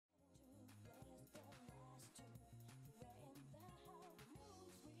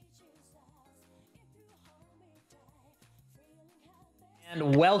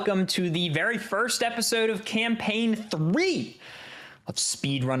And welcome to the very first episode of Campaign 3 of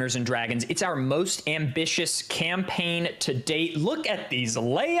Speedrunners and Dragons. It's our most ambitious campaign to date. Look at these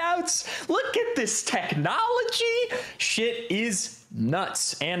layouts. Look at this technology. Shit is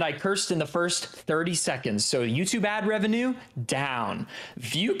nuts. And I cursed in the first 30 seconds. So YouTube ad revenue, down.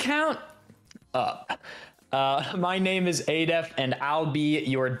 View count, up. My name is Adef, and I'll be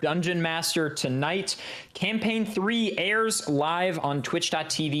your Dungeon Master tonight. Campaign 3 airs live on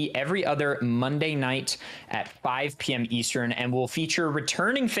twitch.tv every other Monday night at 5 p.m. Eastern, and will feature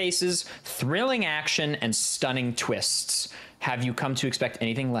returning faces, thrilling action, and stunning twists. Have you come to expect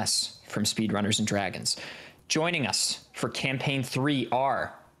anything less from Speedrunners and Dragons? Joining us for Campaign 3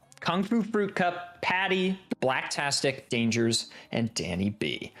 are Kung Fu Fruit Cup, Patty, Blacktastic, Dangers, and Danny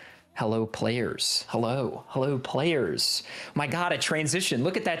B. Hello, players. Hello players. My God, a transition.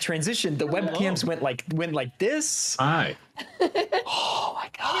 Look at that transition. The webcams went like this. Hi. Oh my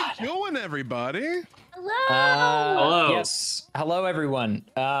God. How you doing, everybody? Hello. Hello. Yes. Hello, everyone.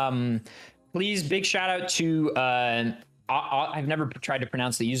 Please, big shout out to I've never tried to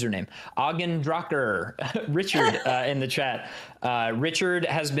pronounce the username. Ogndrahcir, Richard in the chat. Richard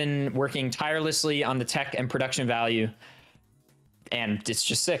has been working tirelessly on the tech and production value, and it's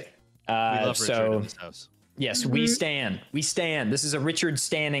just sick. We love Richard in this house. Yes, we stand. This is a Richard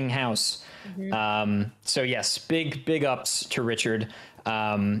standing house. So yes, big ups to Richard.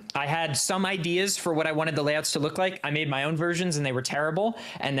 I had some ideas for what I wanted the layouts to look like. I made my own versions and they were terrible.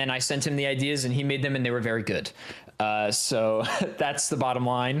 And then I sent him the ideas and he made them and they were very good. So that's the bottom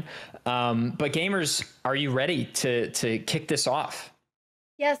line. But gamers, are you ready to kick this off?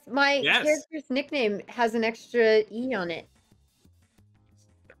 Yes, my character's nickname has an extra E on it.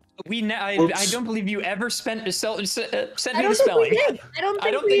 I don't believe you ever sent me the spelling. I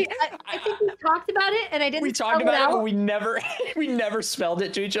think we talked about it, and I didn't. We talked about it, but we never spelled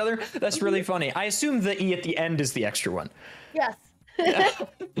it to each other. That's really funny. I assume the E at the end is the extra one. Yes.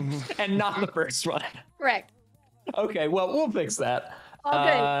 And not the first one. Correct. Okay, well, we'll fix that.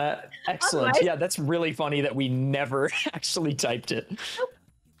 Okay. Excellent. Otherwise... Yeah, that's really funny that we never actually typed it. Nope.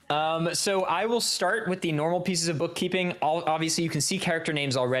 So I will start with the normal pieces of bookkeeping. Obviously, you can see character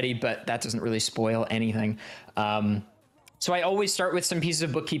names already, but that doesn't really spoil anything. So I always start with some pieces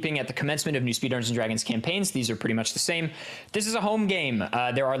of bookkeeping at the commencement of new Speedrunners and Dragons campaigns. These are pretty much the same. This is a home game.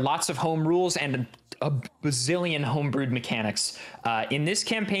 There are lots of home rules and a bazillion homebrewed mechanics. In this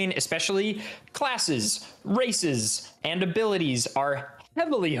campaign, especially, classes, races, and abilities are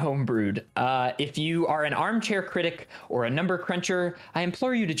heavily homebrewed. If you are an armchair critic or a number cruncher, I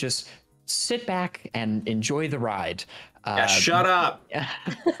implore you to just sit back and enjoy the ride. Shut up.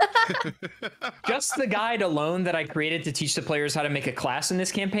 Just the guide alone that I created to teach the players how to make a class in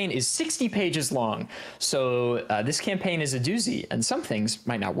this campaign is 60 pages long. So this campaign is a doozy, and some things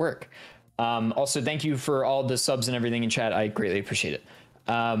might not work. Also, thank you for all the subs and everything in chat. I greatly appreciate it.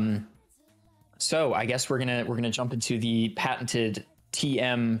 So I guess we're gonna jump into the patented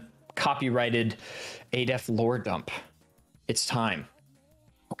TM copyrighted ADEF lore dump. It's time.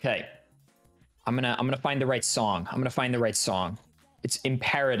 Okay. I'm gonna find the right song. It's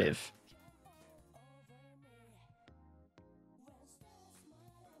imperative.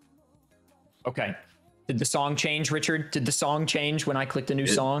 Okay. Did the song change, Richard? Did the song change when I clicked a new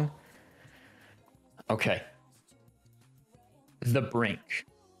song? Okay. The Brink.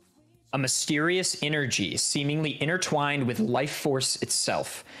 A mysterious energy seemingly intertwined with life force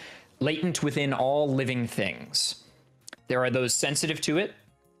itself, latent within all living things. There are those sensitive to it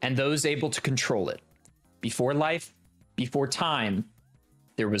and those able to control it. Before life, before time,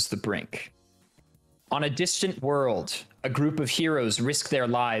 there was the Brink. On a distant world, a group of heroes risk their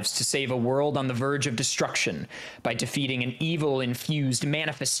lives to save a world on the verge of destruction by defeating an evil-infused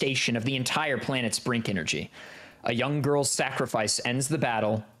manifestation of the entire planet's Brink energy. A young girl's sacrifice ends the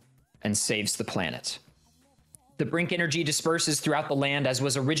battle and saves the planet. The Brink energy disperses throughout the land as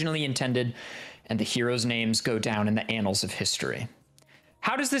was originally intended, and the heroes' names go down in the annals of history.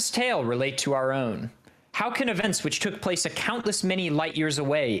 How does this tale relate to our own? How can events which took place a countless many light years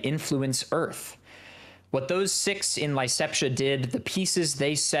away influence Earth? What those 6 in Lyceptia did, the pieces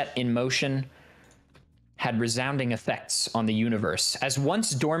they set in motion, had resounding effects on the universe, as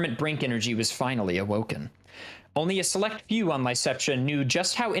once dormant Brink energy was finally awoken. Only a select few on Lyceptia knew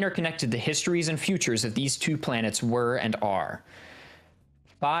just how interconnected the histories and futures of these 2 planets were and are.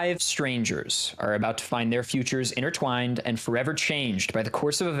 5 strangers are about to find their futures intertwined and forever changed by the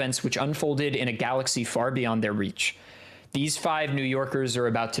course of events which unfolded in a galaxy far beyond their reach. These 5 New Yorkers are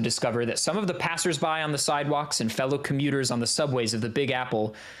about to discover that some of the passersby on the sidewalks and fellow commuters on the subways of the Big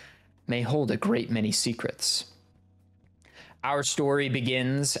Apple may hold a great many secrets. Our story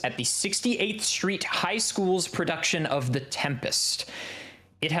begins at the 68th Street High School's production of The Tempest.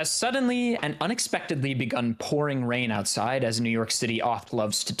 It has suddenly and unexpectedly begun pouring rain outside, as New York City oft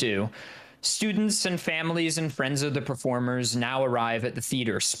loves to do. Students and families and friends of the performers now arrive at the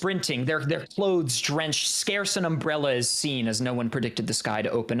theater, sprinting, their clothes drenched. Scarce an umbrella is seen, as no one predicted the sky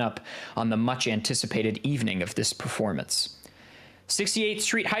to open up on the much-anticipated evening of this performance. 68th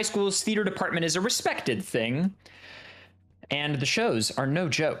Street High School's theater department is a respected thing, and the shows are no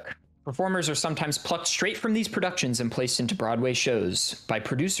joke. Performers are sometimes plucked straight from these productions and placed into Broadway shows by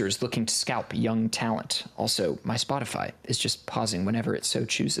producers looking to scalp young talent. Also, my Spotify is just pausing whenever it so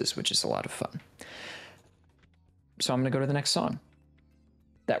chooses, which is a lot of fun. So I'm going to go to the next song.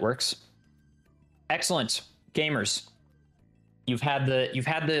 That works. Excellent. Gamers, you've had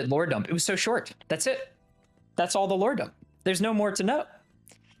the lore dump. It was so short. That's it. That's all the lore dump. There's no more to know.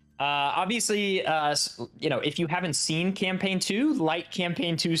 Obviously, if you haven't seen Campaign 2, light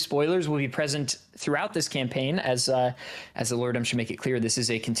Campaign 2 spoilers will be present throughout this campaign, as the lore dump should make it clear this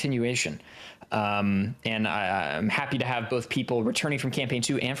is a continuation. And I'm happy to have both people returning from Campaign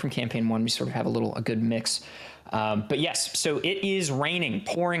 2 and from Campaign 1. We sort of have a good mix. But yes, so it is raining,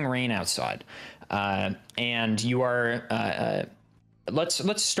 pouring rain outside. And you are...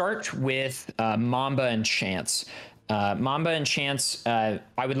 let's start with Mamba and Chance. Mamba and Chance, I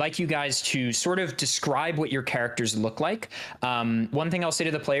would like you guys to sort of describe what your characters look like. One thing I'll say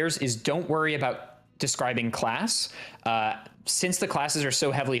to the players is don't worry about describing class. Since the classes are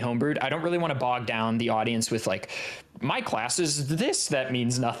so heavily homebrewed, I don't really want to bog down the audience with like, my class is this, that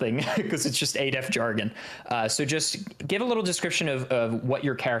means nothing, because it's just ADEF jargon. So just give a little description of what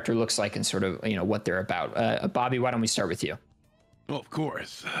your character looks like and sort of, what they're about. Bobby, why don't we start with you? Well, of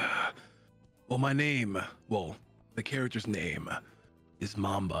course. Well, the character's name is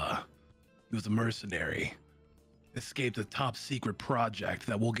Mamba. He was a mercenary. Escaped a top secret project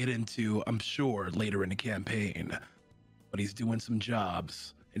that we'll get into, I'm sure, later in the campaign. But he's doing some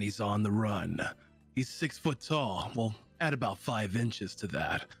jobs, and he's on the run. He's 6 foot tall, well, add about 5 inches to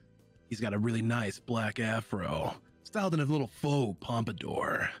that. He's got a really nice black afro, styled in a little faux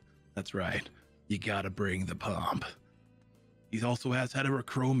pompadour. That's right, you gotta bring the pomp. He also has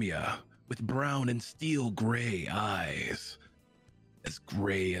heterochromia, with brown and steel gray eyes. As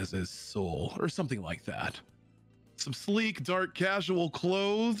gray as his soul, or something like that. Some sleek, dark, casual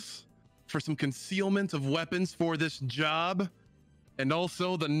clothes for some concealment of weapons for this job. And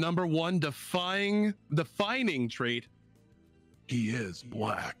also the #1 defining trait, he is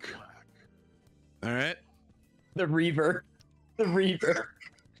black. All right? The Reaver.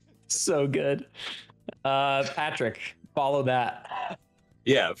 So good. Patrick, follow that.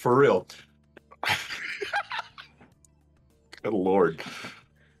 Yeah, for real. Good Lord.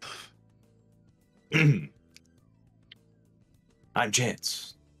 I'm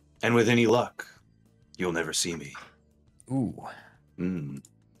Chance, and with any luck, you'll never see me. Ooh.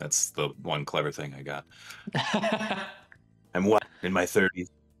 That's the one clever thing I got. I'm white, in my 30s,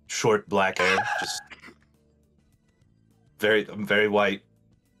 short black hair, just I'm very white.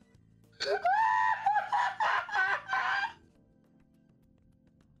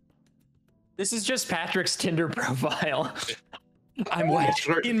 This is just Patrick's Tinder profile. I'm white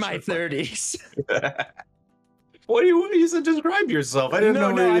in my 30s. What do you use to describe yourself? I didn't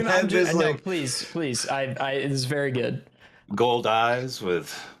know you had this. No, please. It is very good. Gold eyes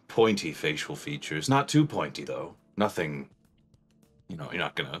with pointy facial features. Not too pointy though. Nothing. You're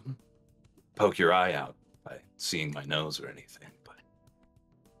not gonna poke your eye out by seeing my nose or anything.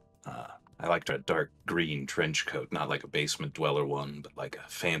 But I liked a dark green trench coat, not like a basement dweller one, but like a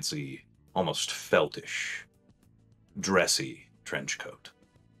fancy, almost feltish, dressy trench coat.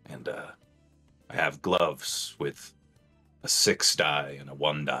 And I have gloves with a 6 die and a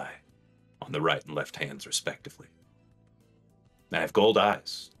 1 die on the right and left hands, respectively. And I have gold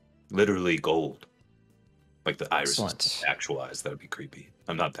eyes, literally gold. Like the irises, actual eyes. That would be creepy.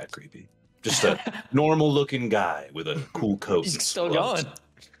 I'm not that creepy. Just a normal-looking guy with a cool coat. He's still going.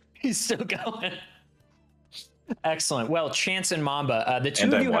 Excellent. Well, Chance and Mamba, the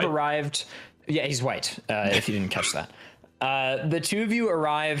two of you have arrived. Yeah, he's white, if you didn't catch that. The two of you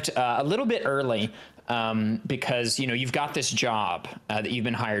arrived a little bit early because, you've got this job that you've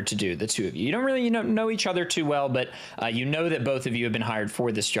been hired to do, the two of you. You don't really know each other too well, but you know that both of you have been hired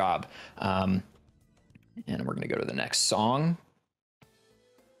for this job. And we're going to go to the next song.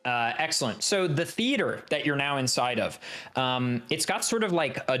 Excellent. So the theater that you're now inside of, it's got sort of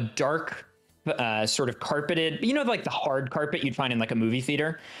like a dark sort of carpeted, like the hard carpet you'd find in like a movie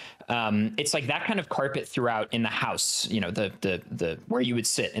theater. It's like that kind of carpet throughout in the house, the where you would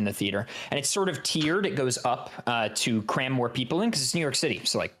sit in the theater. And it's sort of tiered. It goes up to cram more people in because it's New York City.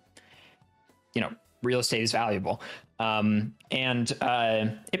 So like, real estate is valuable. And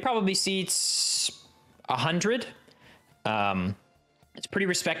it probably seats 100. It's a pretty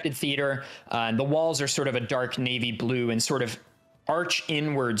respected theater. The walls are sort of a dark navy blue and sort of arch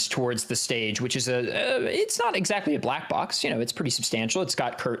inwards towards the stage, which is it's not exactly a black box. It's pretty substantial. It's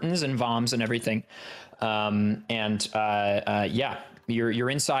got curtains and VOMs and everything. Yeah, you're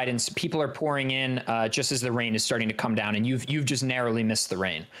inside and people are pouring in just as the rain is starting to come down, and you've just narrowly missed the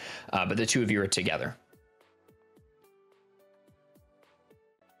rain, but the two of you are together.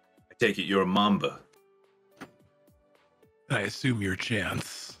 I take it you're Mamba. I assume your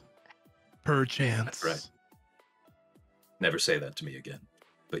chance. Perchance. That's right. Never say that to me again.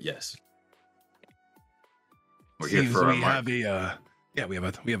 But yes. We're here for our mark. We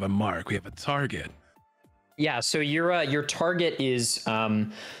have a mark. We have a target. Yeah, so your target is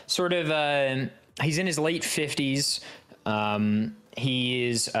sort of he's in his late 50s. He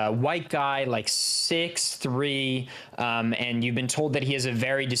is a white guy, like 6'3", and you've been told that he has a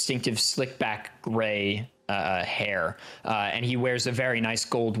very distinctive slick back gray hair, and he wears a very nice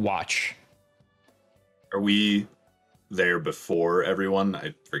gold watch. Are we there before everyone?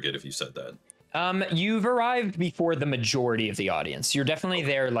 I forget if you said that. You've arrived before the majority of the audience. You're definitely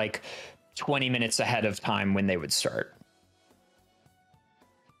there like 20 minutes ahead of time when they would start.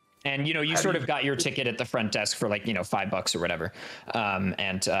 And, you sort of got your ticket at the front desk for like, $5 or whatever.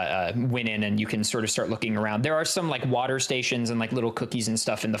 And went in and you can sort of start looking around. There are some like water stations and like little cookies and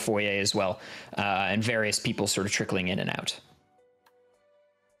stuff in the foyer as well. And various people sort of trickling in and out.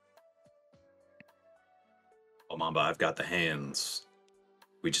 Oh, Mamba, I've got the hands.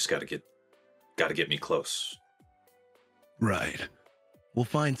 We just gotta get me close. Right. We'll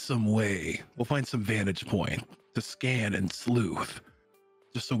find some way. We'll find some vantage point to scan and sleuth,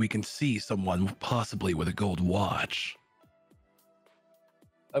 just so we can see someone possibly with a gold watch.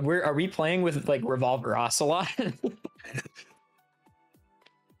 Are we playing with like Revolver Ocelot?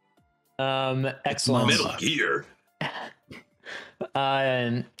 Excellent. Metal Gear.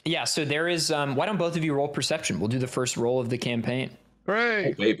 Yeah, so there is why don't both of you roll perception? We'll do the first roll of the campaign.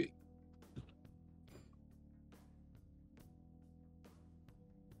 Great. Oh, baby.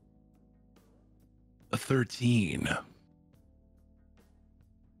 A 13.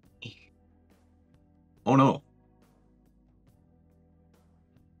 Oh no.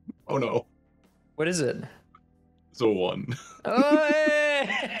 Oh no. What is it? It's a 1. Oh,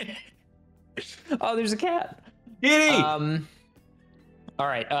 hey! Oh, there's a cat. Kitty! All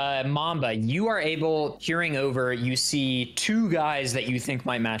right, Mamba, you are able, peering over, you see two guys that you think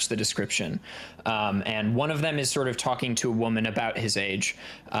might match the description. And one of them is sort of talking to a woman about his age.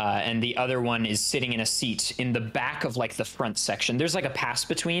 And the other one is sitting in a seat in the back of like the front section. There's like a pass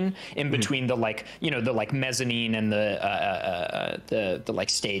between the like, the like mezzanine and the like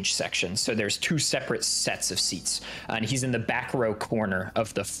stage section. So there's two separate sets of seats. And he's in the back row corner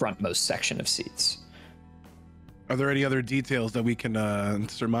of the frontmost section of seats. Are there any other details that we can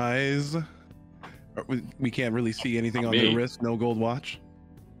surmise? We can't really see anything on their wrist. No gold watch.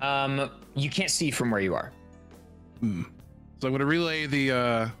 You can't see from where you are. So I'm going to relay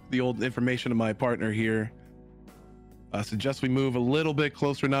the old information to my partner here. Suggest we move a little bit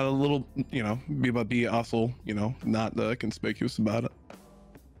closer, not a little, be also, not conspicuous about it.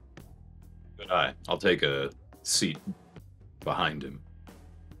 Good eye. I'll take a seat behind him.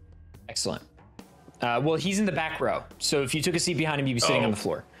 Excellent. Well, he's in the back row, so if you took a seat behind him, you'd be sitting on the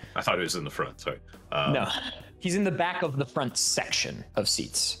floor. I thought it was in the front. Sorry. No, he's in the back of the front section of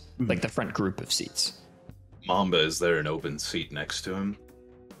seats, like the front group of seats. Mamba, is there an open seat next to him?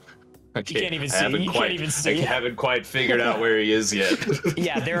 You can't even see. I haven't quite figured out where he is yet.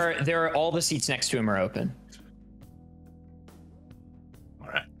 Yeah, there are all the seats next to him are open. All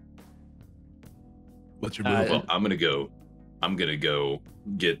right. What's your move? Well, I'm gonna go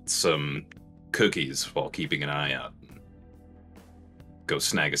get some cookies while keeping an eye out. Go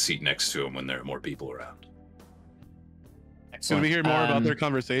snag a seat next to him when there are more people around. Excellent. Did we hear more about their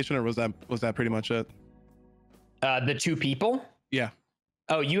conversation, or was that pretty much it? The two people? Yeah.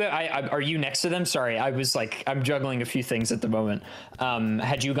 Oh, are you next to them? Sorry, I was like, I'm juggling a few things at the moment.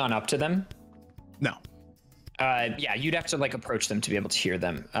 Had you gone up to them? No. Yeah, you'd have to like approach them to be able to hear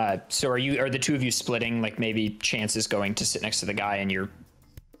them. So are the two of you splitting? Like maybe Chance is going to sit next to the guy and you're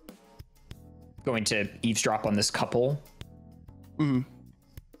going to eavesdrop on this couple? Mm-hmm.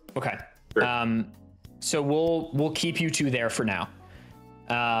 Okay. Sure. So we'll keep you two there for now.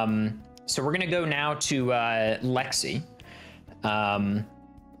 So we're gonna go now to Lexi.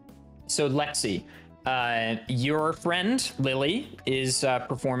 So Lexi, your friend Lily is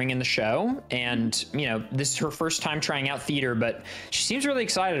performing in the show, and you know this is her first time trying out theater, but she seems really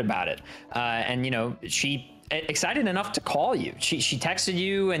excited about it. And you know she excited enough to call you. She texted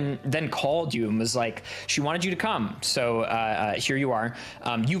you and then called you and was like she wanted you to come. So here you are.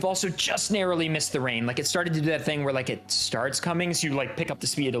 You've also just narrowly missed the rain. Like it started to do that thing where like it starts coming, so you like pick up the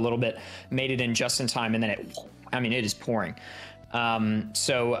speed a little bit, made it in just in time, and then it is pouring.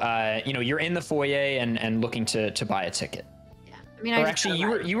 So you know you're in the foyer and looking to buy a ticket. Yeah, I mean, or actually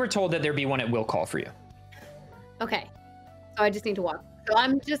you were told that there'd be one at will call for you. Okay, so I just need to walk. So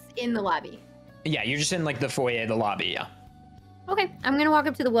I'm just in the lobby. Yeah, you're just in like the foyer, the lobby, yeah. Okay, I'm gonna walk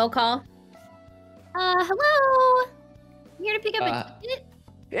up to the will call. Hello? I'm here to pick up a ticket?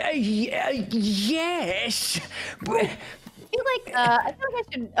 Yes. I feel like I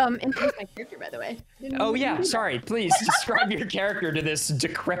should introduce my character, by the way. Oh yeah, sorry. Please describe your character to this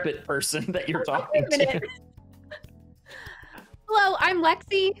decrepit person that you're talking to. Hello, I'm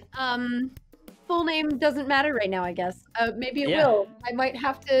Lexi. Full name doesn't matter right now, I guess. Maybe it will. I might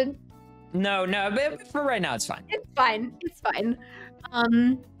have to. No, but for right now, it's fine. It's fine. It's fine.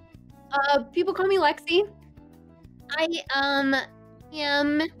 People call me Lexi. I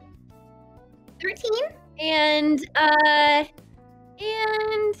am 13, and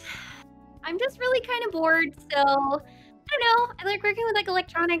I'm just really kind of bored. So I don't know. I like working with like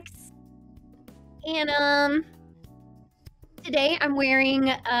electronics, and today I'm wearing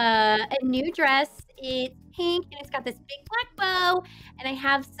a new dress. It's pink and it's got this big black bow, and I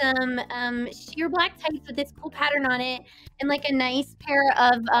have some sheer black tights with this cool pattern on it, and like a nice pair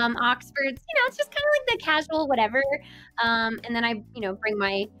of Oxfords. You know, it's just kind of like the casual whatever. And then I, you know, bring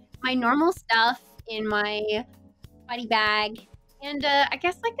my normal stuff in my body bag, and I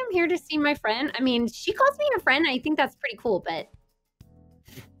guess like I'm here to see my friend. I mean, she calls me her friend. I think that's pretty cool, but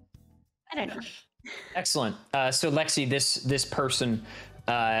I don't know. Excellent. So Lexi, this person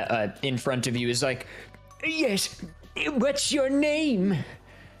in front of you is like, yes, what's your name?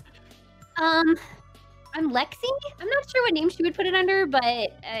 I'm Lexi. I'm not sure what name she would put it under,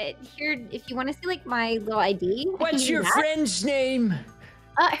 but here, if you want to see like my little ID. What's your friend's name?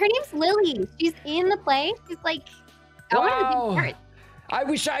 Her name's Lily. She's in the play. She's like, wow. I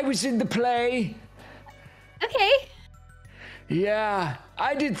wish I was in the play. Okay. Yeah,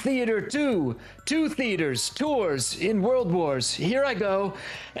 I did theater too. 2 theaters, tours in World Wars. Here I go.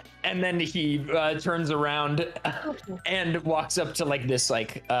 And then he turns around and walks up to like this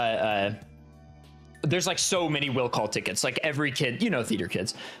like there's like so many will call tickets. Like every kid, you know, theater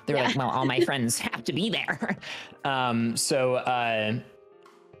kids. They're like, well, all my friends have to be there.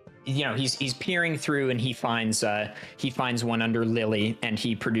 You know, he's peering through and he finds one under Lily, and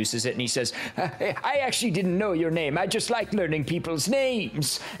he produces it and he says, I actually didn't know your name. I just like learning people's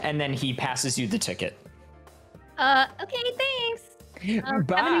names. And then he passes you the ticket. Okay, thanks.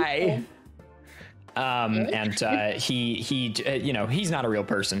 Bye. And he you know, he's not a real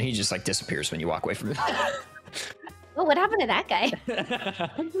person. He just like disappears when you walk away from him. Well, what happened to that guy?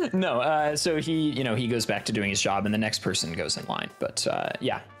 No, so he goes back to doing his job, and the next person goes in line. But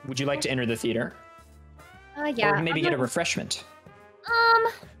yeah, would you like to enter the theater? Yeah. Or maybe get a refreshment?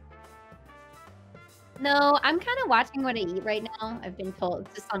 No, I'm kind of watching what I eat right now. I've been told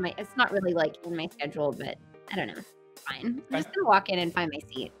it's just on my. It's not really like in my schedule, but I don't know. It's fine. I'm just gonna walk in and find my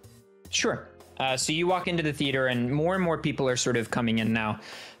seat. Sure. So you walk into the theater, and more people are sort of coming in now,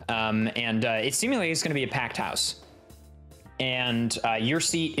 and it seemingly is going to be a packed house. And your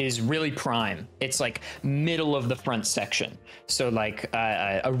seat is really prime. It's like middle of the front section. So like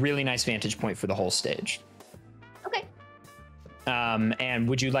a really nice vantage point for the whole stage. Okay. And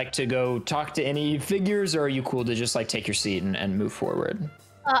would you like to go talk to any figures, or are you cool to just like take your seat and move forward?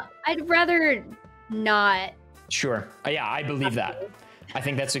 I'd rather not. Sure. Yeah, I believe that. I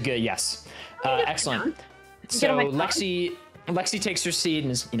think that's a good yes. Excellent. So Lexi takes her seat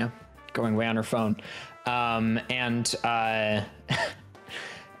and is, you know, going away on her phone. Why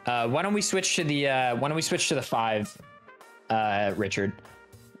don't we switch to the 5, Richard?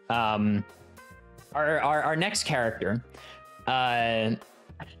 Our next character, Polly.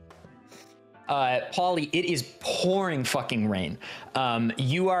 It is pouring fucking rain.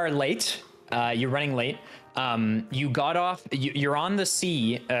 You are late. You're running late. You got off. You're on the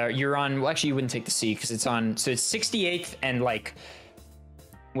C. You're on. Well, actually, you wouldn't take the C because it's on. So it's 68th and like.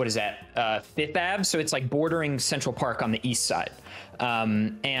 What is that? 5th Ave. So it's like bordering Central Park on the east side.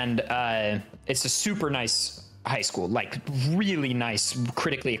 It's a super nice high school, like really nice,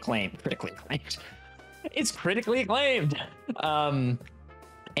 critically acclaimed. It's critically acclaimed.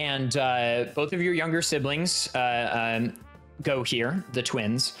 and both of your younger siblings go here, the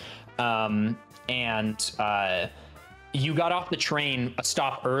twins, and you got off the train a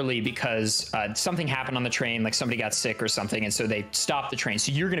stop early because something happened on the train, like somebody got sick or something, and so they stopped the train.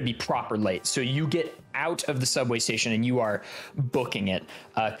 So you're going to be proper late. So you get out of the subway station and you are booking it.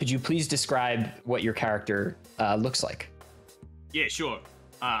 Could you please describe what your character looks like? Yeah, sure.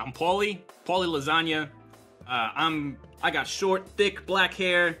 I'm Paulie Lasagna. I got short, thick black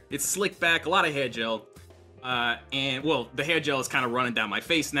hair. It's slicked back, a lot of hair gel. And well, the hair gel is kind of running down my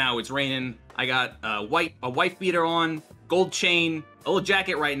face now. It's raining. I got a wife beater on, gold chain, a little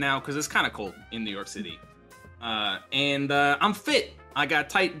jacket right now because it's kind of cold in New York City. And I'm fit. I got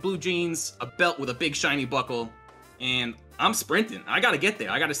tight blue jeans, a belt with a big shiny buckle, and I'm sprinting. I gotta get there.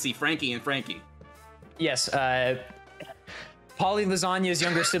 I gotta see Frankie and Frankie. Yes, Paulie Lasagna's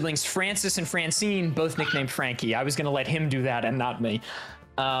younger siblings, Francis and Francine, both nicknamed Frankie. I was going to let him do that and not me.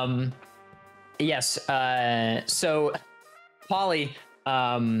 Yes, so Paulie,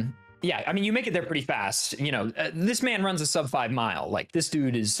 yeah, I mean, you make it there pretty fast. You know, this man runs a sub 5 mile. Like, this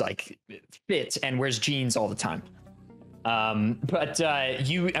dude is, like, fit and wears jeans all the time. But I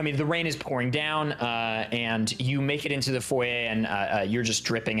mean, the rain is pouring down, and you make it into the foyer, and you're just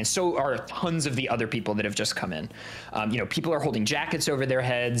dripping, and so are tons of the other people that have just come in. You know, people are holding jackets over their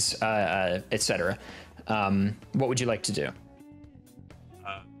heads, etc. What would you like to do?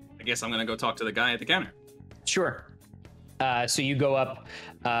 I guess I'm gonna go talk to the guy at the counter. Sure. So you go up,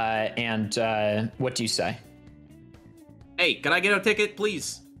 and what do you say? Hey, can I get a ticket,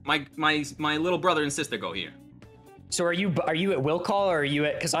 please? My little brother and sister go here. So are you at will call, or are you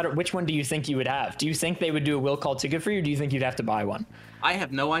at, because I don't, which one do you think you would have? Do you think they would do a will call ticket for you, or do you think you'd have to buy one? I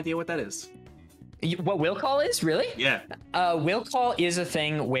have no idea what that is. What will call is? Really? Yeah. Will call is a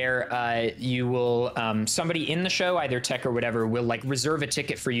thing where you will, somebody in the show, either tech or whatever, will like reserve a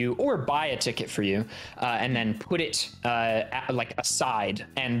ticket for you or buy a ticket for you, and then put it like aside,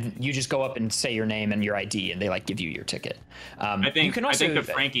 and you just go up and say your name and your ID, and they like give you your ticket. I think the also,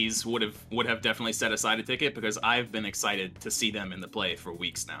 Frankies would have definitely set aside a ticket because I've been excited to see them in the play for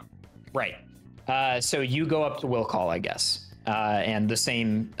weeks now. Right. So you go up to will call, I guess. And the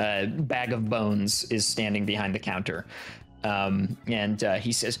same bag of bones is standing behind the counter. And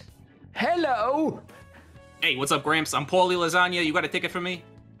he says, "Hello!" Hey, what's up, Gramps? I'm Paulie Lasagna. You got a ticket for me?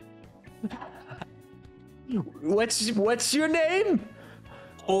 What's your name?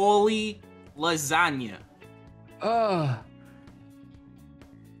 Paulie Lasagna.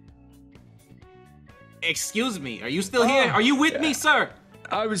 Excuse me, are you still here? Are you with me, sir?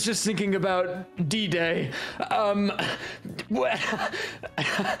 I was just thinking about D-Day. Do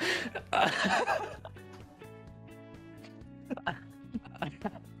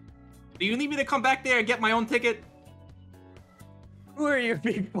you need me to come back there and get my own ticket? Who are your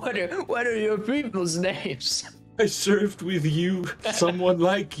people? What are your people's names? I served with you, someone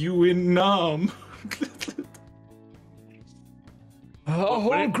like you in Nam. A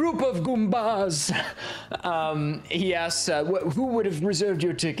whole group of Goombas. He asks, who would have reserved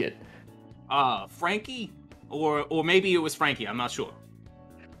your ticket? Frankie? Or maybe it was Frankie, I'm not sure.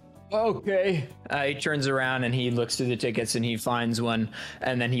 Okay. He turns around and he looks through the tickets and he finds one,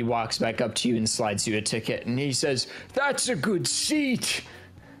 and then he walks back up to you and slides you a ticket, and he says, "That's a good seat."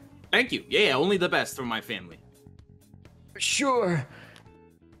 Thank you. Yeah, only the best for my family. Sure.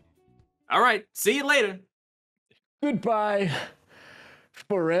 All right, see you later. Goodbye.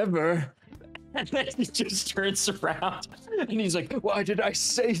 Forever. And then he just turns around and he's like, "Why did I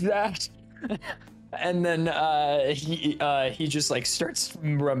say that?" And then he just like starts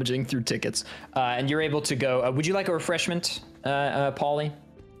rummaging through tickets, and you're able to go. Would you like a refreshment, Paulie?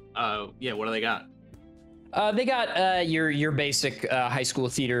 Yeah. What do they got? They got your basic high school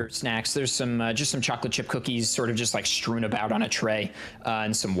theater snacks. There's some just some chocolate chip cookies, sort of just like strewn about on a tray,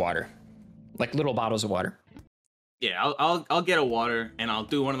 and some water, like little bottles of water. Yeah, I'll get a water, and I'll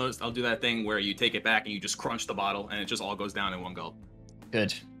do one of those. I'll do that thing where you take it back and you just crunch the bottle, and it just all goes down in one gulp.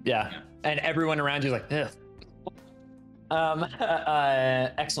 Good. Yeah. And everyone around you is like, ugh.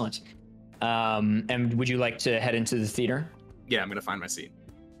 Excellent. And would you like to head into the theater? Yeah, I'm gonna find my seat.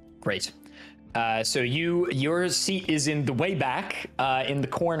 Great. So your seat is in the way back, in the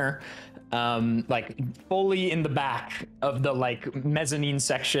corner, like fully in the back of the like mezzanine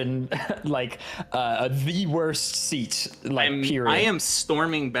section, like the worst seat, like period. I am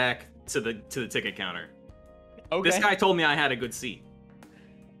storming back to the ticket counter. Okay. This guy told me I had a good seat.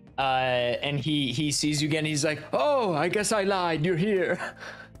 And he sees you again. He's like, "Oh, I guess I lied. You're here."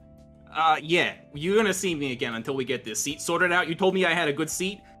 Yeah, you're gonna see me again until we get this seat sorted out. You told me I had a good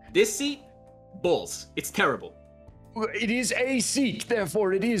seat. This seat, balls. It's terrible. It is a seat,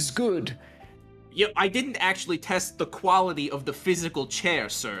 therefore it is good. Yeah, I didn't actually test the quality of the physical chair,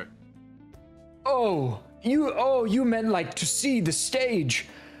 sir. Oh, you meant like to see the stage.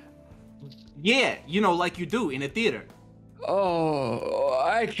 Yeah, you know, like you do in a theater. Oh,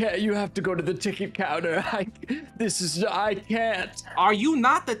 I can't. You have to go to the ticket counter. I can't. Are you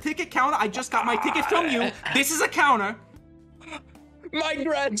not the ticket counter? I just got my ticket from you. This is a counter. My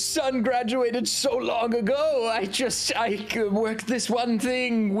grandson graduated so long ago. I could work this one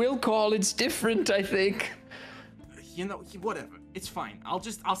thing. Will call. It's different, I think. You know, whatever. It's fine. I'll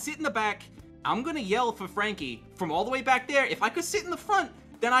sit in the back. I'm gonna yell for Frankie from all the way back there. If I could sit in the front,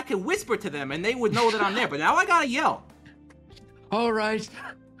 then I could whisper to them and they would know that I'm there. But now I gotta yell. All right.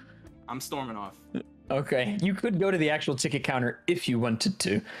 I'm storming off. Okay, you could go to the actual ticket counter if you wanted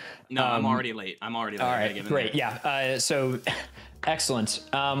to. No, I'm already late. All right, great. Yeah. So, excellent.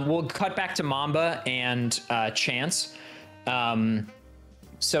 We'll cut back to Mamba and Chance.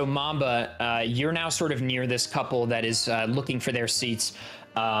 So Mamba, you're now sort of near this couple that is looking for their seats,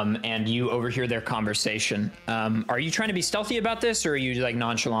 and you overhear their conversation. Are you trying to be stealthy about this, or are you like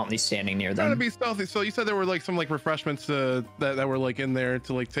nonchalantly standing near them? Trying to be stealthy. So you said there were like some like refreshments that were like in there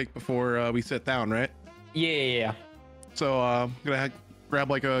to like take before we sit down, right? Yeah. So I'm gonna grab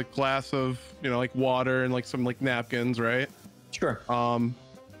like a glass of like water and like some like napkins, right? Sure. Now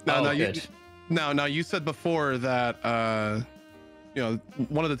you said before that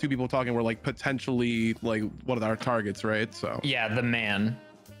one of the two people talking were like potentially like one of our targets, right? So yeah, the man.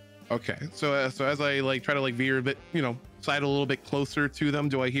 Okay, so as I like try to like veer a bit, side a little bit closer to them,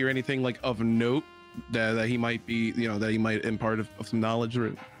 do I hear anything like of note that he might be, that he might impart of some knowledge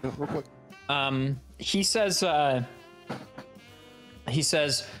real quick? He says,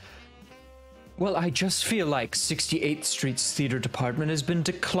 well, I just feel like 68th Street's theater department has been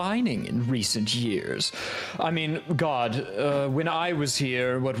declining in recent years. I mean, God, when I was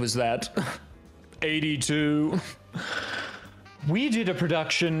here, what was that? 82. We did a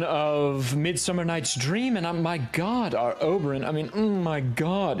production of Midsummer Night's Dream, and my God, our Oberyn, I mean, my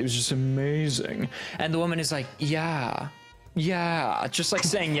God, it was just amazing. And the woman is like, yeah, just like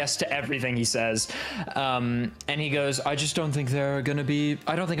saying yes to everything he says. And he goes, I just don't think I don't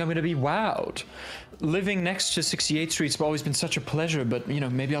think I'm gonna be wowed. Living next to 68th Street's always been such a pleasure, but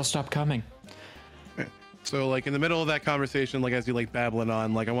maybe I'll stop coming. So like in the middle of that conversation, like as you like babbling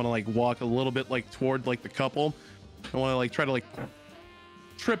on, like I want to like walk a little bit like toward like the couple. I want to like try to like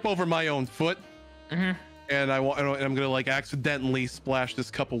trip over my own foot. Mm-hmm. And I'm gonna like accidentally splash this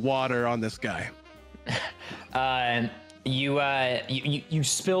cup of water on this guy. You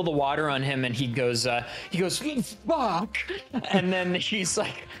spill the water on him, and he goes fuck, and then he's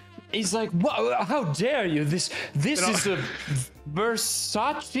like, whoa, how dare you? This is a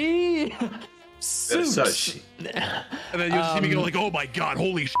Versace suit. And then you see me go like, oh my God,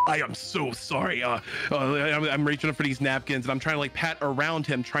 holy shit, I am so sorry. I'm reaching up for these napkins, and I'm trying to like pat around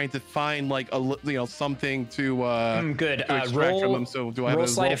him, trying to find like something to good to extract from him. So do I have roll a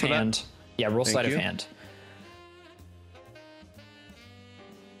sleight roll of for hand? That? Yeah, roll Thank sleight you. of hand.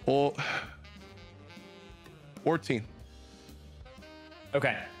 Well, 14.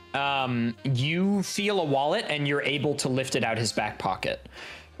 Okay. You feel a wallet, and you're able to lift it out his back pocket.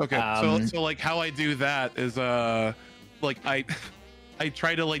 Okay, so like how I do that is like I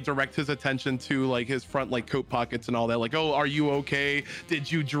try to like direct his attention to like his front like coat pockets and all that, like, oh, are you okay?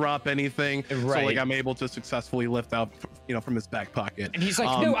 Did you drop anything? Right. So like I'm able to successfully lift out from his back pocket. And he's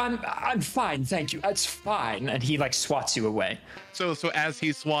like, no, I'm fine, thank you, that's fine. And he like swats you away. So as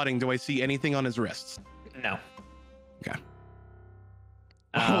he's swatting, do I see anything on his wrists? No. Okay.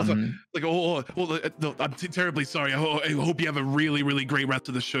 I'm terribly sorry. I hope you have a really, really great rest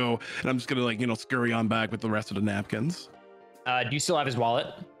of the show. And I'm just gonna like scurry on back with the rest of the napkins. Do you still have his wallet?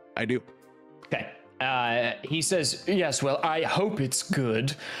 I do. Okay. He says, yes, well, I hope it's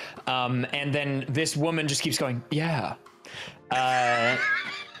good. And then this woman just keeps going, yeah.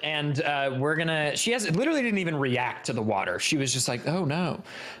 And she literally didn't even react to the water. She was just like, oh no.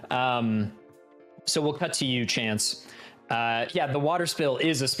 So we'll cut to you, Chance. The water spill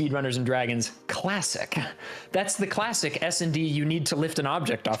is a Speedrunners and Dragons classic. That's the classic S&D you need to lift an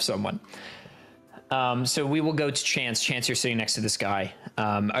object off someone. So we will go to Chance. Chance, you're sitting next to this guy.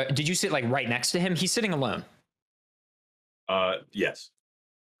 Did you sit like right next to him? He's sitting alone. Yes.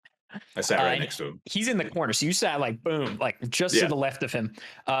 I sat right next to him. He's in the corner, so you sat like boom, like just to the left of him.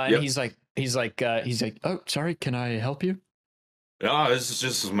 And he's like, oh, sorry, can I help you? No, this is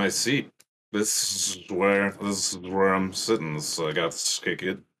just my seat. This is where I'm sitting. So I got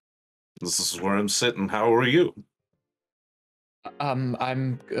ticket. This is where I'm sitting. How are you?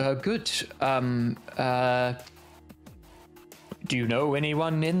 I'm good. do you know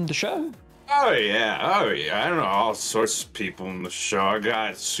anyone in the show? Oh yeah. I don't know all sorts of people in the show. I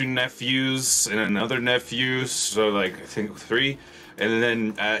got 2 nephews and another nephew, so like I think 3. And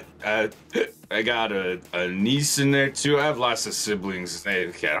then I got a niece in there too. I have lots of siblings. I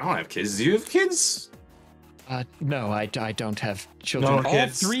don't have kids. Do you have kids? No, I don't have children. No All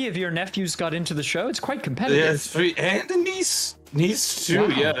kids. 3 of your nephews got into the show. It's quite competitive. Yeah, 3 and a niece. Niece too. Wow.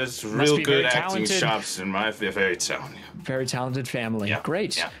 Yeah, it's Must real be good very acting talented. chops in my very talented. Very talented family. Yeah,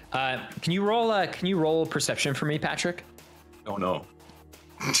 Great. yeah. Can you roll perception for me, Patrick? Oh no.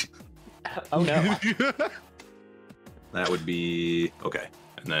 Oh no. That would be okay.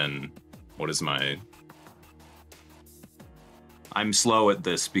 And then what is my? I'm slow at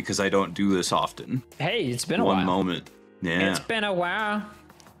this because I don't do this often. Hey, it's been a One while. moment. Yeah. It's been a while.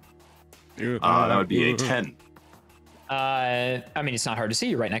 That would be a 10. I mean, it's not hard to see.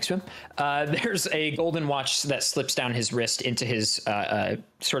 You're right next to him. There's a golden watch that slips down his wrist into his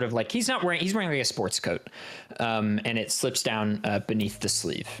sort of like he's wearing like a sports coat, and it slips down beneath the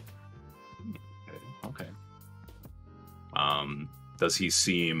sleeve. Okay. Does he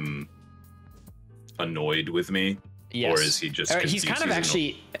seem annoyed with me? Yes. Or is he just he's kind of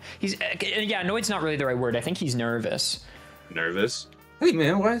actually annoyed's not really the right word. I think he's nervous. nervous? Hey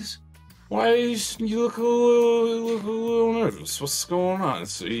man, why you look a little nervous? What's going on?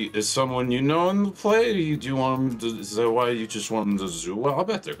 Is someone you know in the play? Do you want them to? Is that why you just want them to do well? I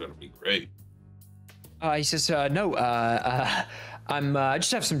bet they're gonna be great. He says, no, I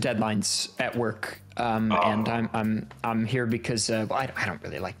just have some deadlines at work, and I'm here because well, I don't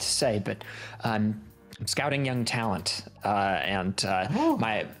really like to say, but I'm scouting young talent, and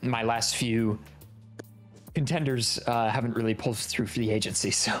my last few contenders haven't really pulled through for the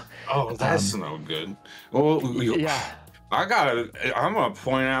agency, so. Oh, that's no good. Well, Yeah. I'm gonna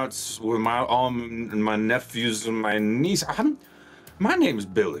point out with all my nephews and my niece. My name's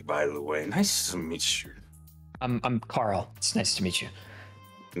Billy, by the way. Nice to meet you. I'm Carl. It's nice to meet you.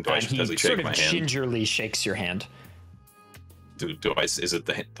 Does he He shake sort of my hand? gingerly shakes your hand. Is it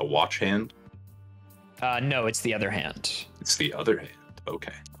the watch hand? No, it's the other hand. It's the other hand.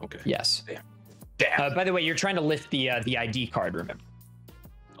 Okay. Yes. Damn. By the way, you're trying to lift the ID card, remember?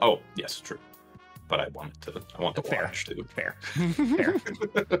 Oh, yes, true. But I want the Fair. watch too. Fair.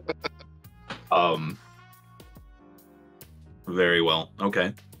 Very well.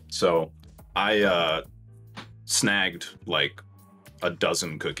 Okay. So I snagged like a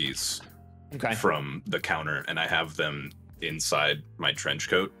dozen cookies Okay. from the counter, and I have them inside my trench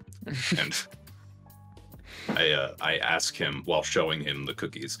coat. And I ask him while showing him the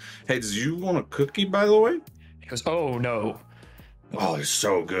cookies, "Hey, do you want a cookie, by the way?" He goes, oh, no. "Oh, it's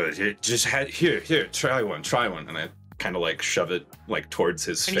so good. Here, try one." And I kind of like shove it like towards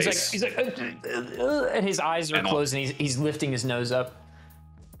his And face. he's like, and his eyes are And closed, and he's lifting his nose up.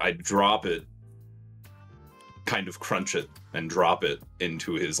 I drop it, kind of crunch it, and drop it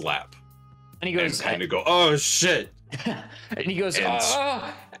into his lap. And he And goes, kind of go, "Oh shit!" and he goes, and-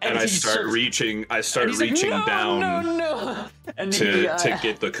 oh, And I he start starts- reaching. I start and he's like, reaching no, down no. And to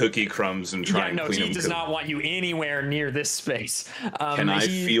get the cookie crumbs and try and no, clean he them. does not want you anywhere near this space. Can I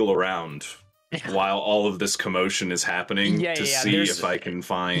feel around while all of this commotion is happening to see if I can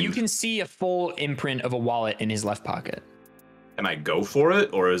find? You can see a full imprint of a wallet in his left pocket. Can I go for it,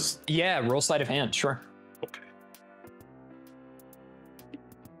 or is Yeah, roll sleight of hand, sure. okay?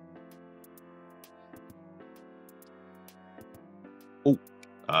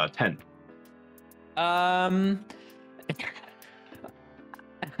 10.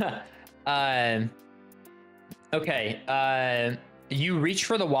 Okay. You reach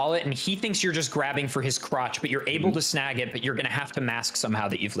for the wallet, and he thinks you're just grabbing for his crotch, but you're able to snag it, but you're going to have to mask somehow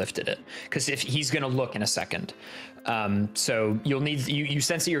that you've lifted it, because if he's going to look in a second. So you'll need, you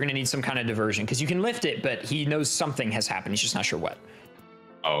sense that you're going to need some kind of diversion, because you can lift it, but he knows something has happened. He's just not sure what.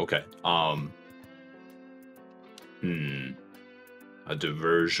 Oh, okay. A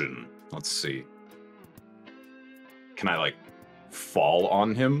diversion. Let's see. Can I like fall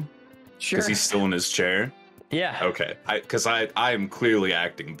on him? Sure. Because he's still in his chair. Yeah. Okay. Because I am clearly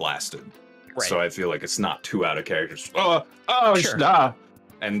acting blasted. Right. So I feel like it's not too out of character. Sure. Nah.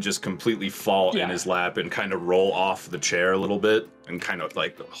 And just completely fall Yeah. in his lap and kind of roll off the chair a little bit and kind of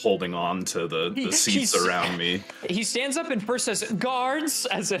like holding on to the seats around me. He stands up and first says, guards,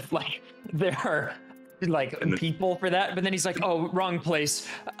 as if like there are like people for that, but then he's like, oh, wrong place.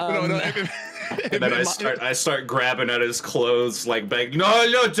 And then I start grabbing at his clothes, like begging,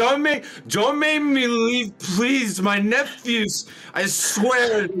 no, don't make me leave, please. My nephews, I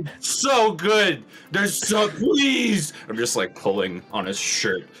swear, they're so good. They're so, please. I'm just like pulling on his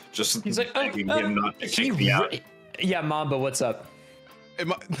shirt, just He's like, begging him not to kick me out. Yeah, Mamba, what's up?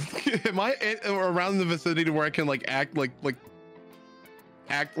 Am I around the vicinity to where I can like act like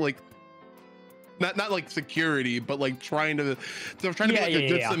not like security, but like trying to be like a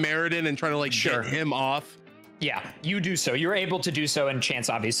good Samaritan and trying to like get him off? Yeah, you do so. You're able to do so, and Chance,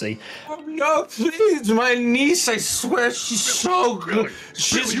 obviously. Oh, no, please, my niece, I swear, she's so good.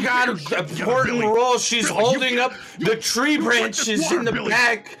 She's got an important role. She's holding up the tree branches in the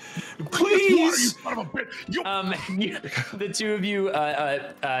back. Please. The two of you,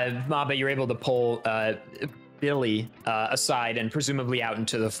 Mamba, you're able to pull Billy aside and presumably out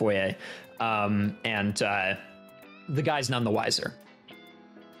into the foyer. And the guy's none the wiser.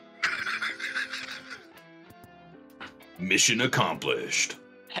 Mission accomplished.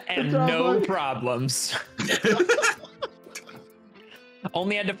 And no problems.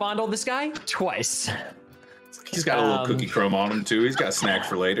 Only had to fondle this guy twice. He's got a little cookie crumb on him too. He's got a snack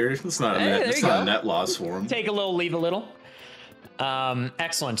for later. It's not a net loss for him. Take a little, leave a little.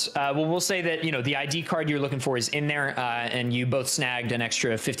 Excellent. Well, we'll say that, you know, the ID card you're looking for is in there, and you both snagged an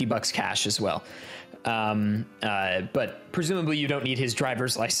extra $50 cash as well. But presumably you don't need his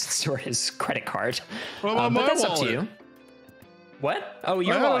driver's license or his credit card. But that's up to you. What? Oh,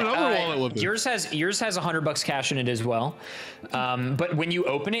 your wallet. Yours has $100 cash in it as well. But when you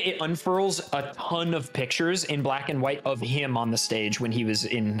open it, it unfurls a ton of pictures in black and white of him on the stage when he was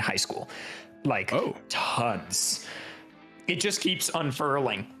in high school. Like tons. It just keeps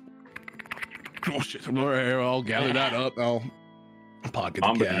unfurling. Oh shit! All right, I'll gather that up. I'll pocket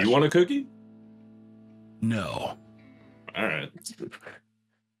the cash. Do you want a cookie? No. All right.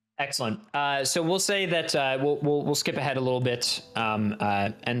 Excellent. So we'll say that we'll skip ahead a little bit, and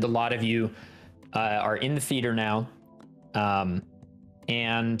a lot of you are in the theater now.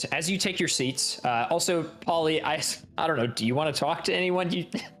 And as you take your seats, also, Polly, I don't know. Do you want to talk to anyone?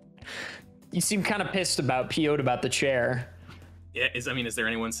 You seem kind of PO'd about the chair. Yeah. Is there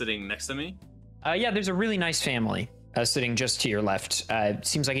anyone sitting next to me? Yeah. There's a really nice family sitting just to your left.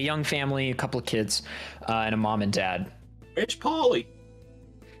 Seems like a young family, a couple of kids, and a mom and dad. It's Polly.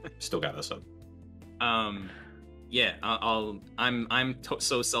 Still got us up. Yeah, I'm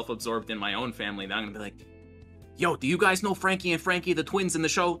so self-absorbed in my own family that I'm gonna be like, yo, do you guys know Frankie and Frankie, the twins in the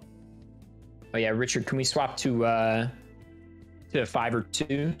show? Oh yeah, Richard, can we swap to 5 or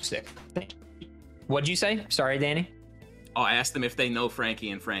 2? 6. What'd you say? Sorry, Danny. Oh, I asked them if they know Frankie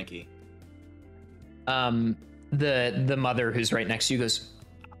and Frankie. The mother who's right next to you goes,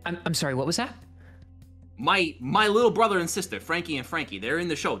 I'm sorry, what was that? My little brother and sister, Frankie and Frankie, they're in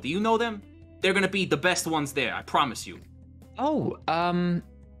the show. Do you know them? They're gonna be the best ones there, I promise you. My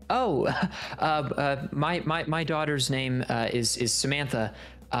daughter's name is Samantha.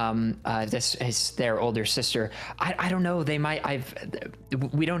 This is their older sister. I don't know. They might.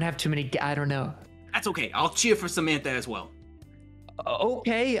 We don't have too many. I don't know. That's okay. I'll cheer for Samantha as well.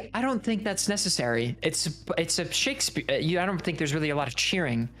 Okay. I don't think that's necessary. It's a Shakespeare. I don't think there's really a lot of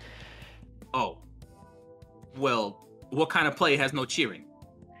cheering. Oh. Well, what kind of play has no cheering?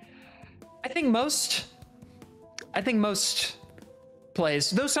 I think most plays,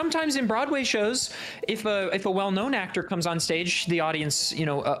 though sometimes in Broadway shows, if a well-known actor comes on stage, the audience,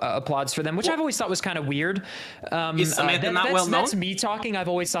 applauds for them, which I've always thought was kind of weird. Is Samantha not well-known? That's me talking. I've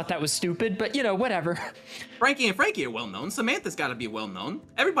always thought that was stupid, but whatever. Frankie and Frankie are well-known. Samantha's got to be well-known.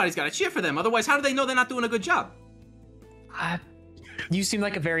 Everybody's got to cheer for them. Otherwise, how do they know they're not doing a good job? You seem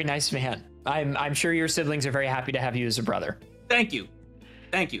like a very nice man. I'm sure your siblings are very happy to have you as a brother. Thank you.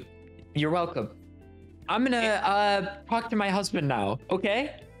 Thank you. You're welcome. I'm gonna talk to my husband now,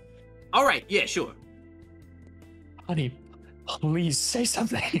 okay? All right, yeah, sure. Honey, please say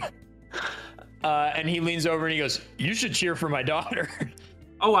something. And he leans over and he goes, you should cheer for my daughter.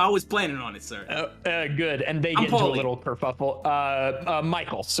 Oh, I was planning on it, sir. Good. And they get into a little kerfuffle.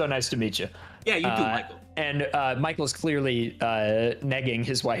 Michael, so nice to meet you. Yeah, you too, Michael. And Michael's clearly negging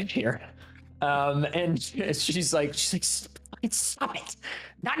his wife here. And she's like, stop it.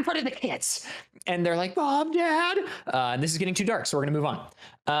 Not in front of the kids. And they're like, Mom, Dad. And this is getting too dark, so we're going to move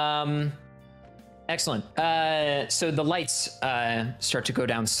on. Excellent. So the lights start to go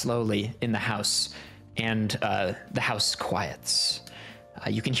down slowly in the house, and the house quiets.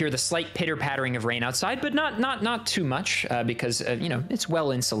 You can hear the slight pitter-pattering of rain outside, but not too much, because it's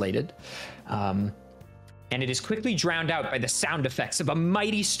well insulated. And it is quickly drowned out by the sound effects of a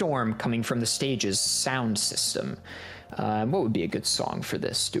mighty storm coming from the stage's sound system. What would be a good song for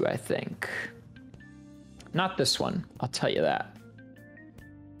this, do I think? Not this one, I'll tell you that.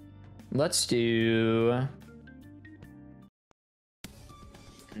 Let's do...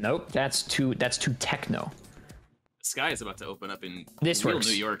 Nope, that's too techno. The sky is about to open up in this real works.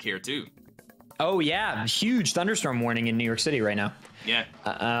 New York here, too. Oh yeah, huge thunderstorm warning in New York City right now. Yeah.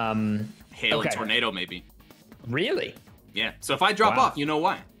 Hail okay. and tornado, maybe. Really? Yeah. So if I drop off, you know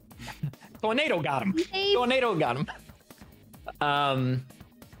why. Tornado got him. Tornado got him.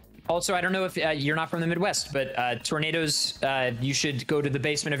 Also, I don't know if you're not from the Midwest, but tornadoes, you should go to the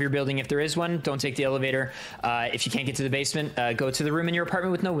basement of your building if there is one. Don't take the elevator. If you can't get to the basement, go to the room in your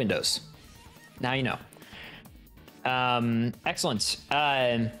apartment with no windows. Now you know. Excellent.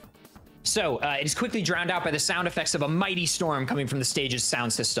 So, it is quickly drowned out by the sound effects of a mighty storm coming from the stage's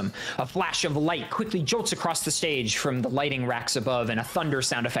sound system. A flash of light quickly jolts across the stage from the lighting racks above, and a thunder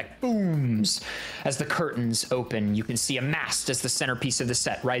sound effect booms. As the curtains open, you can see a mast as the centerpiece of the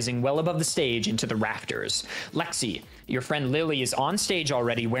set, rising well above the stage into the rafters. Lexi, your friend Lily, is on stage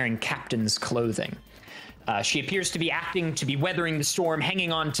already wearing captain's clothing. She appears to be acting to be weathering the storm, hanging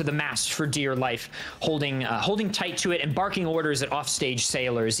on to the mast for dear life, holding tight to it and barking orders at offstage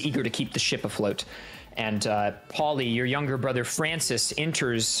sailors eager to keep the ship afloat. And Polly, your younger brother Francis,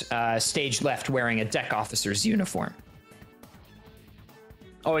 enters stage left wearing a deck officer's uniform.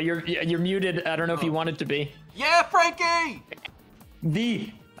 Oh, you're muted. I don't know if you wanted to be. Yeah, Frankie! The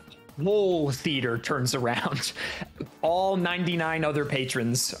whole theater turns around. All 99 other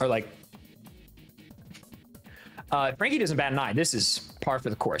patrons are like, Frankie doesn't bat an eye. This is par for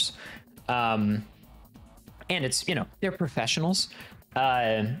the course. And it's, you know, they're professionals.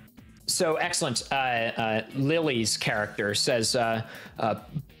 So excellent. Lily's character says,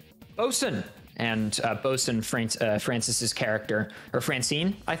 Bosun. And Bosun, Francis's character, or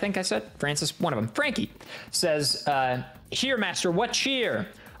Francine, I think I said. Francis, one of them. Frankie says, here, master, what cheer?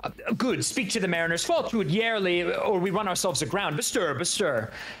 Good, speak to the mariners, fall to it yearly, or we run ourselves aground. Bestir,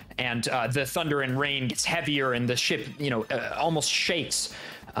 bestir. And the thunder and rain gets heavier, and the ship, you know, almost shakes.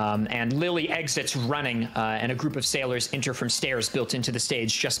 And Lily exits running, and a group of sailors enter from stairs built into the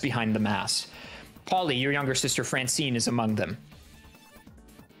stage just behind the mast. Polly, your younger sister Francine, is among them.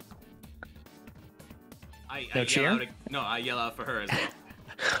 No cheer? I yell out for her as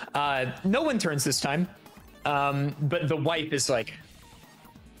well. No one turns this time, but the wife is like...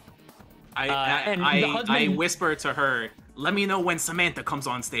 I whisper to her, let me know when Samantha comes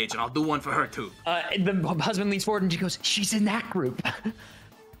on stage, and I'll do one for her too. The husband leans forward and she goes, she's in that group.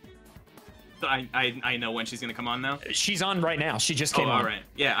 So I know when she's gonna come on now? She's on right now. She just came on. All right.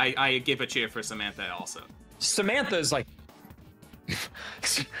 Yeah, I give a cheer for Samantha also. Samantha's like,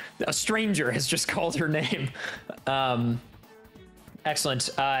 a stranger has just called her name. Excellent.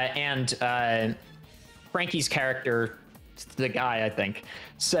 And Frankie's character, the guy, I think,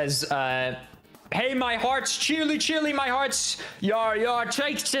 says, hey, my hearts, cheerly, my hearts, yar,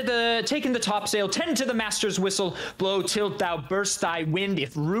 taking the topsail, tend to the master's whistle, blow, tilt, thou burst thy wind,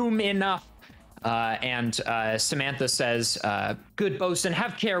 if room enough. And Samantha says, good bosun,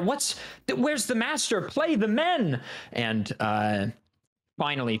 have care, where's the master? Play the men. And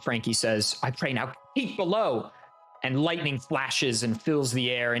finally, Frankie says, I pray now, keep below. And lightning flashes and fills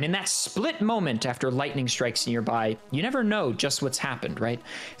the air. And in that split moment after lightning strikes nearby, you never know just what's happened, right?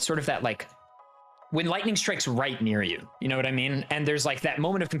 Sort of that, like, when lightning strikes right near you, you know what I mean? And there's like that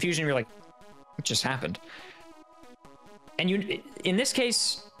moment of confusion, you're like, what just happened? And you, in this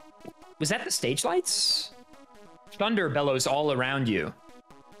case, was that the stage lights? Thunder bellows all around you.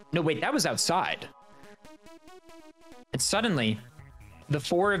 No, wait, that was outside. And suddenly, the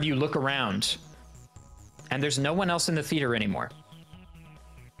four of you look around, and there's no one else in the theater anymore.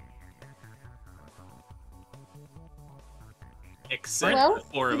 Except the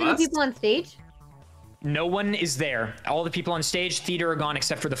four of us? us? People on stage? No one is there. All the people on stage, theater are gone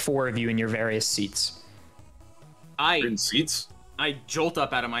except for the four of you in your various seats. In seats? I jolt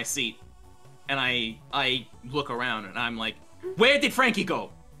up out of my seat, and I look around, and I'm like, where did Frankie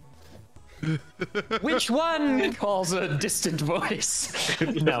go? Which one? Calls a distant voice.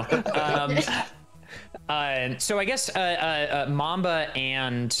 No. So I guess Mamba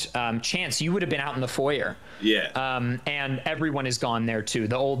and Chance, you would have been out in the foyer. Yeah. And everyone is gone there too.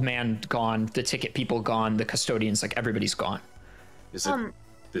 The old man gone, the ticket people gone, the custodians, like everybody's gone. Is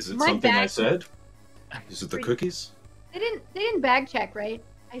it something I said? Is it the cookies? They didn't bag check, right?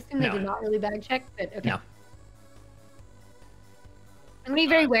 I assume they No. did not really bag check, but okay. No. I'm gonna be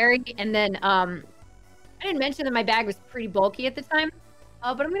very wary, and then I didn't mention that my bag was pretty bulky at the time,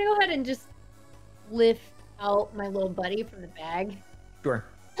 but I'm gonna go ahead and just lift out my little buddy from the bag. Sure.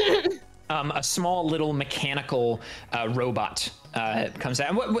 A small little mechanical robot comes out.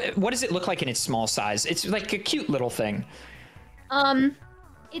 And what does it look like in its small size? It's like a cute little thing.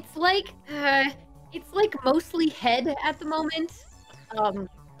 It's like mostly head at the moment,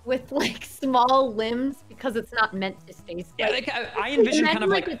 with like small limbs because it's not meant to stay still. Yeah, like I envision kind of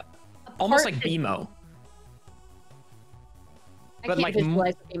like a almost like heart- BMO. I but can't like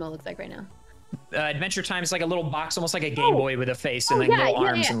visualize what BMO looks like right now. Adventure Time is like a little box, almost like a Game Boy with a face and then little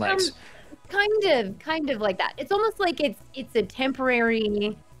arms and legs. Kind of like that. It's almost like it's a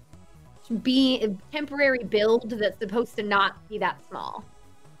temporary build that's supposed to not be that small.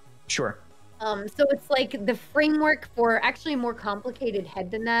 Sure. So it's like the framework for actually a more complicated head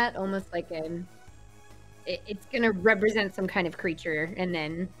than that, almost like it's gonna represent some kind of creature, and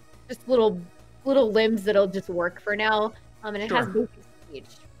then just little limbs that'll just work for now. And it has basic speech,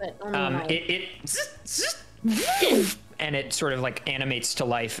 but only and it sort of like animates to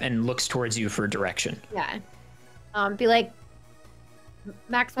life and looks towards you for direction. Yeah. Be like,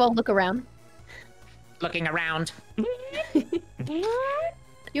 Maxwell, look around. Looking around. You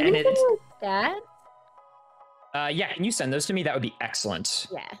And need to that? Yeah, can you send those to me? That would be excellent.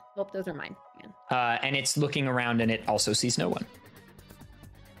 Yeah. Oh, those are mine. Yeah. And it's looking around and it also sees no one.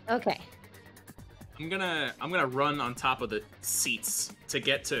 Okay. I'm gonna run on top of the seats to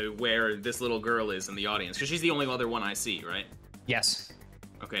get to where this little girl is in the audience, because she's the only other one I see, right? Yes.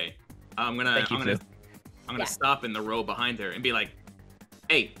 Okay. I'm gonna Yeah. stop in the row behind her and be like,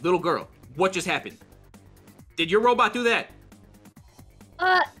 "Hey, little girl, what just happened? Did your robot do that?"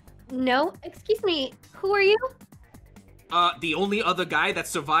 No. Excuse me. Who are you? The only other guy that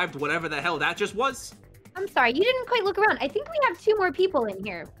survived whatever the hell that just was. I'm sorry. You didn't quite look around. I think we have 2 more people in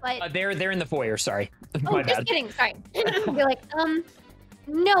here, but They're in the foyer. Sorry. oh, My just bad. kidding. Sorry. Be like,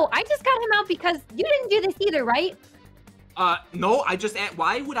 no. I just got him out because you didn't do this either, right? No.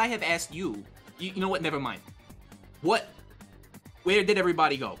 Why would I have asked you? You know what? Never mind. What? Where did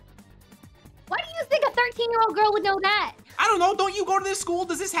everybody go? Why do you think a 13-year-old girl would know that? I don't know. Don't you go to this school?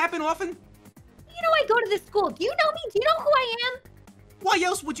 Does this happen often? You know I go to this school. Do you know me? Do you know who I am? Why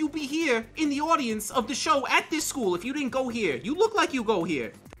else would you be here in the audience of the show at this school if you didn't go here? You look like you go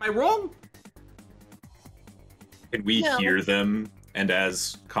here. Am I wrong? Can we No. hear them? And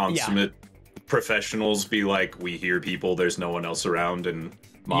as consummate professionals, be like, we hear people. There's no one else around, and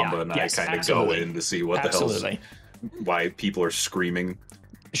Mamba Yeah, and yes, I kind of absolutely. go in to see what Absolutely. the hell's why people are screaming.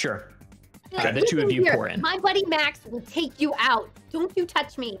 Sure. Like, The two of listen you here, pour in. My buddy Max will take you out. Don't you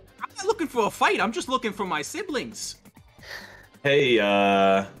touch me. I'm not looking for a fight. I'm just looking for my siblings. Hey,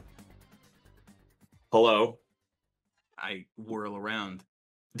 hello. I whirl around.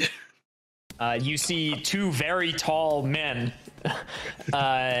 You see 2 very tall men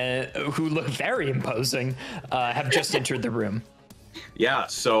who look very imposing have just entered the room. Yeah,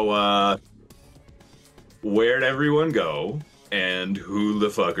 so, where'd everyone go? And who the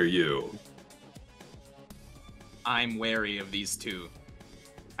fuck are you? I'm wary of these 2.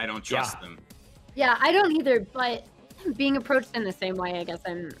 I don't trust Yeah. them. Yeah, I don't either, but being approached in the same way, I guess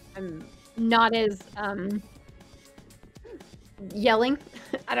I'm not as yelling.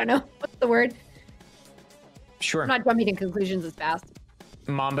 I don't know what's the word. Sure. I'm not jumping to conclusions as fast.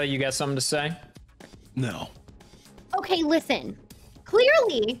 Mamba, you got something to say? No. Okay, listen.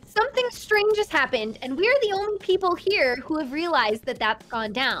 Clearly, something strange has happened, and we're the only people here who have realized that that's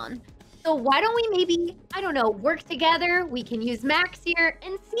gone down. So why don't we maybe, I don't know, work together? We can use Max here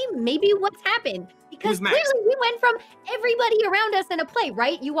and see maybe what's happened. Because Who's Max? clearly we went from everybody around us in a play,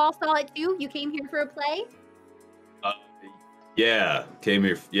 right? You all saw it too? You came here for a play? Yeah, came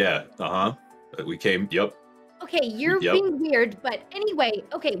here. Yeah, we came. Yep. Okay, you're Yep. being weird, but anyway,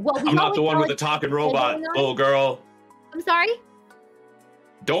 okay, well, we I'm all not the one with the acknowledge- talking robot, going on? little girl. I'm sorry?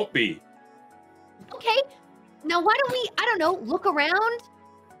 Don't be. Okay, now why don't we, I don't know, look around?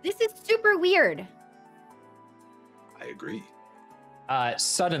 This is super weird. I agree.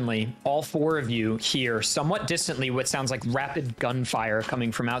 Suddenly, all 4 of you hear somewhat distantly what sounds like rapid gunfire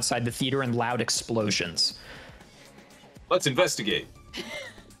coming from outside the theater and loud explosions. Let's investigate.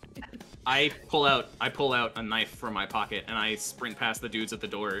 I pull out a knife from my pocket and I sprint past the dudes at the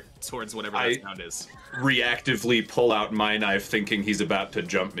door towards whatever that sound is. Reactively pull out my knife, thinking he's about to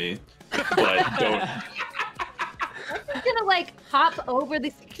jump me, but don't. I'm gonna like hop over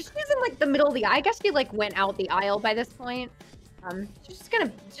this. She's in like the middle of the. I guess she like went out the aisle by this point. She's just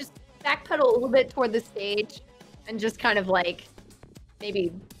gonna just backpedal a little bit toward the stage, and just kind of like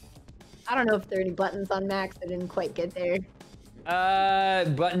maybe. I don't know if there are any buttons on Max. I didn't quite get there.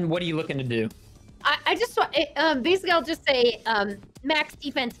 Button, what are you looking to do? I just basically I'll just say Max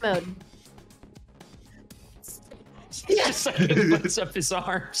defense mode. Just like he puts up his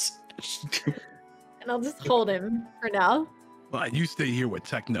arms. And I'll just hold him for now. Well, you stay here with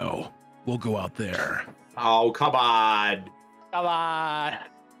Techno. We'll go out there. Oh, come on. Come on.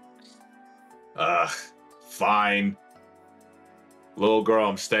 Fine. Little girl,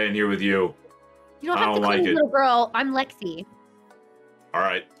 I'm staying here with you. You don't I have to don't call like me it. little girl. I'm Lexi. All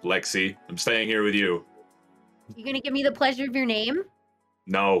right, Lexi, I'm staying here with you. You gonna give me the pleasure of your name?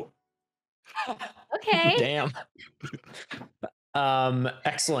 No. Okay. Damn.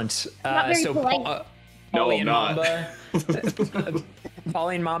 Excellent. Not very So polite. No, Polly I'm and not. Mamba,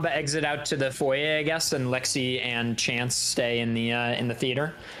 Polly and Mamba exit out to the foyer, I guess, and Lexi and Chance stay in the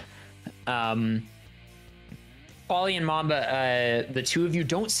theater. Polly and Mamba, the two of you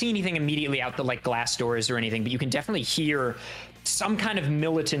don't see anything immediately out the like glass doors or anything, but you can definitely hear some kind of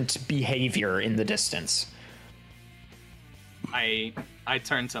militant behavior in the distance. I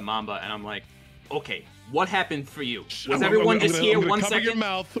turn to Mamba and I'm like, okay, what happened for you? Was I'm everyone gonna- just I'm here gonna 1 cover your second?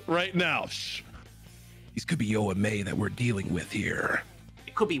 mouth right now. Shh. These could be OMA that we're dealing with here.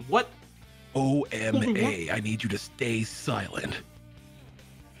 It could be what? OMA. I need you to stay silent.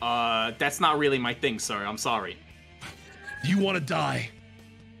 That's not really my thing, sir. I'm sorry. Do you want to die?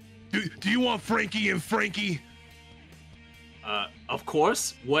 Do you want Frankie and Frankie? Of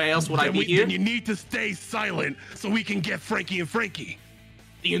course. Where else would I Then be here? Then you need to stay silent so we can get Frankie and Frankie.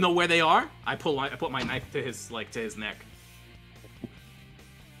 Do you know where they are? I put my knife to his neck.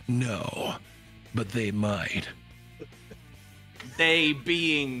 No, but they might. They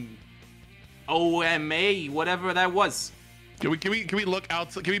being OMA, whatever that was. Can we look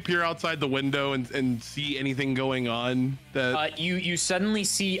outside? Can we peer outside the window and see anything going on? That You suddenly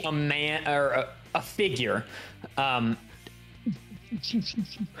see a man or a figure,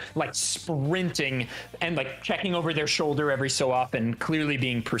 like sprinting and like checking over their shoulder every so often, clearly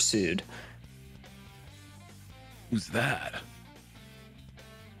being pursued. who's that?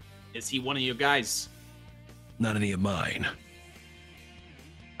 Is he one of you guys? Not any of mine.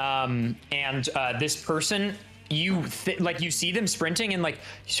 This person, you see them sprinting, and like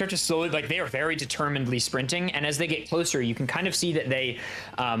you start to slowly, like they are very determinedly sprinting, and as they get closer you can kind of see that they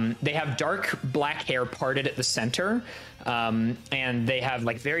have dark black hair parted at the center, and they have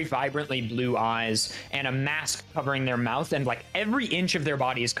like very vibrantly blue eyes and a mask covering their mouth, and like every inch of their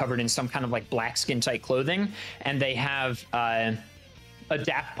body is covered in some kind of like black skin tight clothing, and they have a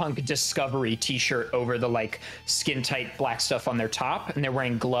Daft Punk Discovery t-shirt over the like skin tight black stuff on their top, and they're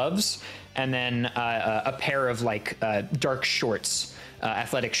wearing gloves, and then a pair of like dark shorts,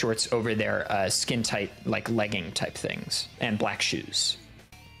 athletic shorts over their skin tight like legging type things, and black shoes,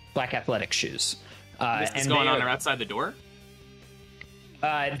 black athletic shoes. What's going on outside the door?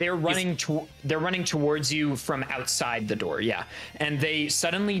 They're running towards you from outside the door, yeah. And they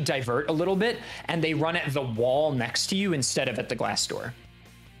suddenly divert a little bit, and they run at the wall next to you instead of at the glass door.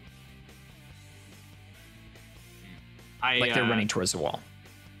 Like they're running towards the wall.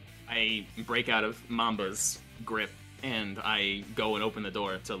 I break out of Mamba's grip and I go and open the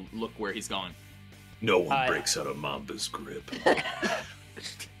door to look where he's going. No one breaks out of Mamba's grip.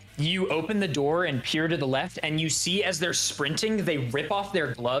 You open the door and peer to the left, and you see as they're sprinting, they rip off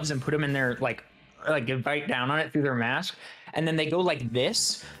their gloves and put them in their like bite down on it through their mask, and then they go like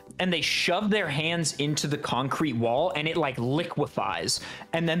this, and they shove their hands into the concrete wall, and it like liquefies,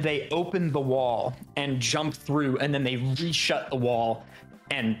 and then they open the wall and jump through, and then they reshut the wall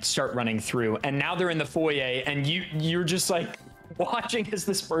and start running through, and now they're in the foyer, and you're just like watching as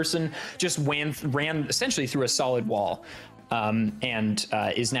this person just ran essentially through a solid wall. And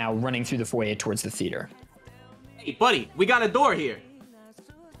is now running through the foyer towards the theater. Hey, buddy, we got a door here.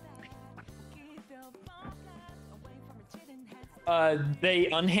 They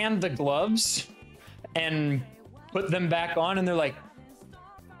unhand the gloves and put them back on, and they're like,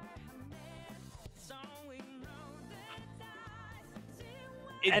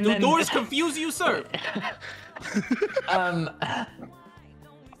 Do doors confuse you, sir? are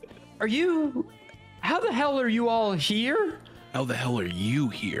you... How the hell are you all here? How the hell are you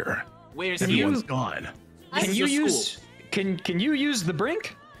here? Where's Everyone's you? gone. Can you use... Can you use the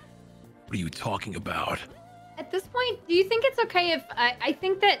brink? What are you talking about? At this point, do you think it's okay if I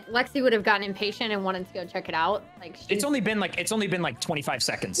think that Lexi would have gotten impatient and wanted to go check it out? Like It's only been like 25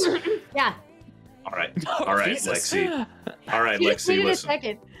 seconds. yeah. All right, Lexi. All right, She just Lexi, needed a listen.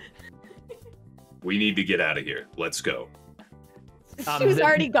 second. We need to get out of here. Let's go. She was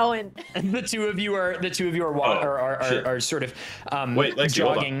already going. The two of you are are sort of Wait, Lexi,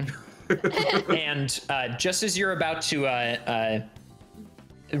 jogging, and just as you're about to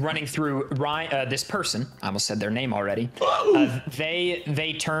running through this person, I almost said their name already.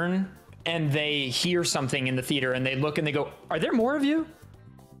 They turn and they hear something in the theater, and they look and they go, "Are there more of you?"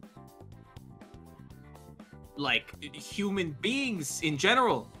 Like human beings in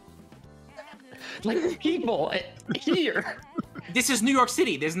general. Like people here. This is New York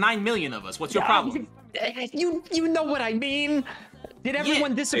City. There's 9 million of us. What's your problem? You know what I mean. Did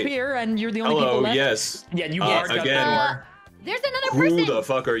everyone disappear and you're the only Hello, people left? yes. Yeah, you barged up the again. door. There's another Who person. the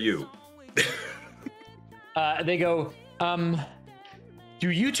fuck are you? They go, do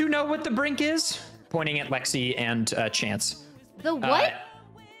you two know what the brink is? Pointing at Lexi and Chance. The what?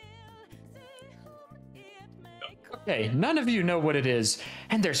 Okay, none of you know what it is.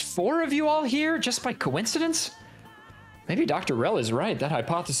 And there's 4 of you all here just by coincidence? Maybe Dr. Rell is right. That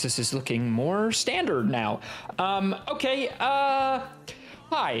hypothesis is looking more standard now. Okay,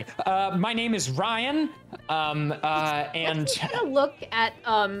 hi. My name is Ryan. And Lexi's gonna look at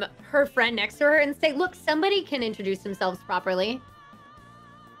her friend next to her and say, "Look, somebody can introduce themselves properly."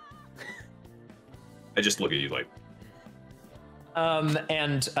 I just look at you like.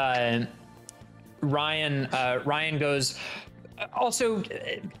 Ryan goes, also,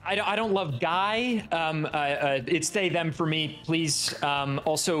 I don't love Guy. It's they, them for me, please.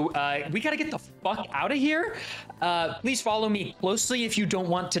 Also, we gotta get the fuck out of here. Please follow me closely if you don't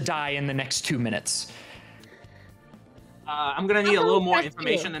want to die in the next 2 minutes. I'm gonna need a little more That's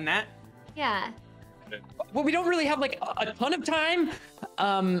information you. than that. Yeah. Well, we don't really have like a ton of time.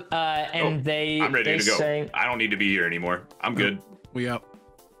 And I'm ready to go. Say, I don't need to be here anymore. I'm good. We out.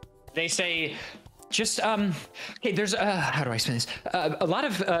 they say, just okay, there's how do I explain this? A lot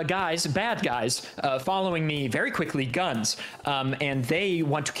of guys, bad guys, following me very quickly, guns, and they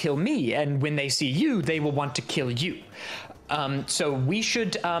want to kill me. And when they see you, they will want to kill you. So we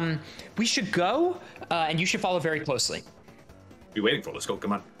should go, and you should follow very closely. Be waiting for. Let's go.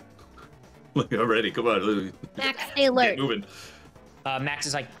 Come on. Look, I'm ready. Come on. Max, stay alert. Get moving. Max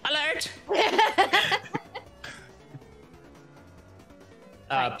is like, alert!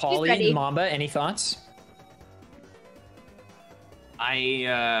 Right, he's Polly, ready. Mamba, any thoughts?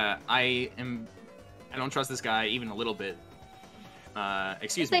 I don't trust this guy even a little bit.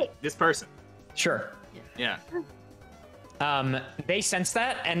 Excuse me, Wait. this person. Sure. Yeah. They sense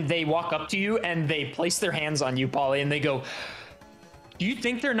that, and they walk up to you, and they place their hands on you, Polly, and they go, do you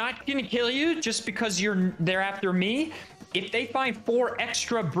think they're not gonna kill you just because they're after me? If they find 4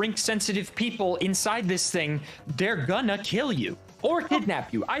 extra brink-sensitive people inside this thing, they're gonna kill you. Or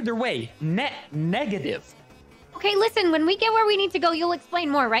kidnap you. Either way, net negative. Okay, listen, when we get where we need to go, you'll explain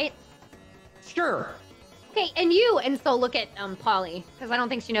more, right? Sure. Okay, and you, and so look at Polly, because I don't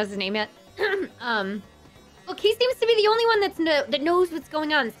think she knows his name yet. Look, he seems to be the only one that knows what's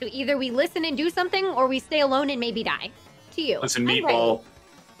going on. So either we listen and do something, or we stay alone and maybe die. To you. Listen, I'm Meatball. ready.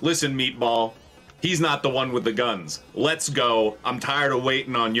 Listen, Meatball. He's not the one with the guns. Let's go. I'm tired of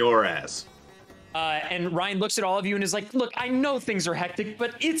waiting on your ass. And Ryan looks at all of you and is like, look, I know things are hectic,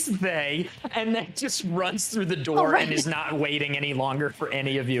 but it's they. And then just runs through the door right. and is not waiting any longer for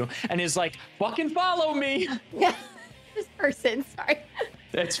any of you. And is like, fucking follow me. Yeah, this person, sorry.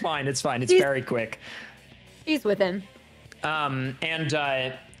 It's fine. It's fine. It's He's- very quick. She's with him.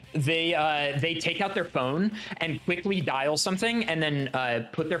 They take out their phone and quickly dial something and then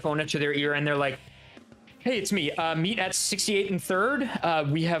put their phone up to their ear and they're like, hey, it's me. Meet at 68 and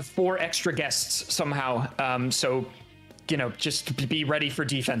 3rd. We have 4 extra guests somehow. So, just be ready for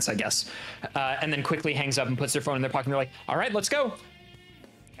defense, I guess. And then quickly hangs up and puts their phone in their pocket and they're like, all right, let's go.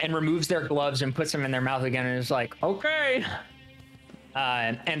 And removes their gloves and puts them in their mouth again and is like, okay.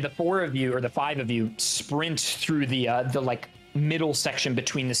 And the 4 of you, or the 5 of you, sprint through the like middle section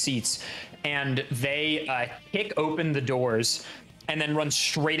between the seats, and they kick open the doors and then run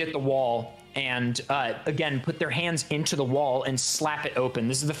straight at the wall and again put their hands into the wall and slap it open.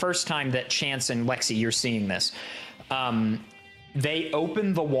 This is the first time that Chance and Lexi, you're seeing this. They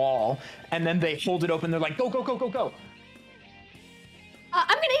open the wall and then they hold it open. They're like, go, go, go, go, go. I'm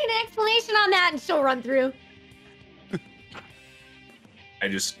gonna need an explanation on that, and she'll run through.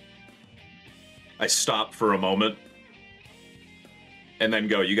 I stop for a moment and then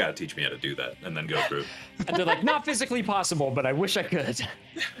go, you gotta teach me how to do that, and then go through. And they're like, not physically possible, but I wish I could.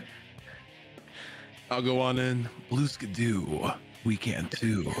 I'll go on in. Blue Skidoo. We can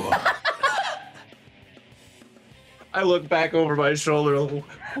too. I look back over my shoulder,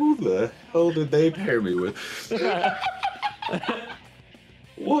 who the hell did they pair me with?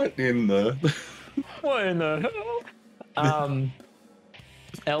 What in the... What in the hell?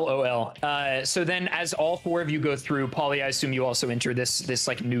 LOL. So then as all 4 of you go through, Polly, I assume you also enter this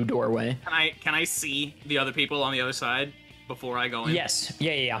like new doorway. Can I see the other people on the other side before I go in? Yes.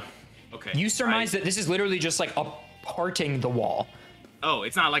 Yeah. Okay. You surmise that this is literally just like a parting the wall. Oh,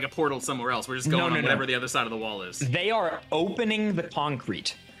 it's not like a portal somewhere else. We're just going on whatever the other side of the wall is. They are opening the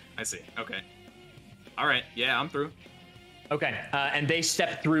concrete. I see. Okay. All right. Yeah, I'm through. Okay. And they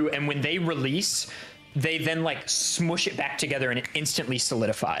step through, and when they release, they then like smush it back together and it instantly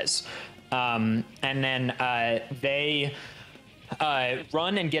solidifies. And then they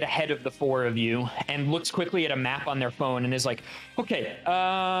run and get ahead of the four of you and looks quickly at a map on their phone and is like, okay,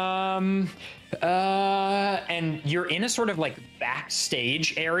 and you're in a sort of like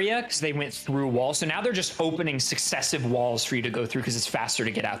backstage area because they went through walls. So now they're just opening successive walls for you to go through because it's faster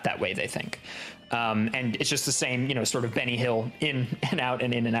to get out that way, they think. And it's just the same, you know, sort of Benny Hill in and out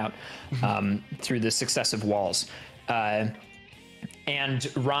and in and out through the successive walls. And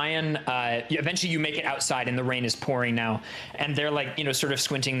Ryan, eventually you make it outside and the rain is pouring now. And they're like, you know, sort of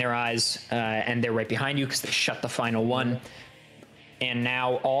squinting their eyes and they're right behind you because they shut the final one. And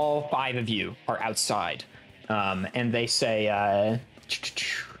now all five of you are outside. And they say,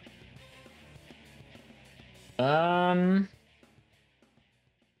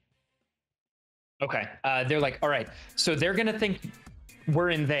 okay. They're like, all right. So they're going to think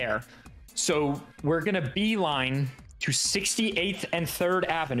we're in there. So we're going to beeline to 68th and 3rd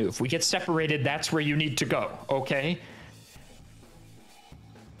Avenue. If we get separated, that's where you need to go, okay?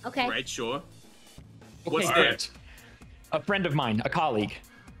 Okay. Right, sure. What's that? A friend of mine, a colleague.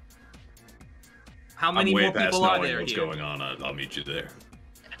 How many more people are there what's here? going on. I'll meet you there.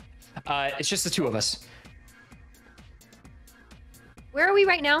 It's just the two of us. Where are we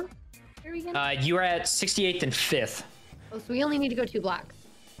right now? Where are we again? You are at 68th and 5th. Oh, so we only need to go 2 blocks.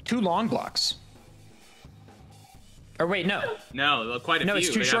 2 long blocks. Or wait, no. No, quite a few. No, it's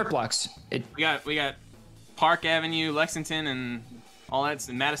 2 They short got- blocks. We got Park Avenue, Lexington, and all that's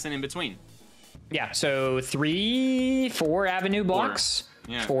in Madison in between. Yeah, so 4 Avenue blocks.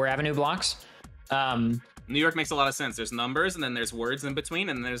 Yeah. 4 Avenue blocks. New York makes a lot of sense. There's numbers, and then there's words in between,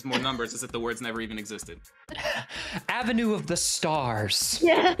 and then there's more numbers as if the words never even existed. Avenue of the Stars.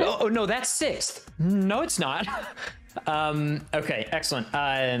 Yeah. Oh, no, that's 6th. No, it's not. Okay, excellent.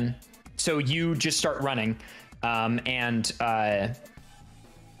 So you just start running. And I'm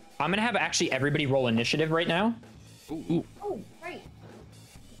gonna have actually everybody roll initiative right now. Ooh. Oh, right.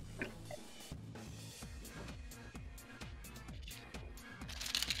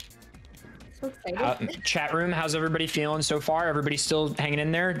 So excited. Chat room, how's everybody feeling so far? Everybody still hanging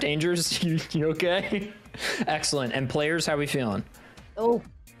in there? Dangers, you okay? Excellent. And players, how we feeling? Oh.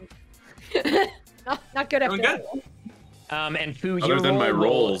 not good after Doing that. good. And Foo, Other your than my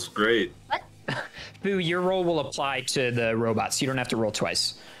roll rolls, great. Foo, your roll will apply to the robots. You don't have to roll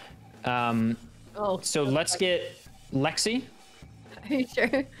twice. Oh. So let's get Lexi. Are you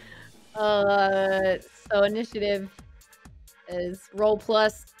sure? So initiative is roll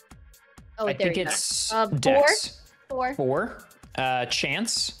plus. Oh, I wait, there think we go. it's 4. Dex. 4. 4.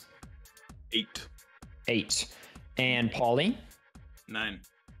 Chance. 8. 8. And Paulie. 9.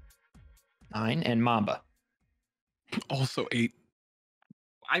 9. And Mamba. Also 8.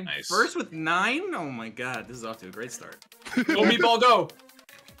 I'm Nice. first with 9? Oh my god, this is off to a great start. Go Meatball, go!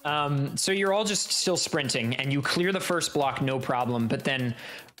 So you're all just still sprinting, and you clear the first block, no problem. But then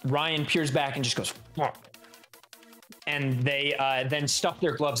Ryan peers back and just goes, "Fuck." And they then stuff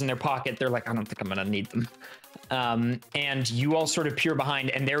their gloves in their pocket. They're like, I don't think I'm gonna need them. And you all sort of peer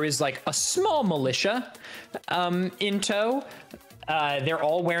behind, and there is like a small militia in tow. They're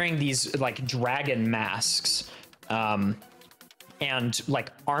all wearing these like dragon masks. And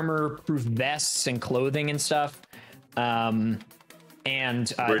like armor-proof vests and clothing and stuff. We're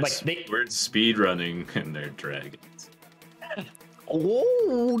speedrunning and they're dragons.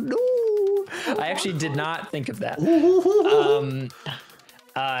 Oh no! I actually did not think of that.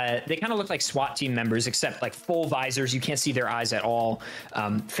 They kind of look like SWAT team members, except like full visors. You can't see their eyes at all.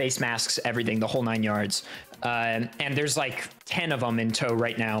 Face masks, everything, the whole 9 yards. And there's like 10 of them in tow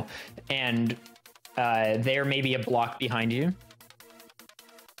right now, and they're maybe a block behind you.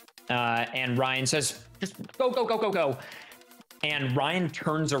 And Ryan says, "Just go, go, go, go, go." And Ryan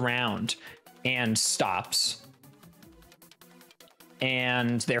turns around and stops.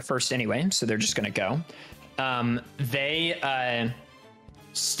 And they're first anyway, so they're just gonna go. They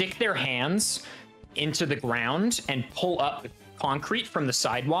stick their hands into the ground and pull up concrete from the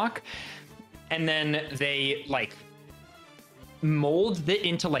sidewalk. And then they like mold it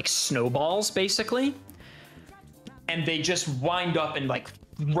into like snowballs, basically. And they just wind up and like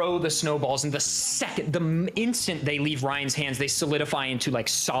throw the snowballs, and the instant they leave Ryan's hands, they solidify into like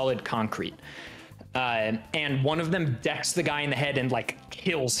solid concrete. And one of them decks the guy in the head and like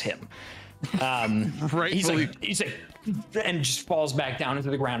kills him. Rightfully. He's like, and just falls back down into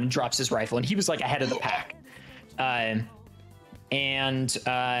the ground and drops his rifle. And he was like ahead of the pack.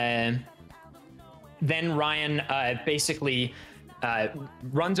 Then Ryan basically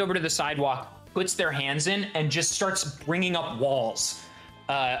runs over to the sidewalk, puts their hands in, and just starts bringing up walls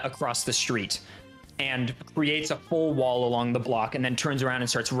across the street, and creates a full wall along the block, and then turns around and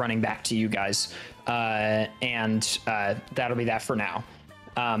starts running back to you guys. and that'll be that for now.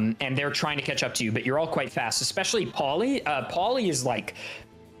 And they're trying to catch up to you, but you're all quite fast, especially Paulie. Paulie is like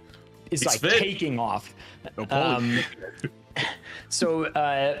fit. taking off. So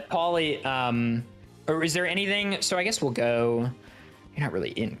Paulie, or is there anything? So I guess we'll go. You're not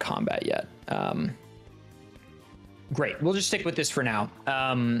really in combat yet. Great. We'll just stick with this for now.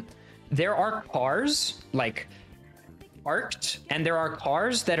 There are cars like parked, and there are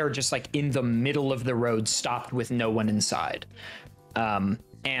cars that are just like in the middle of the road, stopped with no one inside.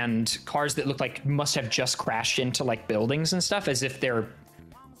 And cars that look like must have just crashed into like buildings and stuff, as if they're,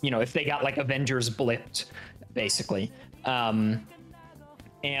 if they got like Avengers blipped, basically.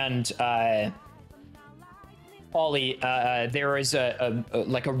 Ollie, there is a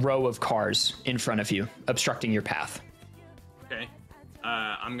row of cars in front of you, obstructing your path. Okay.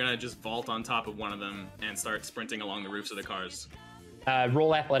 I'm gonna just vault on top of one of them and start sprinting along the roofs of the cars.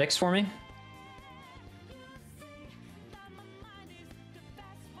 Roll athletics for me.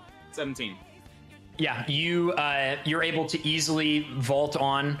 17. Yeah, you're able to easily vault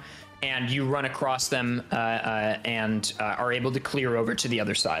on, and you run across them and are able to clear over to the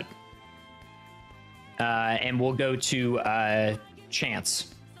other side. And we'll go to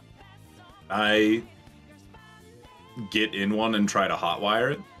Chance. I get in one and try to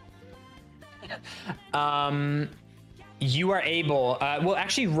hotwire it. You are able. Well,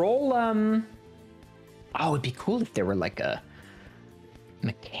 actually, roll. Oh, it'd be cool if there were like a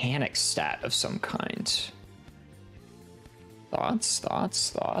mechanic stat of some kind. Thoughts.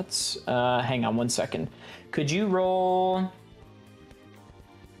 Hang on one second. Could you roll?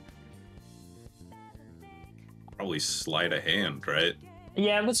 Probably sleight of hand, right?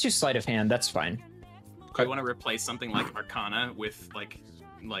 Yeah, let's do sleight of hand. That's fine. I want to replace something like Arcana with like.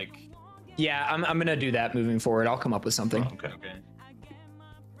 Yeah, I'm gonna do that moving forward. I'll come up with something. Oh, okay.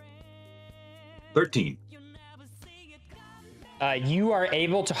 13. You are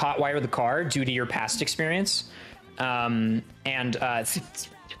able to hotwire the car due to your past experience, and it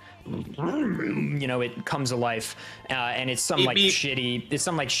comes to life, and it's some Beep, beep.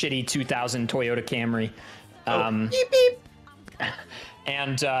 shitty 2000 Toyota Camry. Beep, beep.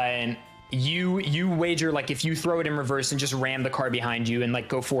 And you wager, like, if you throw it in reverse and just ram the car behind you and like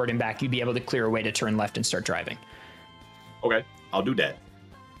go forward and back, you'd be able to clear a way to turn left and start driving. Okay, I'll do that.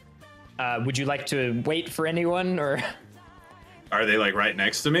 Would you like to wait for anyone, or? Are they like right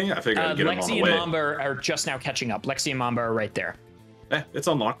next to me? I figured I'd get them on the way. Lexi and Mamba are just now catching up. Lexi and Mamba are right there. It's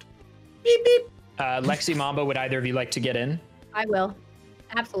unlocked. Beep beep. Lexi, Mamba, would either of you like to get in? I will.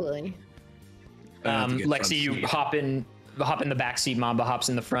 Absolutely. Lexi, you hop in the back seat. Mamba hops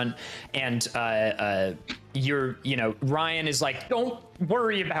in the front, and Ryan is like, "Don't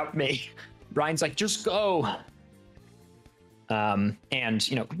worry about me." Ryan's like, "Just go." And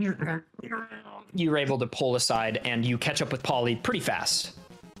you're able to pull aside, and you catch up with Polly pretty fast.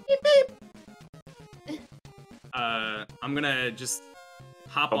 Beep beep. I'm gonna just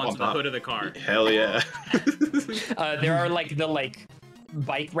hop onto the hood of the car. Hell yeah. There are the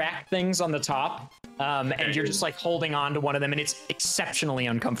bike rack things on the top, and you're just like holding on to one of them, and it's exceptionally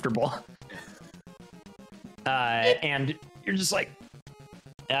uncomfortable. And you're just like,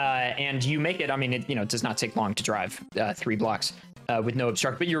 and you make it. I mean, it does not take long to drive 3 blocks with no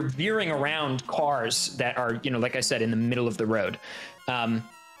obstruct, but you're veering around cars that are, like I said, in the middle of the road. And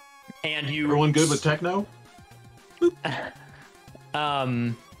you. Everyone good with techno?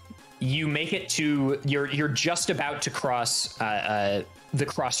 You make it to you're just about to cross the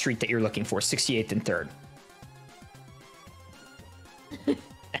cross street that you're looking for, 68th and 3rd.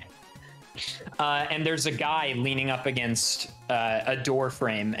 And there's a guy leaning up against a door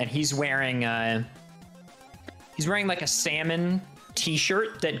frame, and he's wearing like a salmon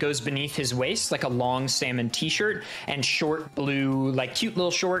t-shirt that goes beneath his waist, like a long salmon t-shirt, and short blue, like cute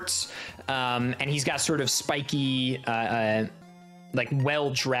little shorts. And he's got sort of spiky, like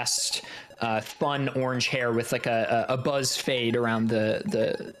well-dressed, fun orange hair with like a buzz fade around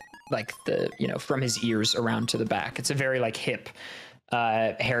the from his ears around to the back. It's a very like hip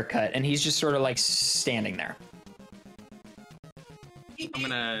haircut, and he's just sort of like standing there. I'm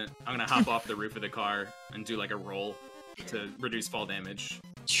gonna hop off the roof of the car and do like a roll to reduce fall damage.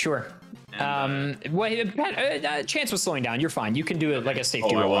 Sure. And, Chance was slowing down. You're fine. You can do it like a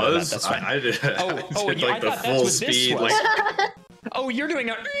safety I roll. was. That's fine. I did. Oh, I did, I like the thought that's full what speed. this was. Like, Oh, you're doing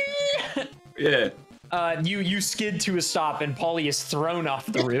a. yeah. You skid to a stop, and Polly is thrown off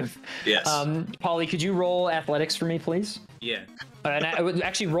the roof. Yes. Polly, could you roll athletics for me, please? Yeah. And I would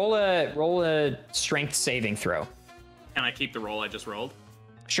actually roll a strength saving throw. Can I keep the roll I just rolled?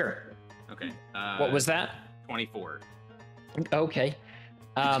 Sure. Okay. What was that? 24. Okay.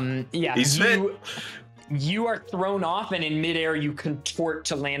 Yeah, He's you are thrown off, and in midair you contort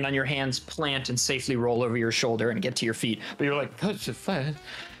to land on your hands, plant, and safely roll over your shoulder and get to your feet. But you're like, that's fast.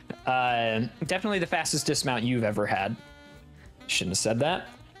 Definitely the fastest dismount you've ever had. Shouldn't have said that.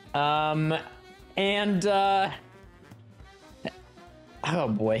 Oh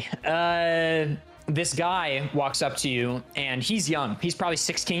boy. This guy walks up to you, and he's young. He's probably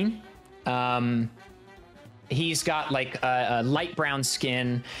 16. He's got like a light brown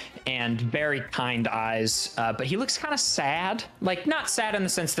skin and very kind eyes, but he looks kind of sad. Like, not sad in the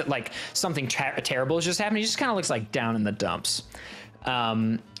sense that like something terrible is just happening. He just kind of looks like down in the dumps.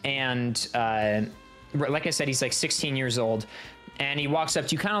 Like I said, he's like 16 years old, and he walks up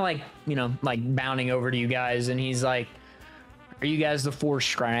to you kind of like, you know, like bounding over to you guys, and he's like, are you guys the 4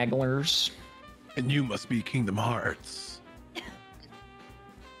 stragglers? And you must be Kingdom Hearts.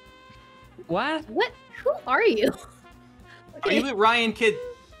 What? What? Who are you? Are you the Ryan kid?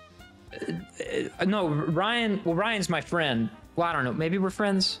 No, Ryan. Well, Ryan's my friend. Well, I don't know. Maybe we're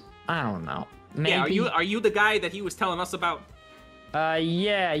friends. I don't know. Maybe. Yeah. Are you the guy that he was telling us about?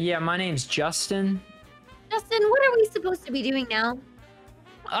 Yeah. My name's Justin. Justin, what are we supposed to be doing now?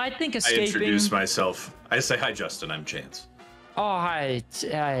 I think I escaping. introduce myself. I say, hi, Justin. I'm Chance. Oh, hi.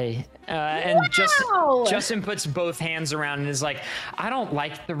 And Wow! Justin puts both hands around and is like, I don't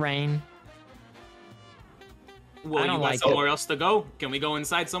like the rain. Well, I you don't got like somewhere else to go? Can we go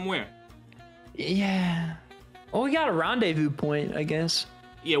inside somewhere? Yeah. Well, we got a rendezvous point, I guess.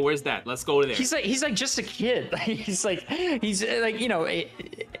 Yeah, where's that? Let's go there. He's like just a kid. he's like, you know,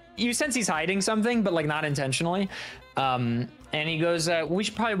 you sense he's hiding something, but like not intentionally. And he goes, we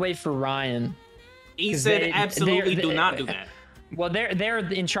should probably wait for Ryan. He said, absolutely do not do that. Well, they're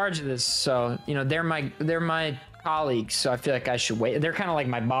in charge of this, so you know they're my colleagues. So I feel like I should wait. They're kind of like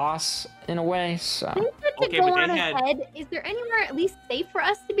my boss in a way. So I think that to Okay, go but on they had- ahead, is there anywhere at least safe for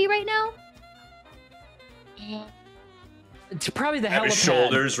us to be right now? it's probably the Have his helipad.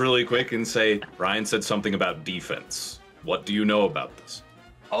 shoulders really quick and say, Ryan said something about defense. What do you know about this?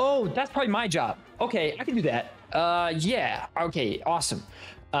 Oh, that's probably my job. Okay, I can do that. Yeah. Okay, awesome.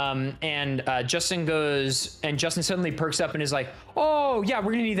 Justin goes, and Justin suddenly perks up and is like, oh yeah,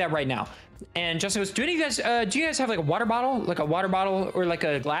 we're gonna need that right now. And Justin goes, do you guys have like a water bottle or like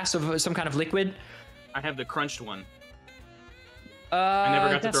a glass of some kind of liquid? I have the crunched one. I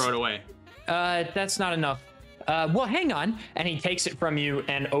never got to throw it away. That's not enough. Well, hang on. And he takes it from you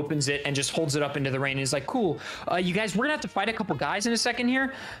and opens it and just holds it up into the rain and is like, cool. You guys, we're gonna have to fight a couple guys in a second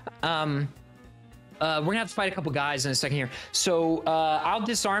here. We're gonna have to fight a couple guys in a second here. So I'll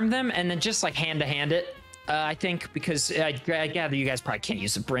disarm them and then just like hand to hand it. I think because I gather you guys probably can't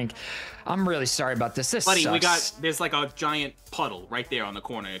use the brink. I'm really sorry about this. This Buddy, sucks. there's like a giant puddle right there on the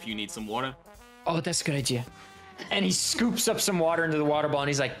corner if you need some water. Oh, that's a good idea. And he scoops up some water into the water bottle and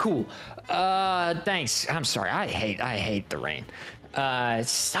he's like, cool. Thanks. I'm sorry. I hate the rain. It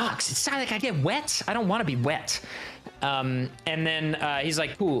sucks. It's not like I get wet. I don't want to be wet. And then he's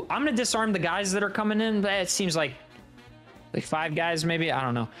like, cool. I'm gonna disarm the guys that are coming in. It seems like 5 guys maybe. I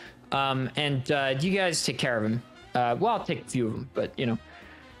don't know. And you guys take care of him. Well, I'll take a few of them, but you know.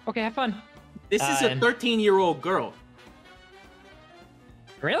 Okay, have fun. This is a 13-year-old girl.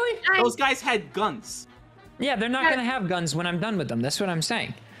 Really? Those guys had guns. Yeah, they're not gonna have guns when I'm done with them. That's what I'm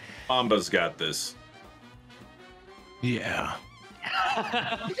saying. Mamba's got this. Yeah.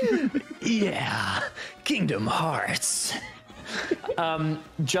 Yeah, Kingdom Hearts.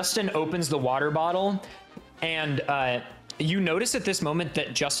 Justin opens the water bottle, and you notice at this moment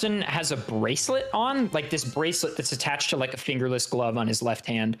that Justin has a bracelet on, like this bracelet that's attached to like a fingerless glove on his left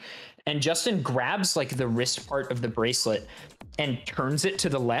hand. And Justin grabs like the wrist part of the bracelet and turns it to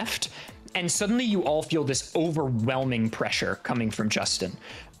the left. And suddenly you all feel this overwhelming pressure coming from Justin,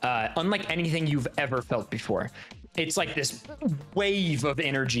 unlike anything you've ever felt before. It's like this wave of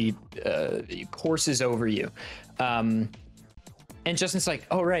energy courses over you. And Justin's like,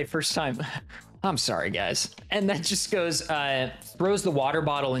 oh, right, first time. I'm sorry, guys. And then just goes, throws the water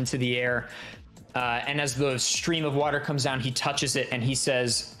bottle into the air. And as the stream of water comes down, he touches it and he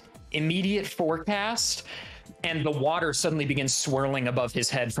says, immediate forecast. And the water suddenly begins swirling above his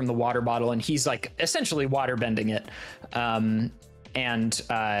head from the water bottle. And he's like essentially water bending it.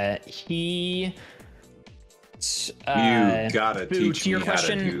 He... You gotta teach me how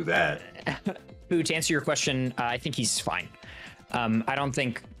question, to do that. Boo, to answer your question, I think he's fine. I don't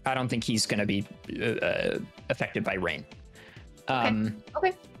think he's gonna be affected by rain.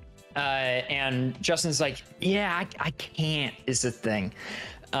 Okay. And Justin's like, yeah, I can't is the thing.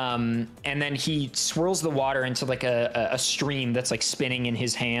 And then he swirls the water into like a stream that's like spinning in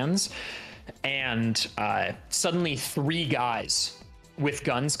his hands. And suddenly 3 guys with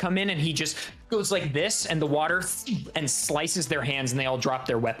guns come in, and he just goes like this, and the water and slices their hands, and they all drop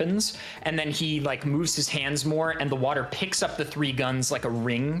their weapons. And then he like moves his hands more, and the water picks up the 3 guns like a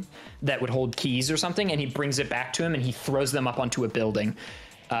ring that would hold keys or something, and he brings it back to him, and he throws them up onto a building.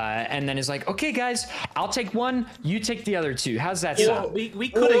 And then is like, okay, guys, I'll take 1, you take the other 2. How's that sound? We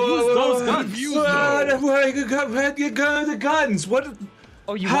could have used those guns. The guns. What?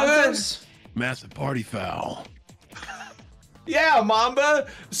 Oh, you want those? Massive party foul. Yeah, Mamba.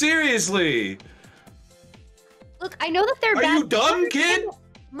 Seriously. Look, I know that they're Are bad. you dumb, kid?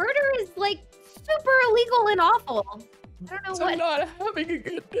 Murder is like super illegal and awful. I don't know what. I'm not having a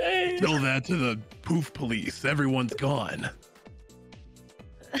good day. Tell that to the poof police. Everyone's gone.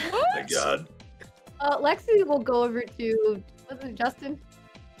 Oh my God. Lexi will go over to Justin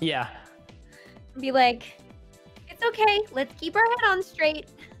Yeah. and be like, "It's okay. Let's keep our head on straight.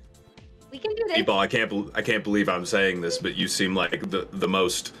 We can do this." People, I can't believe I'm saying this, but you seem like the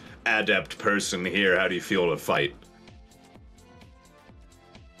most adept person here. How do you feel to fight?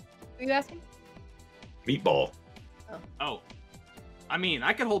 Are you asking? Meatball. Oh. I mean,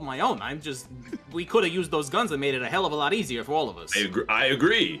 I can hold my own. We could have used those guns and made it a hell of a lot easier for all of us. I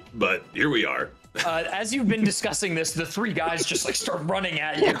agree, but here we are. As you've been discussing this, the 3 guys just like start running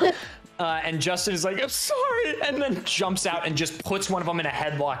at you. And Justin is like, I'm sorry, and then jumps out and just puts one of them in a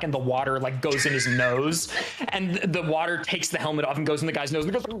headlock, and the water like goes in his nose, and the water takes the helmet off and goes in the guy's nose,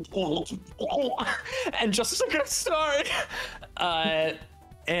 and goes, and Justin's like, I'm sorry.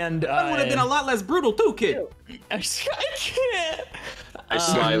 That would have been a lot less brutal too, kid. I can't. I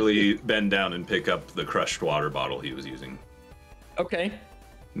slyly bend down and pick up the crushed water bottle he was using. Okay.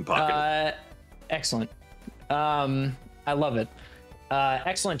 And pocket it. Excellent. I love it.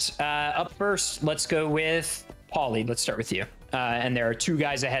 Excellent. Up first, let's go with Paulie. Let's start with you. And there are 2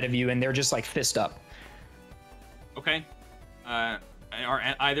 guys ahead of you, and they're just like fist up. Okay. Are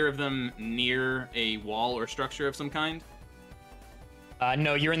either of them near a wall or structure of some kind?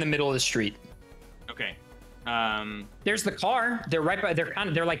 No, you're in the middle of the street. Okay. There's the car. They're right by.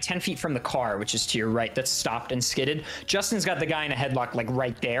 They're like 10 feet from the car, which is to your right. That's stopped and skidded. Justin's got the guy in a headlock, like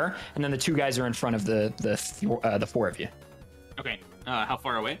right there, and then the 2 guys are in front of the 4 of you. Okay. How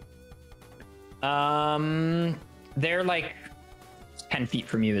far away? They're like 10 feet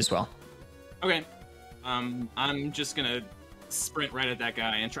from you as well. Okay. I'm just gonna sprint right at that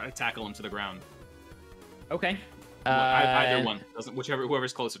guy and try to tackle him to the ground. Okay. Either one.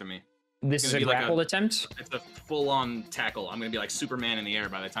 Whoever's closer to me. This is a grapple attempt? It's a full-on tackle. I'm gonna be like Superman in the air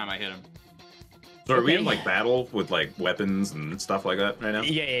by the time I hit him. So are we in like battle with like weapons and stuff like that right now?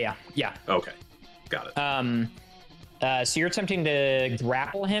 Yeah. Okay. Got it. So you're attempting to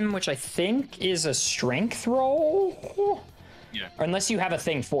grapple him, which I think is a strength roll? Yeah. Or unless you have a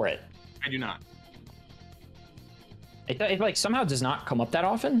thing for it. I do not. It like somehow does not come up that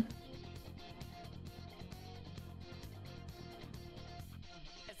often.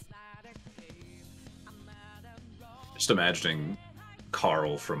 Just imagining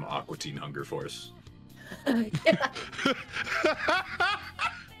Carl from Aqua Teen Hunger Force. Oh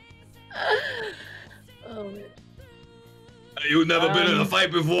man. You've never been in a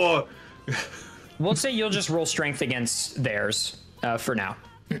fight before. We'll say you'll just roll strength against theirs for now.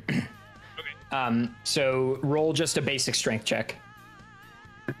 Okay. So roll just a basic strength check.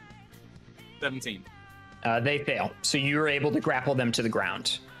 17. They fail. So you're able to grapple them to the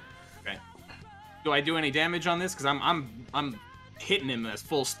ground. Okay. Do I do any damage on this? Because I'm hitting him at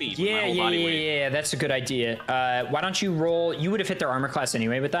full speed with my whole body weight. Yeah, that's a good idea. Why don't you roll? You would have hit their armor class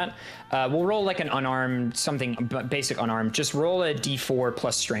anyway with that. We'll roll like an unarmed, something basic unarmed. Just roll a d4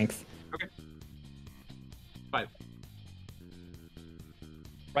 plus strength. Okay. 5.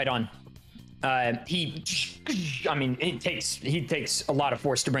 Right on. He takes a lot of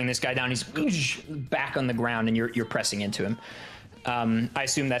force to bring this guy down. He's back on the ground, and you're pressing into him. I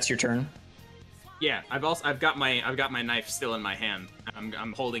assume that's your turn. Yeah, I've got my knife still in my hand.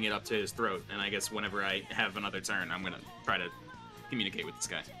 I'm holding it up to his throat, and I guess whenever I have another turn, I'm gonna try to communicate with this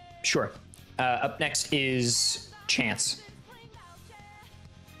guy. Sure. Up next is Chance.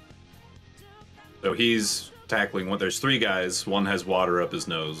 So he's tackling one. There's 3 guys. One has water up his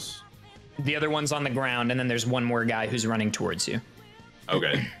nose. The other one's on the ground, and then there's one more guy who's running towards you.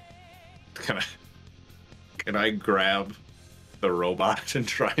 Okay. Can I grab the robot and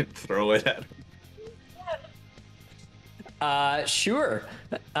try and throw it at him? Sure.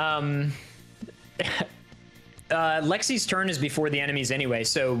 Lexi's turn is before the enemies anyway,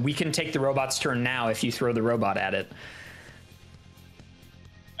 so we can take the robot's turn now if you throw the robot at it.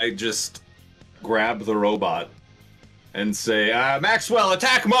 I just grab the robot and say, Maxwell,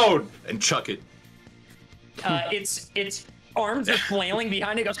 attack mode! And chuck it. It's arms are flailing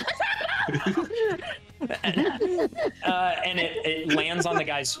behind it. Goes, and it lands on the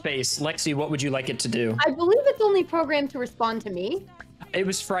guy's face. Lexi, what would you like it to do? I believe it's only programmed to respond to me. It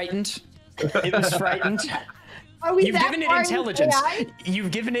was frightened. It was frightened. Are we You've that given it far into intelligence. AI?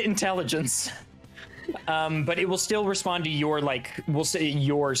 You've given it intelligence. But it will still respond to your, like, we'll say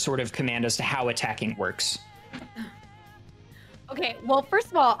your sort of command as to how attacking works. Okay, well, first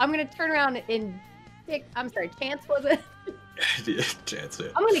of all, I'm gonna turn around and kick. I'm sorry, Chance was it? Chance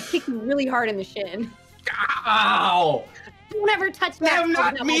it. I'm gonna kick you really hard in the shin. Ow! Don't ever touch Maxwell.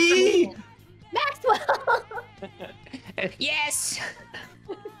 not without my me! permission. Maxwell! Yes.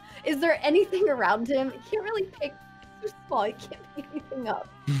 Is there anything around him? He can't really pick. He's small. He can't pick anything up.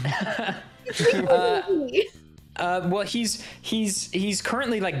 He's bigger than me. Well, he's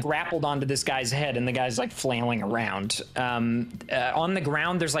currently like grappled onto this guy's head, and the guy's like flailing around. On the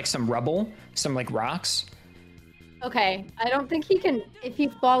ground, there's like some rubble, some like rocks. Okay, I don't think he can. If he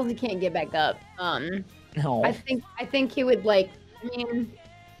falls, he can't get back up. No. I think he would like. I mean,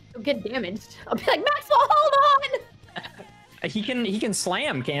 he'll get damaged. I'll be like, Maxwell, hold on. He can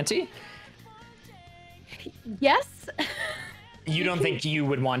slam, can't he? Yes. You don't think you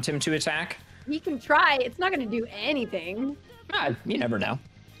would want him to attack? He can try. It's not going to do anything. You never know.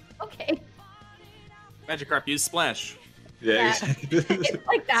 Okay. Magikarp, use Splash. Yeah. It's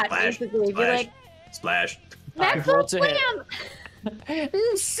like that, Splash, basically. You're like, Splash. Maxwell, roll to hit.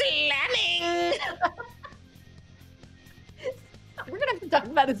 slam! Slamming. We're going to have to talk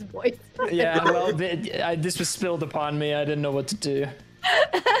about his voice. Yeah, well, this was spilled upon me. I didn't know what to do.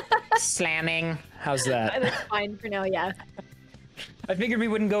 Slamming. How's that? That's fine for now, yeah. I figured we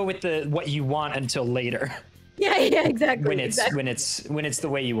wouldn't go with the what you want until later. Yeah, exactly. When it's exactly. when it's the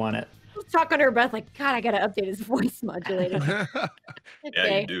way you want it. Talk under her breath, like, God, I gotta update his voice modulator.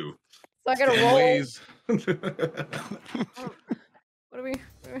 Yeah, you do. So I gotta roll. Ways. What are we?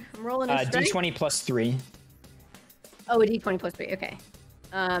 I'm rolling a strength. D20 plus 3. Oh, a D20 plus 3. Okay.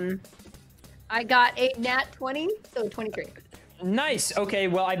 I got a nat 20, so 23. Nice. Okay.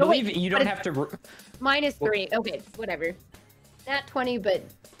 Well, I Oh, wait, believe you don't have to. Minus 3. Okay, whatever. Nat 20, but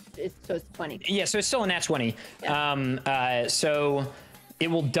it's 20. Yeah. So it's still a nat 20. Yeah. So it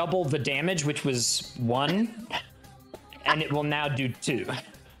will double the damage, which was 1, and it will now do 2.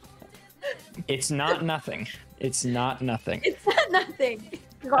 It's not nothing. It's not nothing. It's not nothing.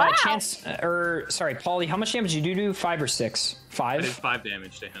 Wow. Chance, sorry, Paulie, how much damage did you do? 5 or 6? 5? I did 5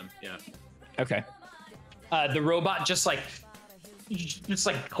 damage to him. Yeah. Okay. The robot just like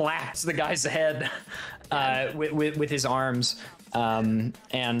claps the guy's head with his arms, and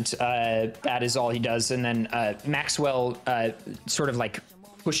that is all he does. And then Maxwell sort of like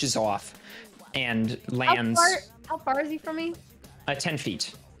pushes off and lands. How far is he from me? 10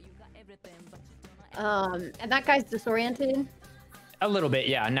 feet. And that guy's disoriented. A little bit,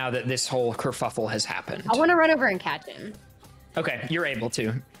 yeah. Now that this whole kerfuffle has happened. I want to run over and catch him. Okay, you're able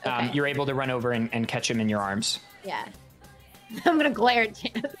to. Okay. You're able to run over and catch him in your arms. Yeah. I'm gonna glare at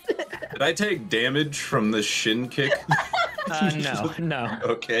Chance. Did I take damage from the shin kick? No.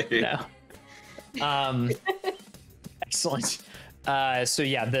 Okay. No. Excellent. So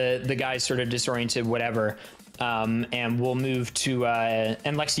yeah, the guy's sort of disoriented, whatever. And we'll move to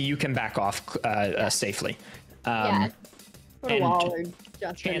and Lexi, you can back off safely. Yeah. Put a and wall or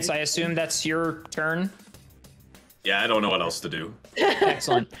just Chance, I assume that's your turn. Yeah, I don't know what else to do.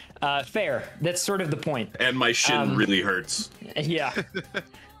 Excellent. Fair. That's sort of the point. And my shin really hurts. Yeah.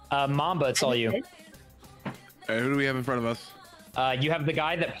 Mamba, it's all you. All right, who do we have in front of us? You have the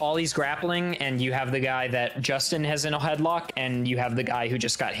guy that Paulie's grappling, and you have the guy that Justin has in a headlock, and you have the guy who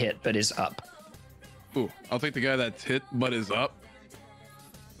just got hit but is up. Ooh, I'll take the guy that's hit but is up.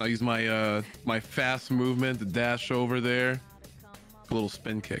 I'll use my my fast movement to dash over there. A little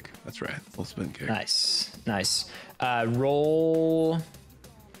spin kick. That's right. A little spin kick. Nice. Roll.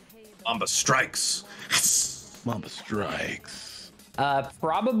 Mamba strikes. Mamba strikes.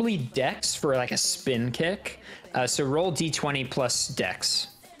 Probably Dex for like a spin kick. So roll D20 plus Dex.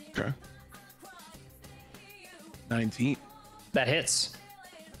 Okay. 19. That hits.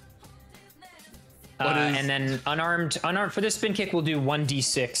 What is- And then unarmed for this spin kick, we'll do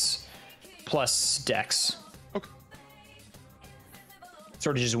 1d6 plus Dex. Okay.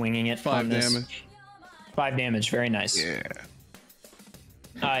 Sort of just winging it. 5 on this. damage. 5 damage. Very nice. Yeah.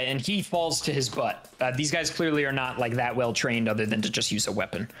 And he falls to his butt. These guys clearly are not like that well trained, other than to just use a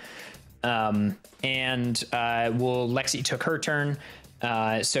weapon. Lexi took her turn, so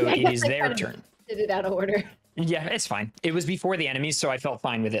Yeah, I it guess is I their kind of turn. Did it out of order. Yeah, it's fine. It was before the enemies, so I felt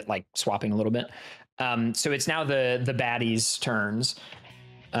fine with it, like swapping a little bit. So it's now the baddies' turns.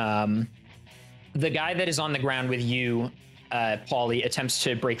 The guy that is on the ground with you Paulie attempts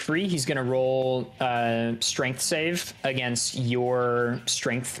to break free. He's going to roll strength save against your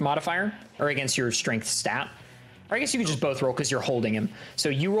strength modifier, or against your strength stat. Or I guess you could just both roll because you're holding him. So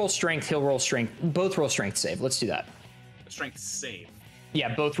you roll strength, he'll roll strength. Both roll strength save. Let's do that. Strength save.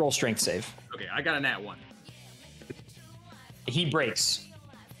 Yeah, both roll strength save. Okay, I got a nat 1. He breaks,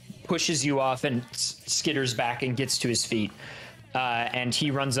 pushes you off, and skitters back and gets to his feet. And he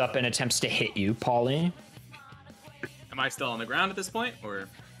runs up and attempts to hit you, Paulie. Am I still on the ground at this point, or?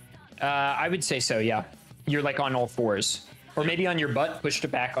 I would say so, yeah. You're like on all fours. Or maybe on your butt, pushed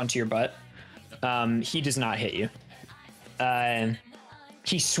back onto your butt. He does not hit you.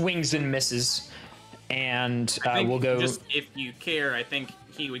 He swings and misses. And we'll go... Just if you care, I think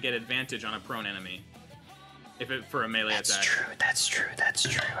he would get advantage on a prone enemy. If it for a melee attack. That's true.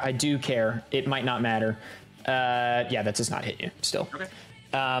 I do care. It might not matter. Yeah, that does not hit you, still. Okay.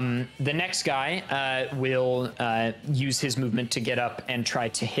 The next guy will use his movement to get up and try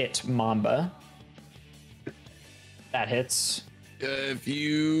to hit Mamba. That hits. If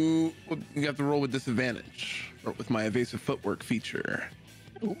you have to roll with disadvantage, or with my evasive footwork feature.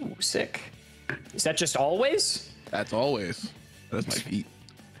 Ooh, sick. Is that just always? That's always. That's my feet.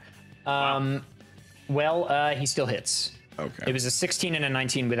 Well, he still hits. Okay. It was a 16 and a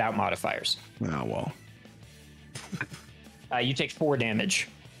 19 without modifiers. Oh, well. You take 4 damage.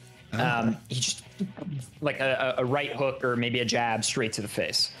 He just like a right hook or maybe a jab straight to the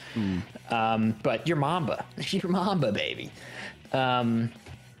face. But you're Mamba. You're Mamba, baby.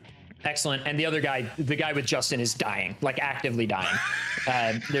 Excellent. And the other guy, the guy with Justin, is dying, like actively dying.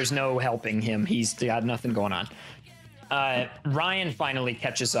 There's no helping him. He's got nothing going on. Ryan finally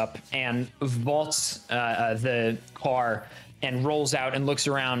catches up and vaults the car and rolls out and looks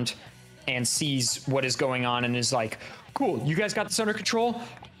around and sees what is going on and is like, cool, you guys got this under control?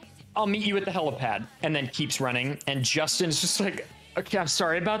 I'll meet you at the helipad. And then keeps running. And Justin's just like, okay, I'm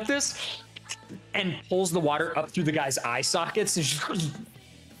sorry about this. And pulls the water up through the guy's eye sockets.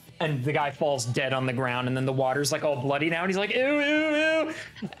 And the guy falls dead on the ground. And then the water's like all bloody now. And he's like, ew, ew, ew.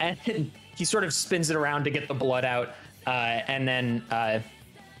 And he sort of spins it around to get the blood out. And then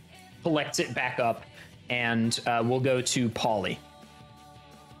collects it back up. And we'll go to Paulie.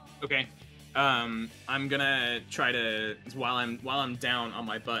 Okay. I'm gonna try to while I'm down on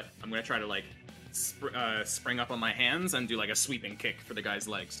my butt, I'm gonna try to like spring up on my hands and do like a sweeping kick for the guy's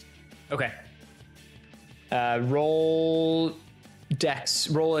legs. Okay. Roll dex.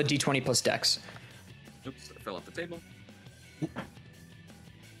 Roll a d20 plus dex. Oops, I fell off the table.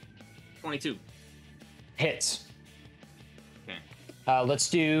 22. Hits. Okay. Let's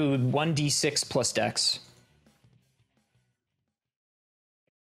do 1d6 plus dex.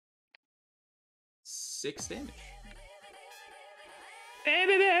 6 damage.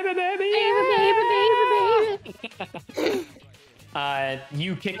 Baby, baby, baby, Baby.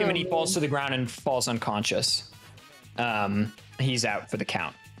 you kick him and he falls to the ground and falls unconscious. He's out for the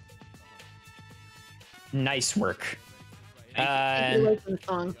count. Nice work.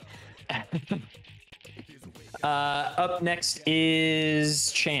 Up next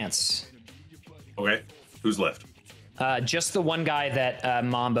is Chance. Okay. Who's left? Just the one guy that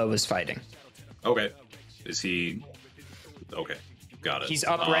Mamba was fighting. Okay. Is he... Okay. Got it. He's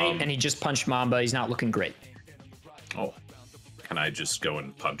upright and he just punched Mamba. He's not looking great. Oh. Can I just go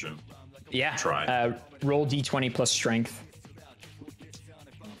and punch him? Yeah. Try. Roll d20 plus strength.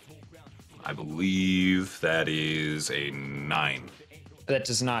 I believe that is a 9. That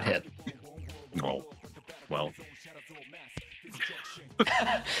does not hit. Oh. Well.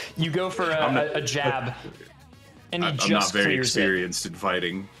 You go for a jab. And he I'm just not very clears experienced in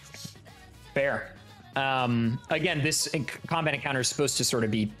fighting. Fair. Again, this combat encounter is supposed to sort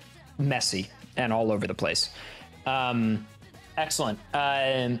of be messy and all over the place. Excellent.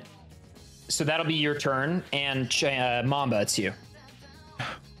 So that'll be your turn, and Mamba, it's you.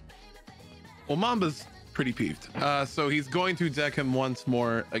 Well, Mamba's pretty peeved. So he's going to deck him once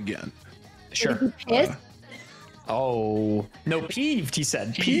more again. Sure. Pissed? Oh, no, peeved, he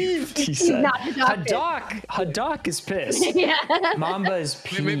said. Peeved, he said. Not Haddock. Haddock is pissed. Yeah. Mamba is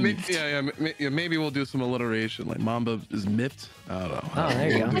peeved. Maybe we'll do some alliteration. Like Mamba is mipped. I don't know. Oh, there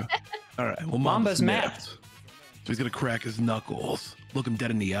you go. All right. Well, Mamba's mad. mipped. So he's going to crack his knuckles, look him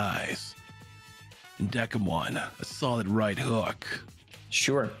dead in the eyes, and deck him one. A solid right hook.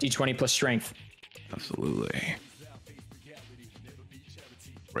 Sure. D20 plus strength. Absolutely.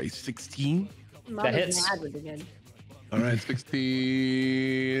 Right, 16. That hits. Mad would be good. All right,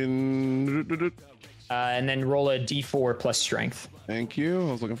 16. And then roll a D4 plus strength. Thank you.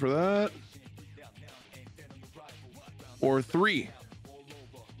 I was looking for that. Or 3.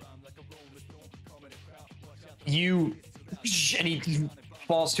 You and he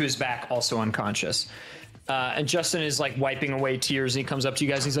falls to his back, also unconscious. And Justin is like wiping away tears, and he comes up to you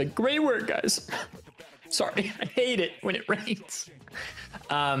guys, and he's like, "Great work, guys. Sorry, I hate it when it rains."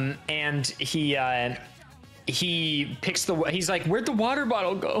 And he picks he's like, "Where'd the water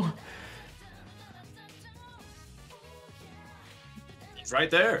bottle go?" It's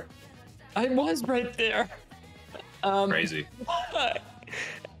right there. I was right there. Crazy.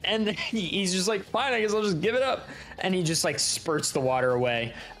 And then he's just like, "Fine, I guess I'll just give it up." And he just like spurts the water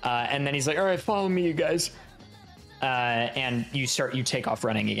away. And then he's like, "All right, follow me, you guys." And you take off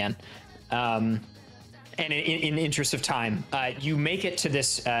running again. And in the interest of time, you make it to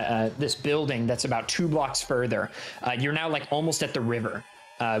this building that's about 2 blocks further. You're now like almost at the river,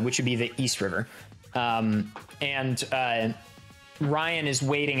 which would be the East River. And Ryan is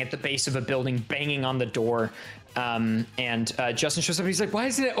waiting at the base of a building, banging on the door. And Justin shows up. He's like, "Why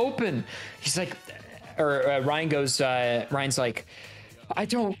isn't it open?" He's like, Ryan's like, "I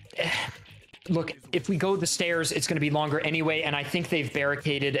don't look, if we go the stairs, it's going to be longer anyway. And I think they've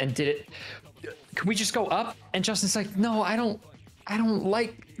barricaded and did it. Can we just go up?" And Justin's like, "No, I don't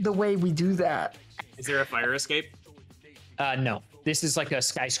like the way we do that." Is there a fire escape? No, this is like a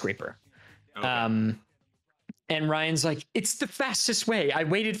skyscraper. Okay. And Ryan's like, "It's the fastest way. I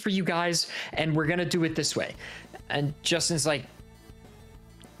waited for you guys, and we're gonna do it this way." And Justin's like,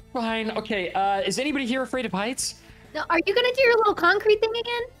 "Fine, okay. Is anybody here afraid of heights?" No, are you gonna do your little concrete thing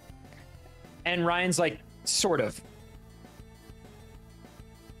again? And Ryan's like, "Sort of."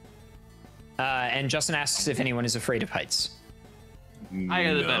 And Justin asks if anyone is afraid of heights. I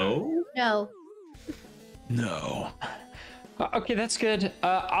got it better. No. No. Okay, that's good.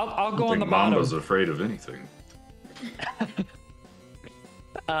 I'll go I on the think bottom. Mamba's afraid of anything.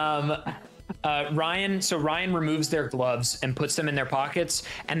 Ryan removes their gloves and puts them in their pockets,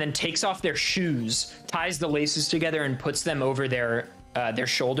 and then takes off their shoes, ties the laces together, and puts them over their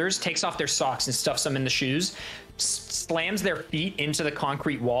shoulders, takes off their socks and stuffs them in the shoes, slams their feet into the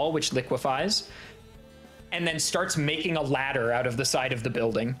concrete wall, which liquefies, and then starts making a ladder out of the side of the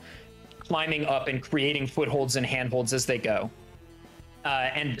building, climbing up and creating footholds and handholds as they go.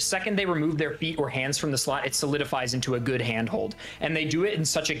 And the second they remove their feet or hands from the slot, it solidifies into a good handhold. And they do it in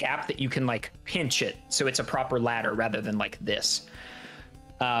such a gap that you can like pinch it, so it's a proper ladder rather than like this.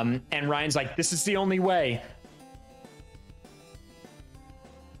 And Ryan's like, "This is the only way."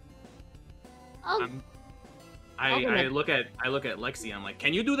 I look at Lexi. I'm like,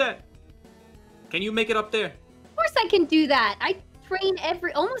 "Can you do that? Can you make it up there?" Of course I can do that. I train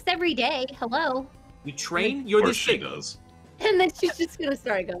almost every day. Hello. You train? You're Of this course she big. does. And then she's just gonna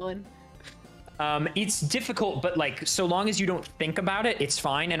start going. It's difficult, but like, so long as you don't think about it, it's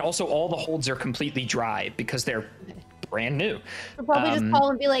fine. And also all the holds are completely dry because they're brand new. She'll probably just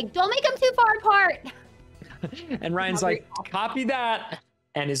call and be like, "Don't make them too far apart." And Ryan's like, "Copy that,"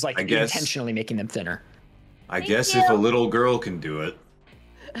 and is like I guess- intentionally making them thinner. I Thank guess you. if a little girl can do it.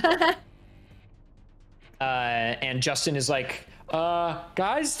 And Justin is like,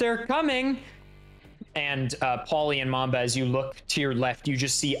 "Guys, they're coming." And Paulie and Mamba, as you look to your left, you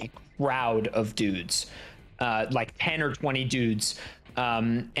just see a crowd of dudes, like 10 or 20 dudes.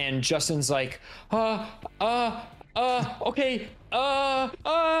 And Justin's like, okay,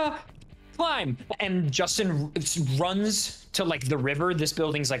 climb. And Justin runs to like the river. This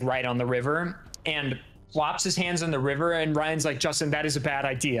building's like right on the river, and flops his hands on the river. And Ryan's like, "Justin, that is a bad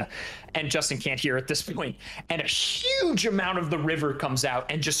idea." And Justin can't hear at this point. And a huge amount of the river comes out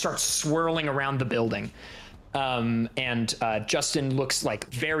and just starts swirling around the building. And Justin looks like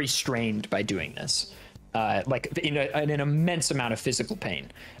very strained by doing this, like in an immense amount of physical pain.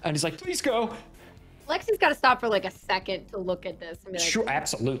 And he's like, "Please go." Lexi's got to stop for like a second to look at this and be like, Sure,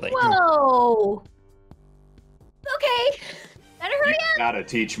 absolutely. "Whoa. Okay. Better hurry You gotta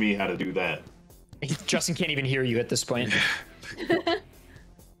teach me how to do that. Justin can't even hear you at this point.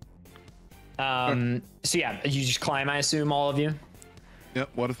 So yeah, you just climb, I assume, all of you. Yep,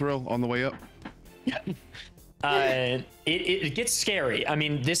 what a thrill on the way up. It gets scary. I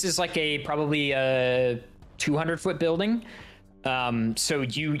mean, this is like probably a 200-foot building. So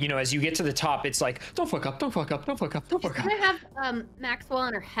you know, as you get to the top, it's like, "Don't fuck up, don't fuck up, don't fuck up, don't fuck up." I'm gonna have Maxwell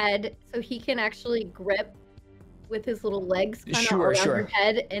on her head so he can actually grip with his little legs kind of Sure, around sure. her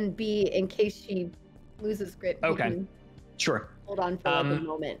head and be, in case she loses grip, he Okay. can Sure. hold on for like a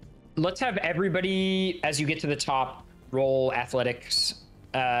moment. Let's have everybody, as you get to the top, roll athletics.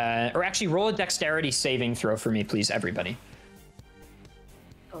 Or actually, roll a dexterity saving throw for me, please, everybody.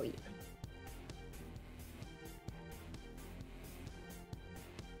 Oh yeah.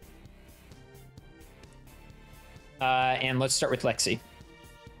 And let's start with Lexi.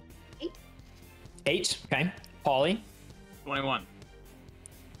 8. 8, okay. Paulie. 21.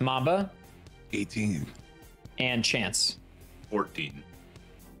 Mamba 18. and Chance. 14.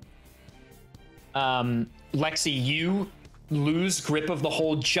 Lexi, you lose grip of the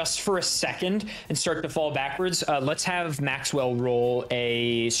hole just for a second and start to fall backwards. Let's have Maxwell roll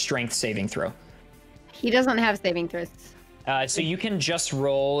a strength saving throw. He doesn't have saving throws. So you can just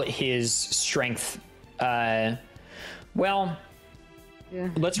roll his strength. Well, Yeah.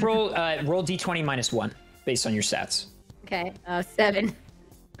 let's roll d20 minus 1 based on your stats. Okay, 7.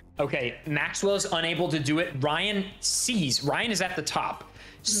 Okay, Maxwell's unable to do it. Ryan is at the top,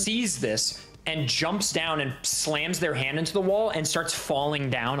 sees this, and jumps down and slams their hand into the wall and starts falling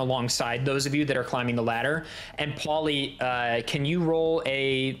down alongside those of you that are climbing the ladder. And Paulie, can you roll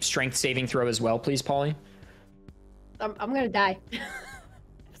a strength saving throw as well, please, Paulie? I'm gonna die.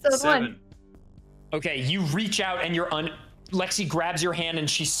 So 7. Okay, you reach out and Lexi grabs your hand and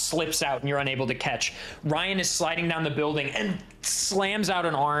she slips out and you're unable to catch. Ryan is sliding down the building and slams out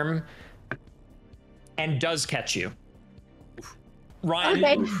an arm and does catch you.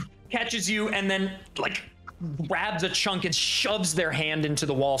 Ryan catches you and then like grabs a chunk and shoves their hand into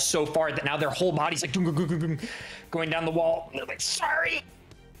the wall so far that now their whole body's like going down the wall. And they're like, sorry.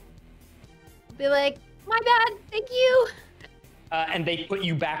 Be like, my bad, thank you. And they put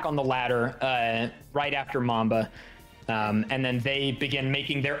you back on the ladder right after Mamba. And then they begin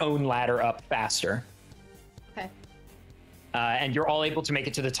making their own ladder up faster. Okay. And you're all able to make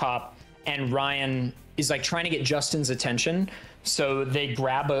it to the top. And Ryan is like trying to get Justin's attention. So they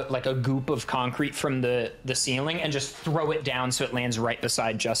grab a goop of concrete from the ceiling and just throw it down so it lands right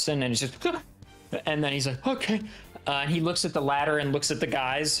beside Justin. And it's just, and then he's like, okay. And he looks at the ladder and looks at the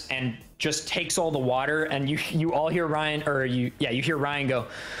guys and just takes all the water. And you all hear Ryan, you hear Ryan go,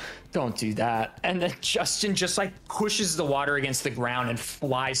 don't do that. And then Justin just like pushes the water against the ground and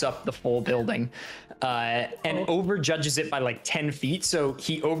flies up the full building and overjudges it by like 10 feet. So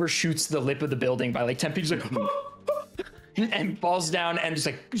he overshoots the lip of the building by like 10 feet. He's like, and falls down and just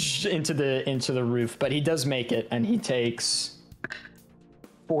like into the roof. But he does make it and he takes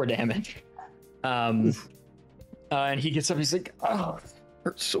 4 damage. And he gets up and he's like, oh, it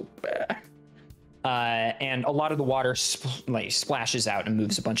hurts so bad. And a lot of the water splashes out and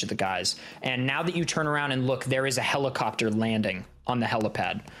moves a bunch of the guys. And now that you turn around and look, there is a helicopter landing on the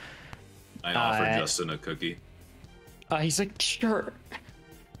helipad. I offer Justin a cookie. He's like, sure.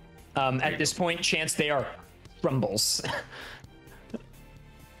 At this point, Chance, they are crumbles.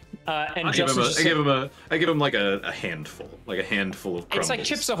 And I give him like a handful of crumbles. It's like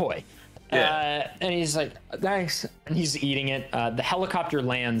Chips Ahoy. Yeah. And he's like, thanks. And he's eating it. The helicopter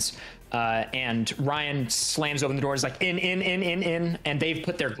lands. And Ryan slams open the doors like in, and they've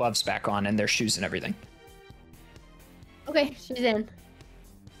put their gloves back on and their shoes and everything. Okay, she's in.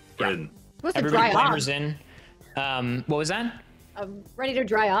 Yeah. Supposed to Everybody dry clambers off. in. What was that? I'm ready to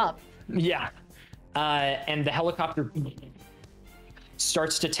dry up. Yeah. And the helicopter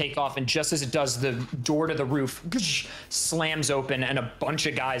starts to take off, and just as it does, the door to the roof slams open and a bunch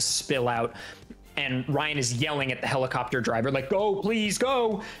of guys spill out. And Ryan is yelling at the helicopter driver, like, go, please,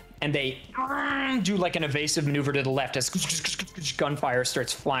 go. And they do like an evasive maneuver to the left as gunfire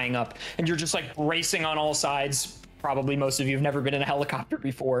starts flying up. And you're just like racing on all sides. Probably most of you have never been in a helicopter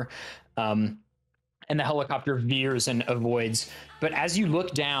before. And the helicopter veers and avoids. But as you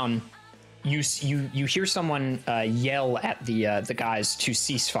look down, you hear someone yell at the guys to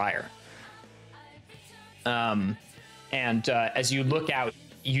cease fire. And as you look out,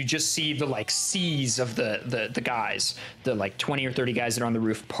 you just see the like seas of the guys, the like 20 or 30 guys that are on the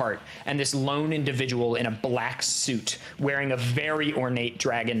roof part, and this lone individual in a black suit wearing a very ornate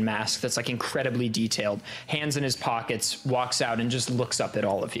dragon mask that's like incredibly detailed, hands in his pockets, walks out and just looks up at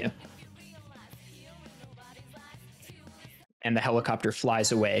all of you. And the helicopter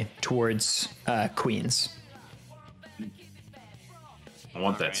flies away towards Queens. I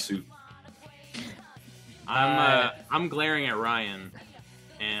want that suit. I'm glaring at Ryan,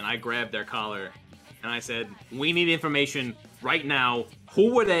 and I grabbed their collar, and I said, we need information right now.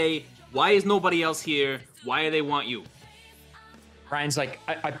 Who were they? Why is nobody else here? Why do they want you? Ryan's like,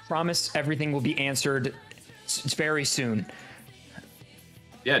 I promise everything will be answered very soon.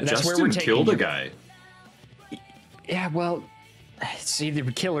 Yeah, That's where Justin we're taking killed a you. guy. Yeah, well, it's either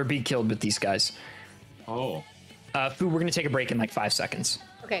kill or be killed with these guys. Oh. Fu, we're gonna take a break in like 5 seconds.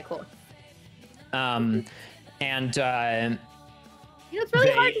 Okay, cool. And You know, it's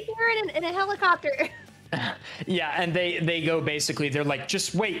really hard to hear in a helicopter. yeah, and they go basically, they're like,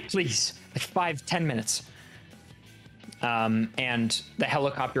 just wait, please, like 5-10 minutes. And the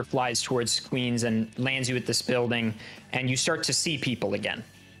helicopter flies towards Queens and lands you at this building, and you start to see people again.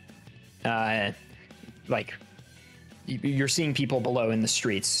 Like, you're seeing people below in the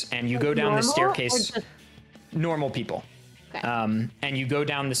streets, and you go down the Normal staircase. or just- Normal people. Okay. And you go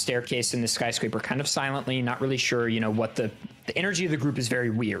down the staircase in the skyscraper kind of silently, not really sure, what the energy of the group is very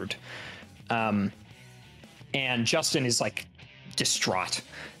weird. And Justin is like distraught.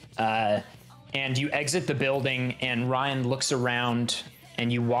 And you exit the building, and Ryan looks around,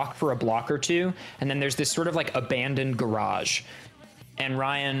 and you walk for a block or two, and then there's this sort of like abandoned garage. And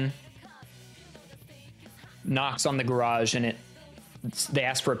Ryan knocks on the garage, and they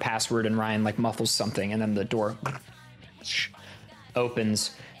ask for a password, and Ryan like muffles something, and then the door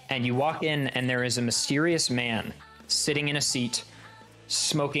opens, and you walk in, and there is a mysterious man sitting in a seat,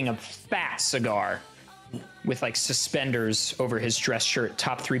 smoking a fat cigar with like suspenders over his dress shirt,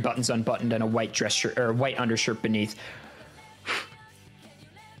 top 3 buttons unbuttoned, and a white dress shirt or a white undershirt beneath.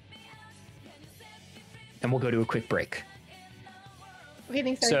 And we'll go to a quick break. Okay,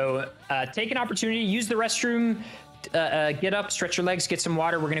 thanks. So take an opportunity, use the restroom, get up, stretch your legs, get some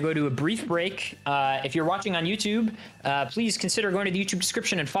water. We're going to go to a brief break. If you're watching on YouTube, please consider going to the YouTube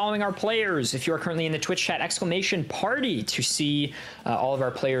description and following our players. If you are currently in the Twitch chat, !party to see all of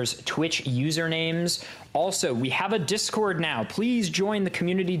our players' Twitch usernames. Also, we have a Discord now. Please join the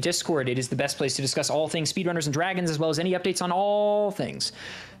community Discord. It is the best place to discuss all things Speedrunners and Dragons, as well as any updates on all things.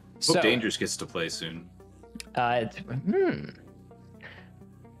 Hope Dangerous gets to play soon.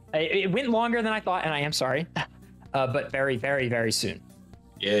 It went longer than I thought, and I am sorry. But very, very, very soon.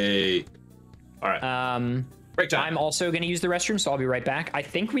 Yay. All right. Break time. I'm also going to use the restroom, so I'll be right back. I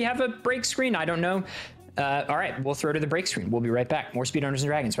think we have a break screen. I don't know. All right, we'll throw to the break screen. We'll be right back. More Speedrunners and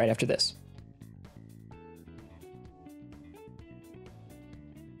Dragons right after this.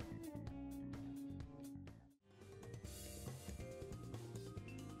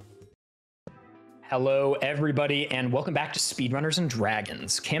 Hello, everybody, and welcome back to Speedrunners and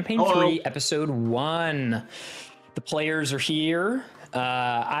Dragons. Campaign 3, Episode 1. The players are here.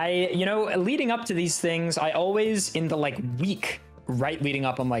 Leading up to these things, I always, in the week right leading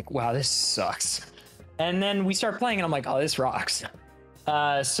up, I'm like, wow, this sucks. And then we start playing, and I'm like, oh, this rocks.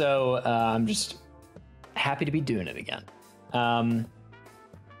 I'm just happy to be doing it again.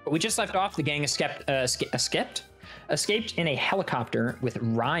 But we just left off. The gang escaped in a helicopter with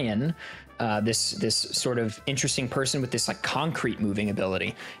Ryan, this sort of interesting person with this concrete moving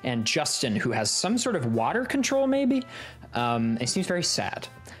ability, and Justin, who has some sort of water control, maybe. It seems very sad.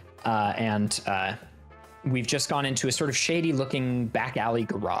 We've just gone into a sort of shady looking back alley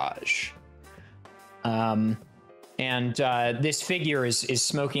garage. This figure is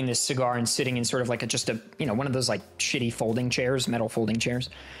smoking this cigar and sitting in sort of one of those shitty folding chairs, metal folding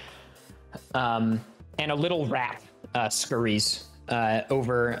chairs. And a little rat scurries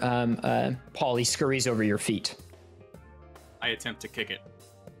over Paulie scurries over your feet. I attempt to kick it.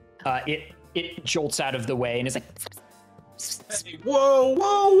 It jolts out of the way and is like, hey,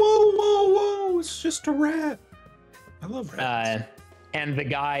 whoa! It's just a rat. I love rats. And the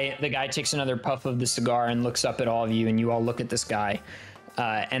guy takes another puff of the cigar and looks up at all of you, and you all look at this guy,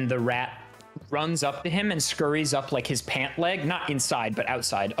 and the rat runs up to him and scurries up his pant leg, not inside but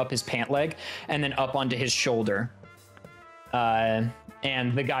outside, up his pant leg, and then up onto his shoulder. And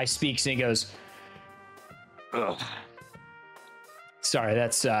the guy speaks and he goes, ugh. Sorry,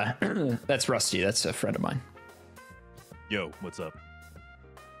 that's Rusty. That's a friend of mine. Yo, what's up?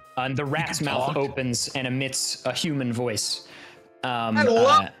 And the rat's mouth opens and emits a human voice. I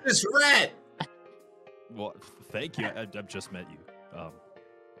love this rat. Well, thank you. I've just met you.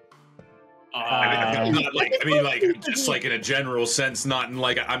 Just in a general sense, not in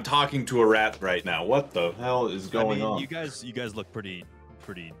I'm talking to a rat right now. What the hell is going on? You guys look pretty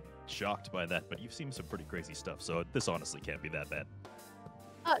shocked by that, but you've seen some pretty crazy stuff, so this honestly can't be that bad.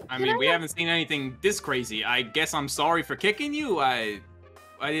 We haven't seen anything this crazy. I guess I'm sorry for kicking you. I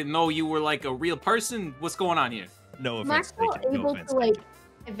didn't know you were a real person. What's going on here? No offense. Maxwell able to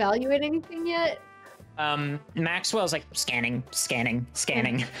evaluate anything yet? Maxwell's scanning,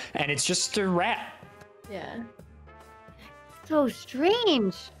 and it's just a rat. Yeah. So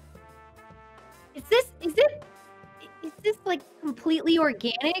strange. Is this completely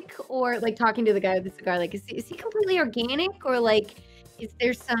organic, or talking to the guy with the cigar? Is he completely organic, or is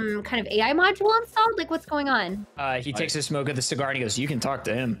there some kind of AI module installed? What's going on? He takes a smoke of the cigar and he goes, "You can talk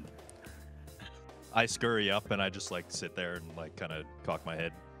to him." I scurry up and I just sit there and kind of cock my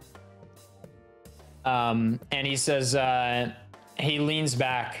head. And he says, he leans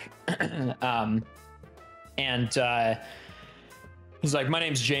back, and he's like, "My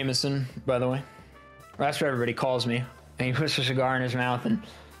name's Jameson, by the way. That's what everybody calls me." And he puts a cigar in his mouth and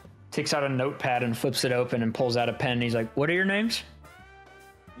takes out a notepad and flips it open and pulls out a pen. And he's like, "What are your names?"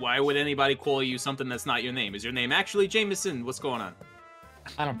 Why would anybody call you something that's not your name? Is your name actually Jameson? What's going on?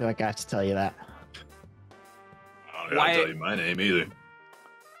 I don't feel like I have to tell you that. I don't gotta tell you my name either.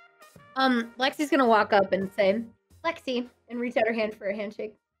 Lexi's gonna walk up and say, Lexi, and reach out her hand for a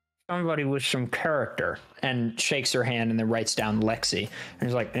handshake. Somebody with some character, and shakes her hand and then writes down Lexi. And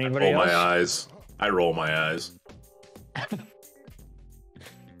he's like, anybody roll else? my eyes. I roll my eyes.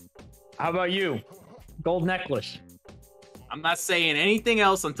 How about you? Gold necklace. I'm not saying anything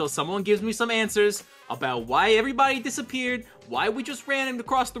else until someone gives me some answers about why everybody disappeared, why we just ran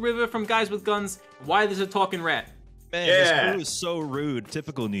across the river from guys with guns, why there's a talking rat. Man, this crew is so rude.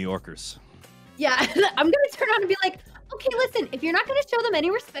 Typical New Yorkers. Yeah, I'm gonna turn around and be like, okay, listen, if you're not gonna show them any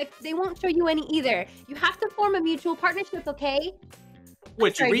respect, they won't show you any either. You have to form a mutual partnership, okay?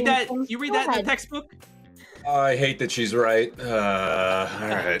 Wait, Sorry, you read that? Jameson. You read Go that in ahead. the textbook? I hate that she's right. All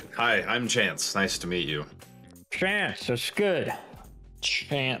right. Hi, I'm Chance. Nice to meet you. Chance, that's good.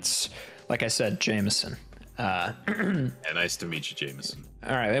 Chance. Like I said, Jameson. Yeah, nice to meet you, Jameson.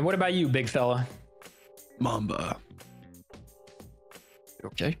 All right, and what about you, big fella? Mamba.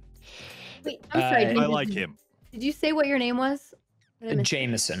 Okay. Wait, I'm sorry. I like him. Did you say what your name was? What did I miss?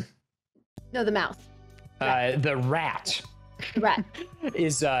 Jameson. No, the mouse. The rat The rat.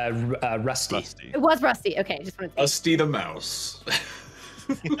 is Rusty. Rusty. It was Rusty. Okay, just wanted to say. Rusty the mouse.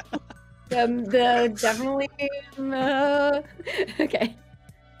 The definitely. Okay.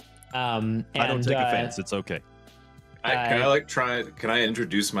 And, I don't take offense. It's okay. Can I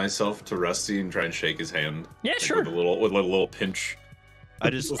introduce myself to Rusty and try and shake his hand? Yeah, Like, sure. With a little pinch.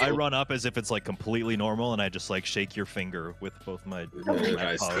 I run up as if it's like completely normal, and I just like shake your finger with both my.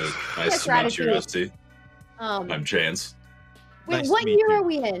 Nice paws. to meet you, Rusty. Um, I'm Chance. wait, nice to what meet year you. are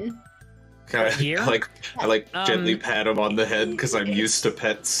we in? Here? I gently pat him on the head because I'm Okay. used to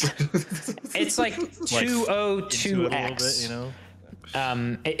pets. It's like Like, into it a little 202X. bit, you know?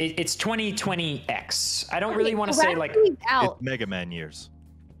 It's 2020X. I don't really want to say like. Ratatouille's out. It's Mega Man years.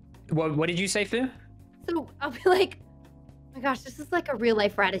 What did you say, Fu? So I'll be like, oh my gosh, this is like a real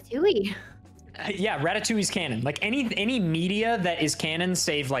life Ratatouille. Yeah, Ratatouille's canon. Like any media that is canon,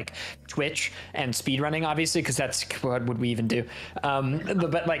 save like Twitch and speedrunning, obviously, because that's what would we even do?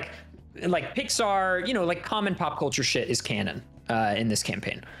 But like Pixar, you know, like common pop culture shit is canon in this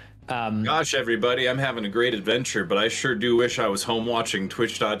campaign. Gosh, everybody, I'm having a great adventure, but I sure do wish I was home watching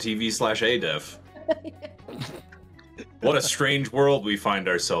twitch.tv/adef. What a strange world we find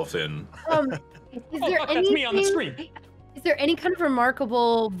ourselves in. Is there That's me on the anything- screen. Is there any kind of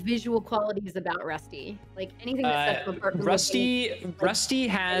remarkable visual qualities about Rusty? Like anything that sets him apart from Rusty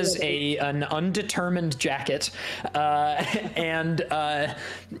has an undetermined jacket, and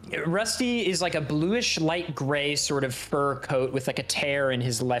Rusty is like a bluish light gray sort of fur coat with like a tear in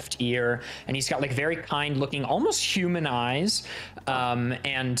his left ear, and he's got like very kind looking, almost human eyes.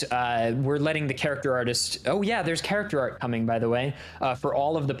 And we're letting the character artist. Oh yeah, there's character art coming, by the way, for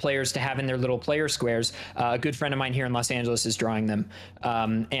all of the players to have in their little player squares. A good friend of mine here in Los Angeles is drawing them,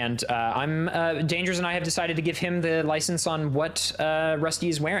 and Dangers and I have decided to give him the license on what Rusty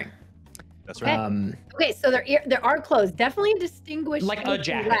is wearing. That's right. Okay, so there are clothes, definitely distinguished. Like a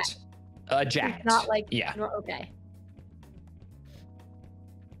jacket. A jacket. Not like yeah. Okay.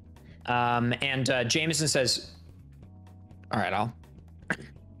 And Jameson says, "All right,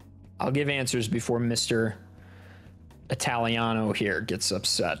 I'll give answers before Mr. Italiano here gets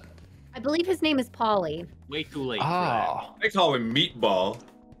upset." I believe his name is Polly. Way too late. Oh, I call him Meatball.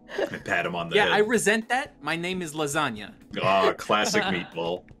 I pat him on the Yeah, head. I resent that. My name is Lasagna. Classic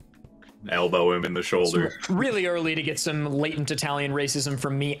Meatball. Elbow him in the shoulder. really early to get some latent Italian racism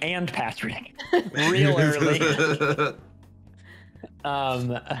from me and Patrick. Real early.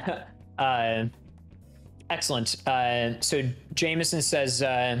 Excellent. So Jameson says,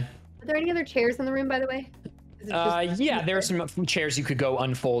 Are there any other chairs in the room, by the way? Is it just- yeah, there are some chairs you could go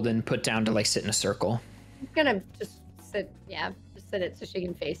unfold and put down to like sit in a circle. I'm gonna just sit. Yeah, just sit it so she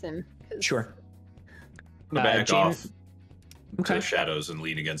can face him. 'cause- Sure. I'm gonna back James- off to Okay. the shadows and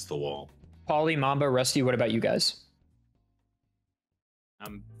lean against the wall. Paulie, Mamba, Rusty, what about you guys?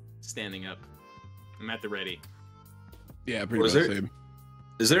 I'm standing up. I'm at the ready. Yeah, pretty Was much there- same.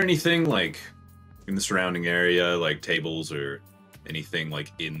 Is there anything like in the surrounding area, like tables or anything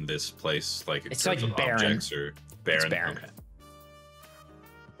like in this place, like in It's terms like of barren. objects or barren? barren. Okay.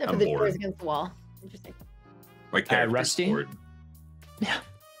 Except for I'm the bored. chairs against the wall. Interesting. My character's Rusty? bored.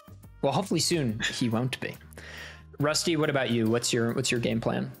 Well, hopefully soon he won't be. Rusty, what about you? What's your game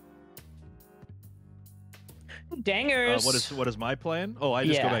plan? Dangers. What is my plan? Oh, I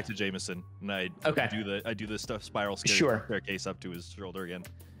just Yeah. go back to Jameson and I Okay. do the stuff spiral Sure. staircase up to his shoulder again.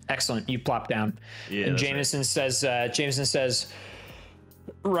 Excellent. You plop down. Yeah. And that's Jameson says,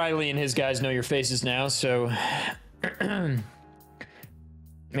 Riley and his guys know your faces now, so you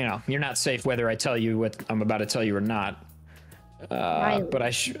know you're not safe whether I tell you what I'm about to tell you or not. But I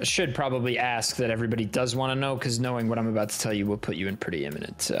should probably ask that everybody does want to know, because knowing what I'm about to tell you will put you in pretty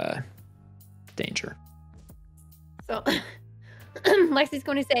imminent danger. So Lexi's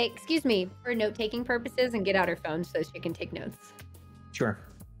going to say, excuse me, for note-taking purposes, and get out her phone so she can take notes. Sure.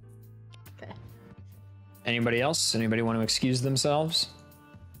 Okay. Anybody else? Anybody want to excuse themselves?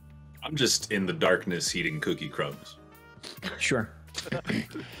 I'm just in the darkness eating cookie crumbs. Sure.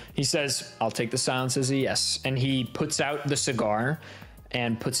 He says, I'll take the silence as a yes. And he puts out the cigar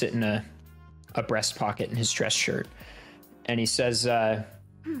and puts it in a breast pocket in his dress shirt. And he says,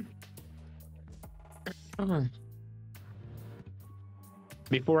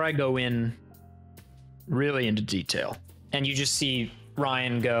 before I go in really into detail, and you just see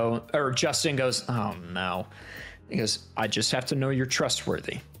Ryan go, or Justin goes, oh no. He goes, I just have to know you're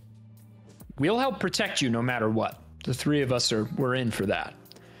trustworthy. We'll help protect you no matter what. The three of us we're in for that.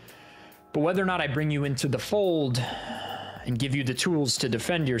 But whether or not I bring you into the fold and give you the tools to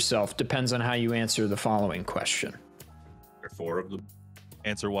defend yourself depends on how you answer the following question. There are 4 of them.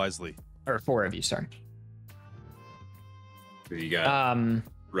 Answer wisely. Or 4 of you, sorry. So you got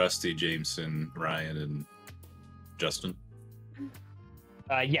Rusty, Jameson, Ryan, and Justin.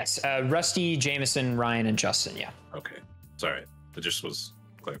 Yes, Rusty, Jameson, Ryan, and Justin, yeah. Okay. Sorry. It just was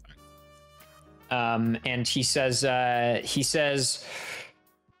clarifying. And he says,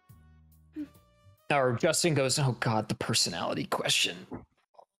 or Justin goes, oh God, the personality question.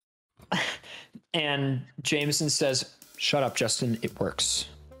 And Jameson says, shut up, Justin, it works.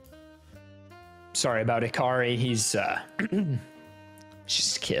 Sorry about Ikari, he's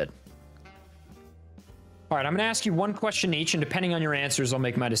just a kid. All right, I'm gonna ask you one question each, and depending on your answers, I'll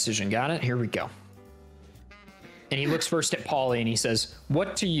make my decision. Got it? Here we go. And he looks first at Paulie and he says,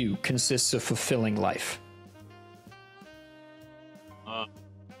 what to you consists of fulfilling life?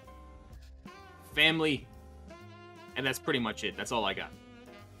 Family. And that's pretty much it. That's all I got.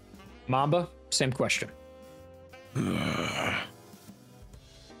 Mamba, same question.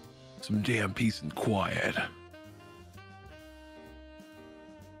 Some damn peace and quiet.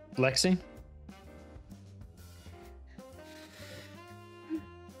 Lexi?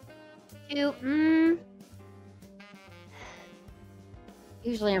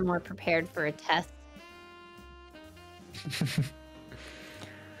 Usually I'm more prepared for a test.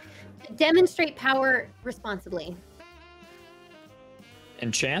 Demonstrate power responsibly.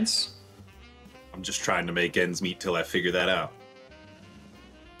 And Chance? I'm just trying to make ends meet till I figure that out.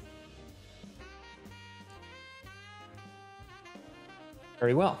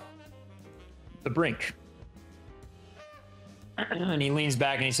 Very well. The Brink. And he leans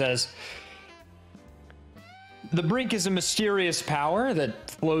back and he says, the Brink is a mysterious power that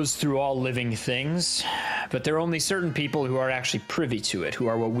flows through all living things, but there are only certain people who are actually privy to it, who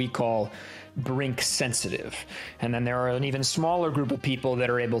are what we call Brink sensitive. And then there are an even smaller group of people that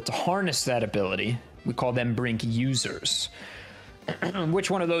are able to harness that ability. We call them Brink users.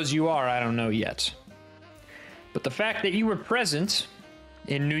 Which one of those you are, I don't know yet. But the fact that you were present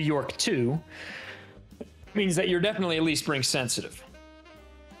in New York 2 means that you're definitely at least Brink sensitive.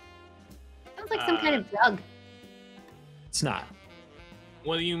 Sounds like some kind of drug. It's not.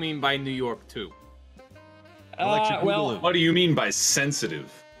 What do you mean by New York 2? Well, What do you mean by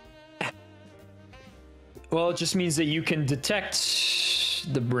sensitive? well, it just means that you can detect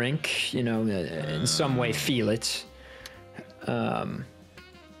the Brink, you know, in some way feel it. Yeah,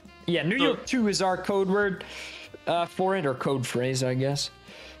 New York 2 is our code word for it, or code phrase, I guess.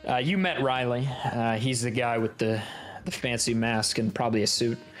 You met Riley. He's the guy with the fancy mask and probably a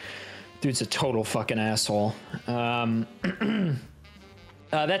suit. Dude's a total fucking asshole. That's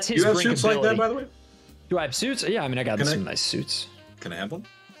his. You have Brink suits ability. like that, by the way? Do I have suits? Yeah, I mean, I got Can some I- nice suits. Can I have one?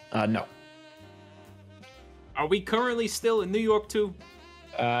 No. Are we currently still in New York 2?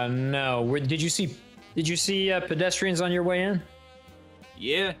 No. Did you see pedestrians on your way in?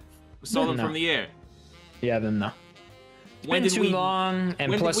 Yeah. We saw them No. from the air. Yeah, then no. When Been did too we long, and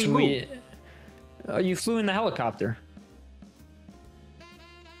when did plus we you flew in the helicopter.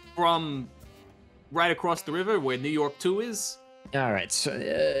 from right across the river where New York 2 is? All right, so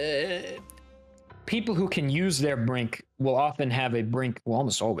people who can use their Brink will often have a Brink, well,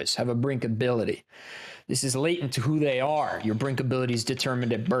 almost always have a Brink ability. This is latent to who they are. Your Brink ability is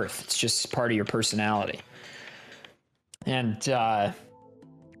determined at birth. It's just part of your personality. And How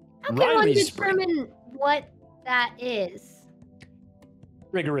can one Riley's Brink, determine what that is?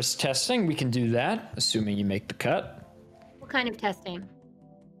 rigorous testing, we can do that, assuming you make the cut. What kind of testing?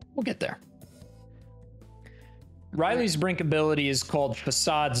 We'll get there. Riley's brink ability is called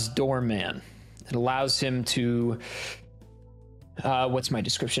Facade's Doorman. It allows him to... what's my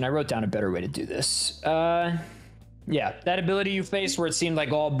description? I wrote down a better way to do this. Yeah, that ability you faced where it seemed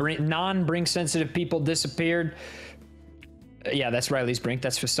like all non-brink sensitive people disappeared. Yeah, that's Riley's brink.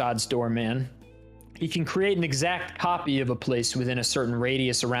 That's Facade's Doorman. He can create an exact copy of a place within a certain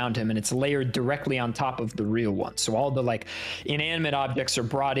radius around him, and it's layered directly on top of the real one. So all the like inanimate objects are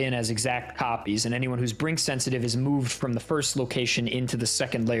brought in as exact copies, and anyone who's brink sensitive is moved from the first location into the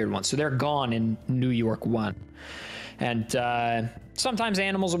second layered one. So they're gone in New York 1. And sometimes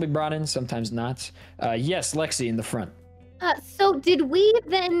animals will be brought in, sometimes not. Yes, Lexi in the front. So did we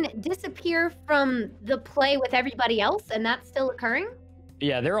then disappear from the play with everybody else, and that's still occurring?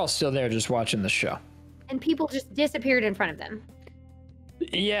 Yeah, they're all still there just watching the show. And people just disappeared in front of them?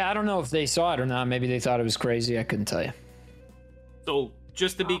 Yeah, I don't know if they saw it or not. Maybe they thought it was crazy. I couldn't tell you. So,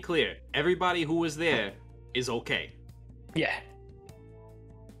 just to be clear, everybody who was there is okay. Yeah.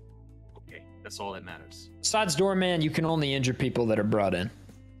 Okay, that's all that matters. Besides Doorman, you can only injure people that are brought in.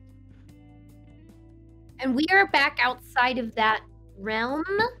 And we are back outside of that realm?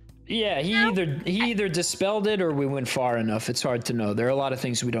 Yeah, he either dispelled it or we went far enough. It's hard to know. There are a lot of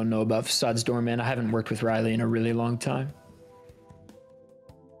things we don't know about Facade's Doorman. I haven't worked with Riley in a really long time.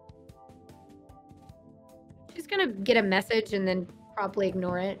 She's gonna get a message and then probably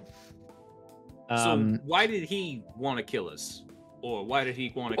ignore it. So why did he want to kill us? Or why did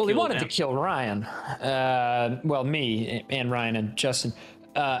he want to kill Well, he wanted them? to kill Ryan. Well, me and Ryan and Justin.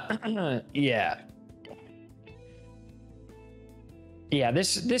 Yeah. Yeah,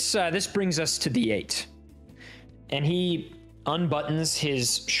 this brings us to the 8. And he unbuttons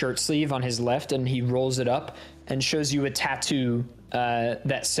his shirt sleeve on his left and he rolls it up and shows you a tattoo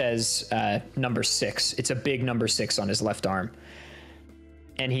that says number 6. It's a big number 6 on his left arm.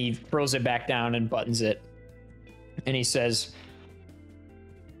 And he throws it back down and buttons it. And he says,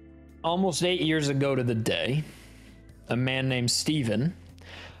 almost 8 years ago to the day, a man named Steven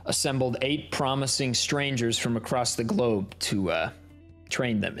assembled 8 promising strangers from across the globe to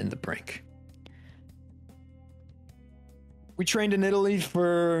train them in the brink. We trained in Italy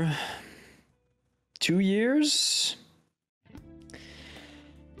for 2 years.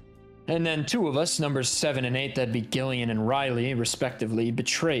 And then 2 of us, numbers 7 and 8, that'd be Gillian and Riley, respectively,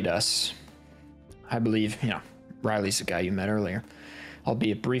 betrayed us. I believe, Riley's the guy you met earlier,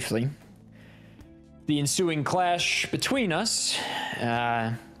 albeit briefly. The ensuing clash between us,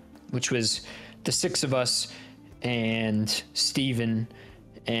 which was the 6 of us and Steven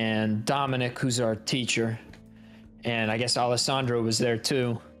and Dominic, who's our teacher, and I guess Alessandro was there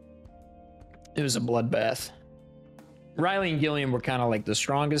too. It was a bloodbath. Riley and Gillian were kind of like the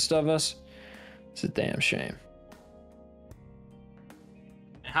strongest of us. It's a damn shame.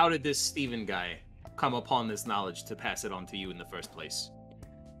 How did this Steven guy come upon this knowledge to pass it on to you in the first place?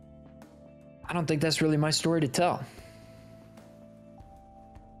 I don't think that's really my story to tell.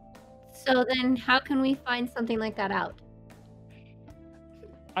 So then how can we find something like that out?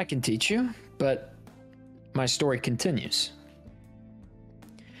 I can teach you, but my story continues.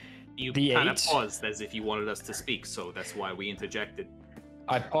 You The kind of 8? paused as if you wanted us to speak, so that's why we interjected.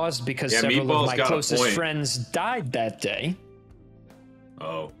 I paused because Yeah, several Meatball's of my got a closest point. friends died that day.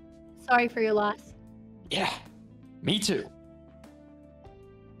 Oh. Sorry for your loss. Yeah, me too.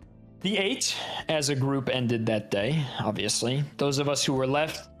 The 8, as a group, ended that day, obviously. Those of us who were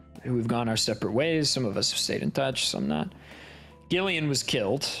left, who have gone our separate ways, some of us have stayed in touch, some not. Gillian was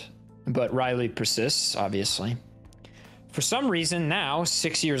killed, but Riley persists, obviously. For some reason now,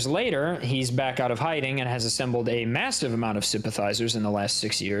 6 years later, he's back out of hiding and has assembled a massive amount of sympathizers in the last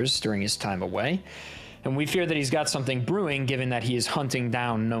 6 years during his time away. And we fear that he's got something brewing, given that he is hunting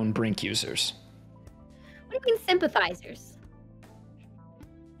down known brink users. What do you mean sympathizers?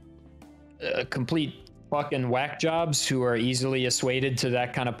 Complete fucking whack jobs who are easily assuaded to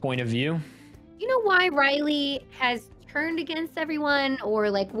that kind of point of view. You know why Riley has turned against everyone, or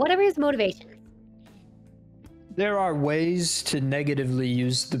like whatever his motivation is? There are ways to negatively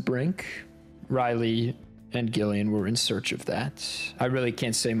use the brink. Riley and Gillian were in search of that. I really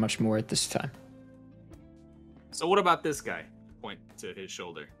can't say much more at this time. So what about this guy? Point to his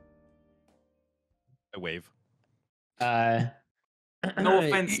shoulder. I wave. No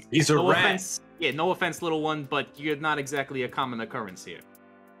offense. He's a no rat. Offense, yeah, no offense, little one, but you're not exactly a common occurrence here.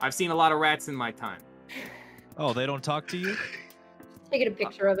 I've seen a lot of rats in my time. Oh, they don't talk to you? Taking a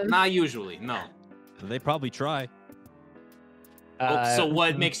picture of him. Not usually, no. They probably try. So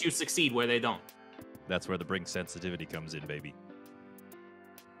what makes you succeed where they don't? That's where the brink sensitivity comes in, baby.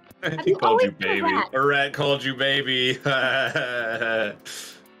 Have He you called you always been a baby. rat? A rat called you baby.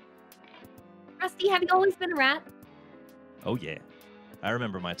 Rusty, have you always been a rat? Oh yeah, I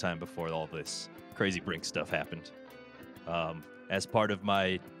remember my time before all this crazy brink stuff happened. As part of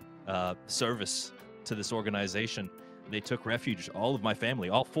my service to this organization, they took refuge, all of my family,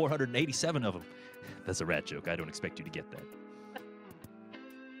 all 487 of them. That's a rat joke. I don't expect you to get that.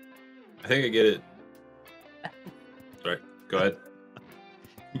 I think I get it. Sorry, go ahead.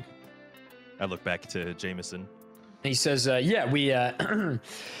 I look back to Jameson. He says, yeah, we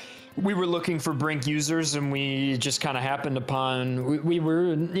we were looking for brink users, and we just kind of happened upon, we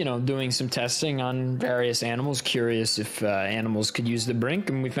were, doing some testing on various animals, curious if animals could use the brink,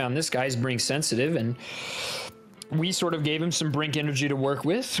 and we found this guy's brink sensitive, and we sort of gave him some brink energy to work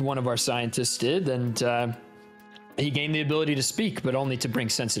with. One of our scientists did, and he gained the ability to speak, but only to brink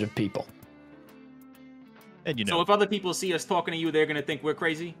sensitive people. And So if other people see us talking to you, they're gonna think we're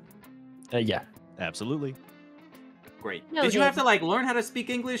crazy? Yeah. Absolutely. Great. No, Did you they- have to learn how to speak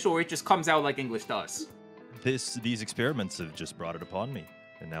English, or it just comes out like English to us? These experiments have just brought it upon me,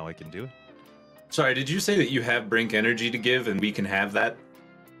 and now I can do it. Sorry, did you say that you have brink energy to give and we can have that?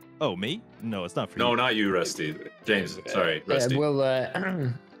 Oh, me? No, it's not for No, you. not you, Rusty. James, sorry, Rusty.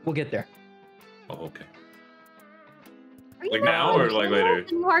 We'll get there. Oh, okay. Are you Like more now polite or, to like, animals later?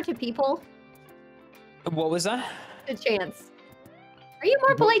 than you are to people? What was that? A chance. Are you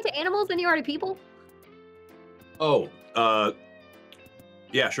more polite to animals than you are to people? Oh,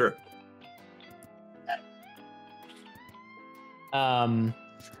 yeah, sure.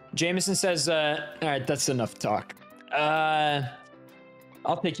 Jameson says, all right, that's enough talk.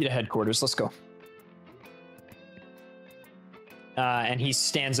 I'll take you to headquarters. Let's go. And he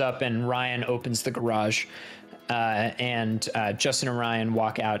stands up, and Ryan opens the garage. And Justin and Ryan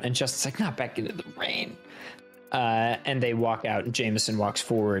walk out, and Justin's like, not back into the rain. And they walk out, and Jameson walks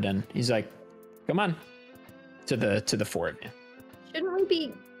forward, and he's like, come on, to the four of you. Shouldn't we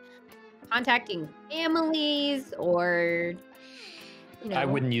be contacting families or, I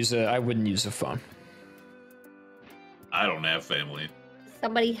wouldn't use a phone. I don't have family.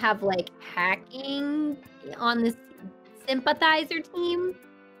 somebody have hacking on the sympathizer team?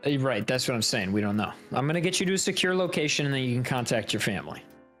 Right, that's what I'm saying. We don't know. I'm gonna get you to a secure location, and then you can contact your family.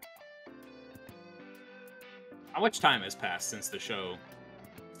 How much time has passed since the show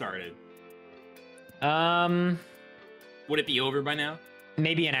started? Would it be over by now?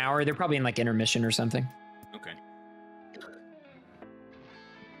 Maybe an hour. They're probably in intermission or something. Okay.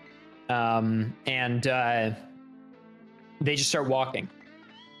 And they just start walking,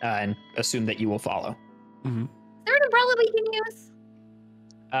 and assume that you will follow. Mm-hmm. Is there an umbrella we can use?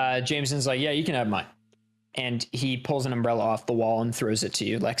 Jameson's like, yeah, you can have mine. And he pulls an umbrella off the wall and throws it to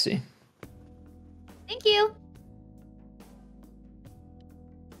you, Lexi. Thank you.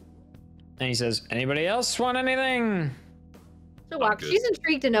 And he says, anybody else want anything? She'll walk. good. She's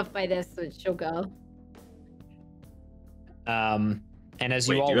intrigued enough by this, so she'll go. And as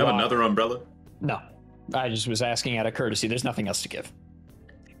Wait, you all do you have walk- another umbrella? No, I just was asking out of courtesy. There's nothing else to give.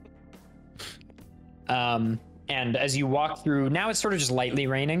 And as you walk through, now it's sort of just lightly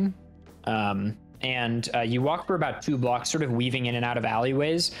raining. And you walk for about 2 blocks, sort of weaving in and out of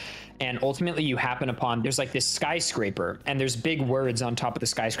alleyways. And ultimately you happen upon, there's this skyscraper, and there's big words on top of the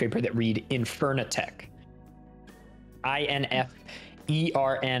skyscraper that read Infernitech. INFERNITECH,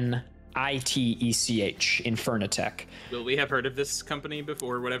 Infernitech. Will we have heard of this company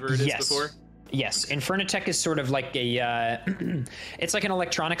before, whatever it is Yes. before? Yes, Infernitech is sort of like a, it's like an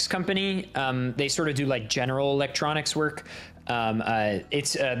electronics company. They sort of do general electronics work.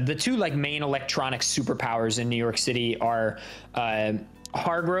 It's the two main electronics superpowers in New York City are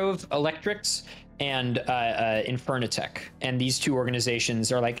Hargrove Electrics and Infernitech. And these two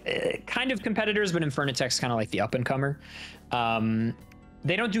organizations are kind of competitors, but Infernitech's kind of the up and comer.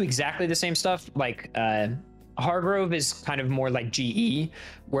 They don't do exactly the same stuff. Hargrove is kind of more like GE,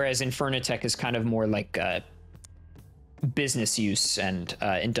 whereas Infernitech is kind of more business use and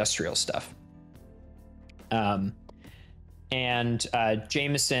industrial stuff. And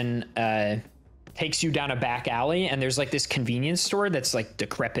Jameson takes you down a back alley, and there's this convenience store that's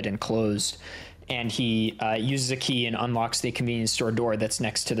decrepit and closed. And he uses a key and unlocks the convenience store door that's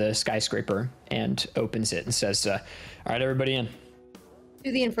next to the skyscraper and opens it and says, all right, everybody in.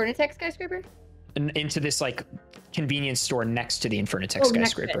 To the Infernitech skyscraper? Into this convenience store next to the Infernitech Oh, next to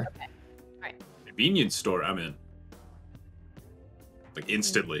it, skyscraper. okay. Convenience store, I'm in.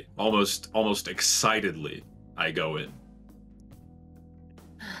 Instantly, almost excitedly, I go in.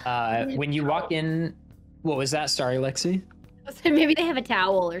 When you walk in, what was that? Sorry, Lexi. So maybe they have a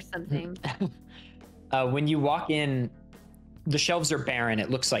towel or something. When you walk in, the shelves are barren. It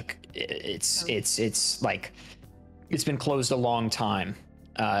looks like it's been closed a long time,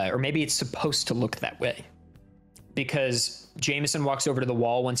 or maybe it's supposed to look that way. because Jameson walks over to the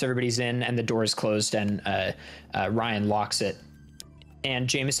wall once everybody's in and the door is closed, and Ryan locks it. And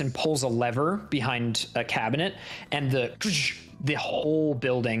Jameson pulls a lever behind a cabinet, and the whole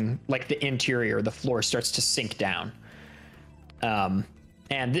building, like the interior, the floor starts to sink down. And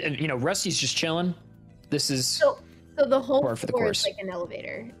you know, Rusty's just chilling. This is So the whole par for the floor course. is like an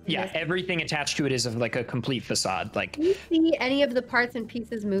elevator. Yeah, everything attached to it is of like a complete facade. Like, Do you see any of the parts and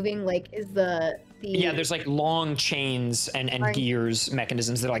pieces moving? Like, is the yeah, there's like long chains and Right. gears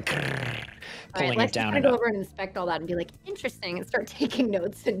mechanisms that are like pulling let's it down. just And go up. over and inspect all that and be like, interesting, and start taking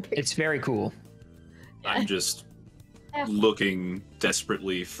notes and pictures. It's very cool. I'm just Yeah. looking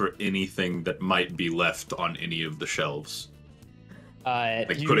desperately for anything that might be left on any of the shelves.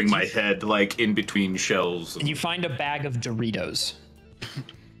 Like putting my head like in between shelves. And You find a bag of Doritos.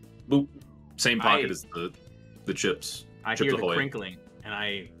 boop. Same pocket as the chips. I Chips hear the Ahoy. crinkling, and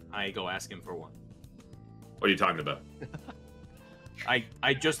I go ask him for one. What are you talking about?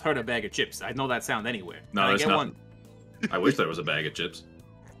 I just heard a bag of chips. I know that sound anywhere. No, Can I there's get nothing. I wish there was a bag of chips.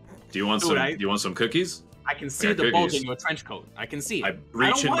 Do you want Dude, some? Do you want some cookies? I can see got the bulge cookies. in your trench coat. I can see it. I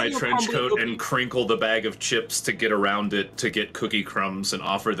reach don't in want my your trench crumbly coat and cookies. crinkle the bag of chips to get around it to get cookie crumbs and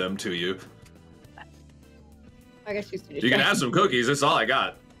offer them to you. I guess she's too You can have some cookies. That's all I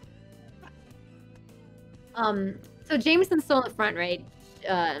got. So Jameson's still in the front, right?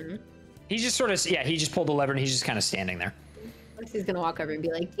 He just sort of, yeah, he just pulled the lever and he's just kind of standing there. Lexi's gonna walk over and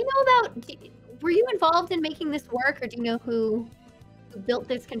be like, "Do you know about? Were you involved in making this work, or do you know who built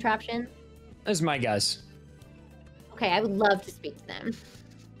this contraption?" Those are my guys. Okay, I would love to speak to them.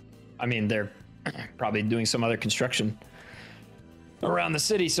 I mean, they're probably doing some other construction around the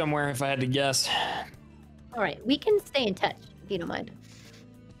city somewhere, if I had to guess. All right, we can stay in touch if you don't mind.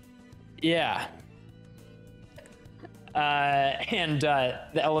 Yeah. And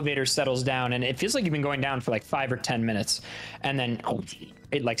the elevator settles down, and it feels like you've been going down for like 5 or 10 minutes, and then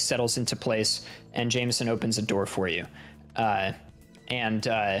it like settles into place, and Jameson opens a door for you. And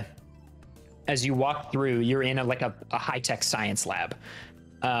as you walk through, you're in a high-tech science lab.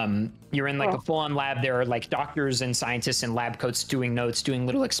 You're in like a full-on lab. There are like doctors and scientists in lab coats doing notes, doing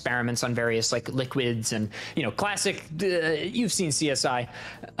little experiments on various like liquids and, you know, classic, you've seen CSI.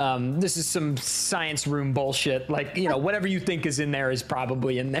 This is some science room bullshit. Like, you know, whatever you think is in there is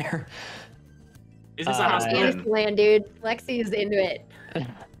probably in there. Is this a hospital? Fantasyland, dude. Lexi is into it.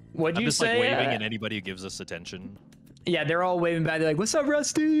 What'd I'm you just say? like waving at anybody who gives us attention. Yeah, they're all waving back. They're like, "What's up,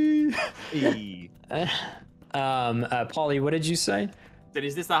 Rusty?" Hey. Paulie, what did you say? Then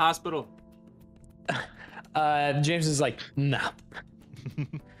is this a hospital? James is like, "No."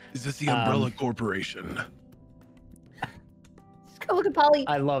 Is this the Umbrella Corporation? Just go look at Polly.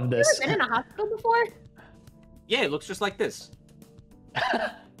 I love You this. ever been in a hospital before? Yeah, it looks just like this.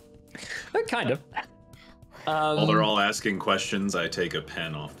 Kind of. While they're all asking questions, I take a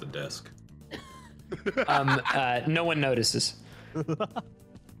pen off the desk. No one notices.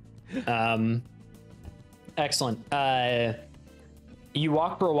 Excellent. You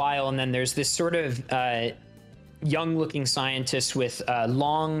walk for a while, and then there's this sort of young-looking scientist with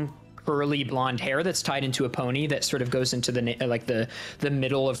long, curly blonde hair that's tied into a pony that sort of goes into the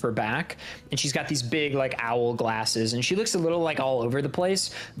middle of her back, and she's got these big like owl glasses, and she looks a little like all over the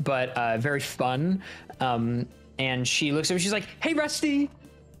place, but very fun. And she looks over, she's like, "Hey, Rusty."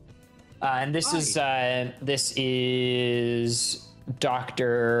 And this is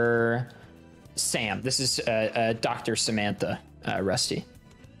Dr. Sam. This is Dr. Samantha, Rusty.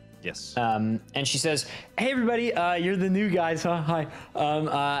 Yes. And she says, "Hey, everybody, you're the new guys, huh? Hi.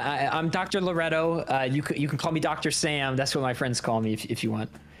 I'm Dr. Loretto. You can call me Dr. Sam. That's what my friends call me if you want."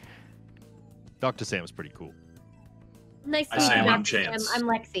 Dr. Sam's pretty cool. Nice to I meet say you, I'm Dr. Chance. I'm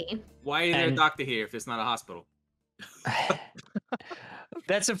Lexi. Why is there a And- doctor here if it's not a hospital?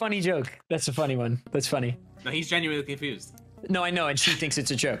 That's a funny joke. That's a funny one. That's funny. No, he's genuinely confused. No, I know, and she thinks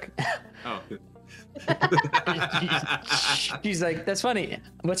it's a joke. Oh. She's like, "That's funny.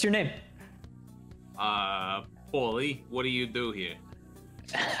 What's your name?" Paulie, what do you do here?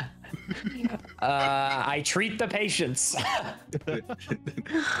 I treat the patients.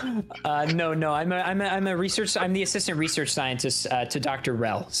 No, I'm a research. I'm the assistant research scientist to Dr.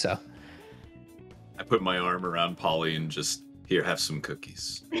 Rell. So I put my arm around Polly and just, here, have some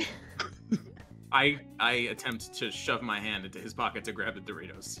cookies. I attempt to shove my hand into his pocket to grab the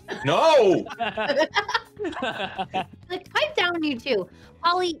Doritos. No! Like, pipe down, you two.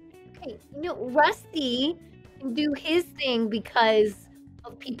 Polly, okay, you know, Rusty can do his thing because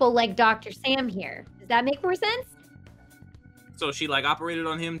of people like Dr. Sam here. Does that make more sense? So she like operated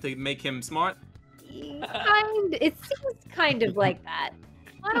on him to make him smart? It seems kind of like that.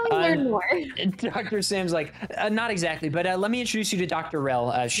 Why don't we learn more? Dr. Sam's like, not exactly, but let me introduce you to Dr.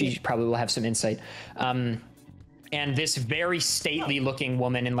 Rel. She probably will have some insight. And this very stately looking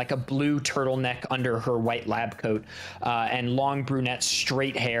woman in like a blue turtleneck under her white lab coat and long brunette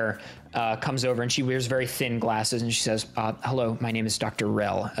straight hair comes over, and she wears very thin glasses, and she says, hello, my name is Dr.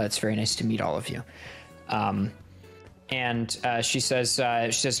 Rel. It's very nice to meet all of you. And she says,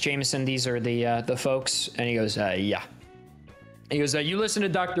 Jameson, these are the folks. And he goes, yeah. He goes, you listen to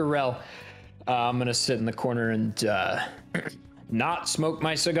Dr. Rel. I'm going to sit in the corner and not smoke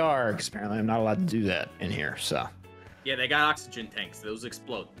my cigar, because apparently I'm not allowed to do that in here, so. Yeah, they got oxygen tanks. Those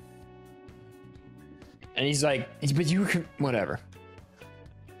explode. And he's like, but you can, whatever.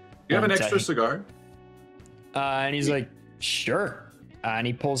 You have an extra cigar? And he's like, sure. And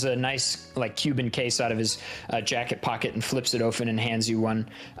he pulls a nice like Cuban case out of his jacket pocket and flips it open and hands you one.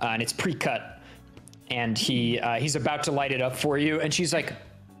 And it's pre-cut. And he's about to light it up for you. And she's like,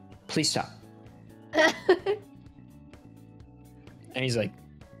 please stop. And he's like,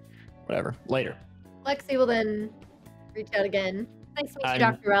 whatever, later. Lexi will then reach out again. Nice to meet you,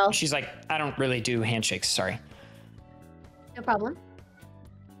 Dr. Rel. She's like, I don't really do handshakes, sorry. No problem.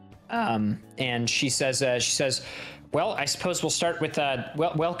 And she says, well, I suppose we'll start with,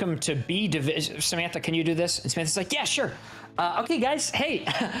 welcome to B Division. Samantha, can you do this? And Samantha's like, yeah, sure. Okay, guys, hey,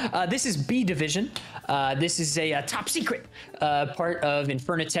 this is B Division. This is a top secret part of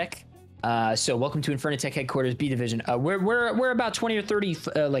Infernitech. So welcome to Infernitech headquarters, B Division. We're about 20 or 30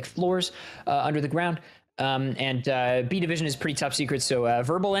 like floors under the ground. And B Division is pretty top secret, so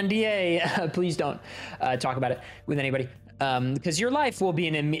verbal NDA, please don't talk about it with anybody, because your life will be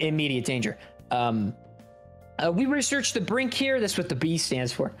in immediate danger. We researched the Brink here. That's what the B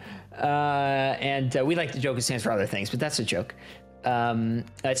stands for. And we like to joke it stands for other things, but that's a joke.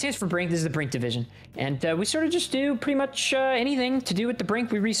 It stands for Brink. This is the Brink Division. And we sort of just do pretty much anything to do with the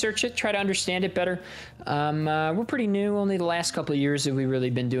Brink. We research it, try to understand it better. We're pretty new. Only the last couple of years have we really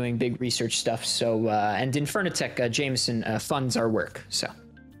been doing big research stuff. So, and Infernitech, Jameson funds our work. So.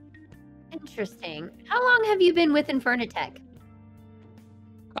 Interesting. How long have you been with Infernitech?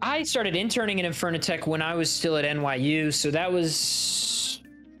 I started interning in Infernitech when I was still at NYU, so that was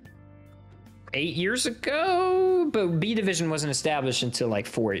 8 years ago, but B Division wasn't established until like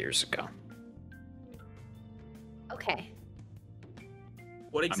 4 years ago. Okay.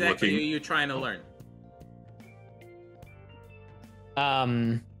 What exactly are you trying to learn?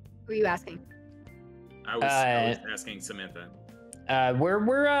 Who are you asking? I was asking Samantha.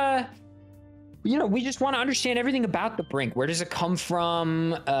 We're we just want to understand everything about the Brink. Where does it come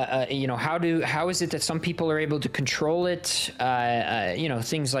from? How is it that some people are able to control it?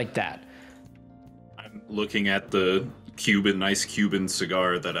 Things like that. I'm looking at the nice Cuban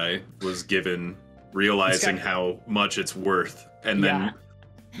cigar that I was given, realizing how much it's worth, and then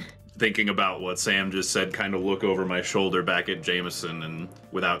thinking about what Sam just said, kind of look over my shoulder back at Jameson, and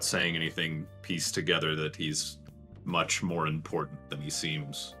without saying anything, piece together that he's much more important than he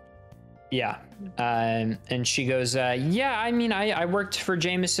seems. Yeah. And she goes, I worked for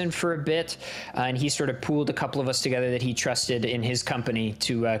Jameson for a bit, and he sort of pooled a couple of us together that he trusted in his company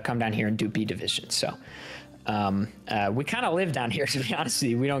to come down here and do B Division. So we kind of live down here, to be honest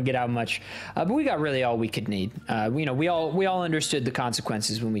with you. We don't get out much, but we got really all we could need. We all understood the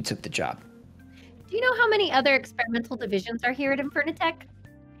consequences when we took the job. Do you know how many other experimental divisions are here at Infernitech?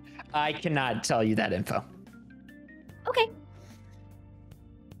 I cannot tell you that info. Okay.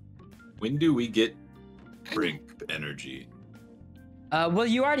 When do we get Brink energy? Well,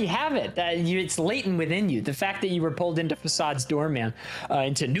 you already have it. It's latent within you. The fact that you were pulled into Facade's doorman,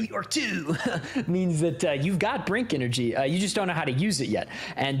 into New York 2, means that you've got Brink energy. You just don't know how to use it yet.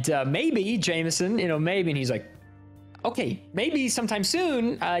 And maybe, Jameson, maybe, and he's like, okay, maybe sometime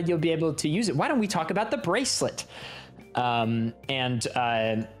soon you'll be able to use it. Why don't we talk about the bracelet?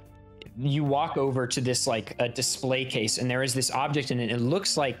 You walk over to this like a display case, and there is this object in it. It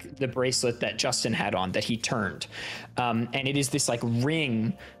looks like the bracelet that Justin had on that he turned, and it is this like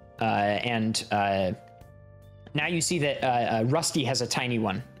ring, and now you see that Rusty has a tiny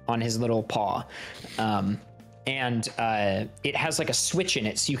one on his little paw, and it has like a switch in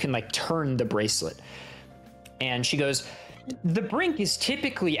it, so you can like turn the bracelet. And she goes, the Brink is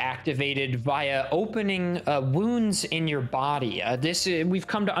typically activated via opening wounds in your body. This we've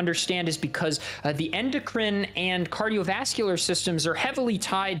come to understand is because the endocrine and cardiovascular systems are heavily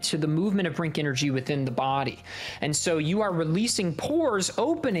tied to the movement of Brink energy within the body. And so you are releasing pores,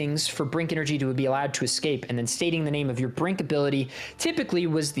 openings for Brink energy to be allowed to escape, and then stating the name of your Brink ability typically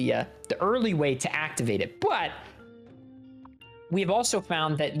was the early way to activate it. But we have also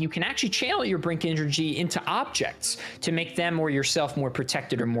found that you can actually channel your brink energy into objects to make them or yourself more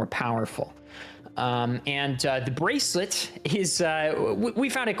protected or more powerful. The bracelet is, we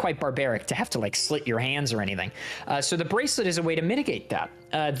found it quite barbaric to have to like slit your hands or anything. So the bracelet is a way to mitigate that.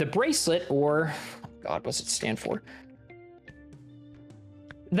 The bracelet, or, God, what's it stand for?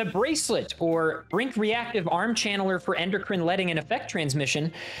 The bracelet, or Brink Reactive Arm Channeler for Endocrine Letting and Effect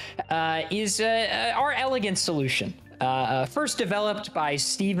Transmission, is our elegant solution. First developed by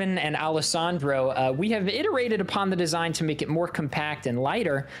Steven and Alessandro, we have iterated upon the design to make it more compact and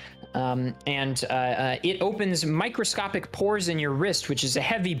lighter. It opens microscopic pores in your wrist, which is a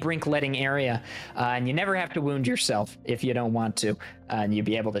heavy brink letting area. And you never have to wound yourself if you don't want to. And you'll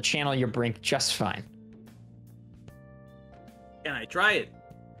be able to channel your brink just fine. Can I try it?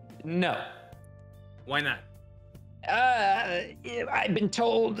 No. Why not? I've been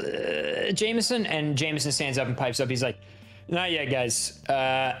told, Jameson, and Jameson stands up and pipes up. He's like, not yet, guys.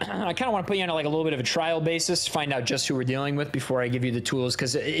 I kind of want to put you on like a little bit of a trial basis, find out just who we're dealing with before I give you the tools,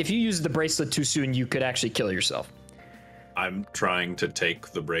 because if you use the bracelet too soon, you could actually kill yourself. I'm trying to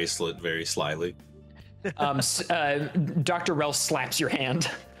take the bracelet very slyly. Dr. Rel slaps your hand,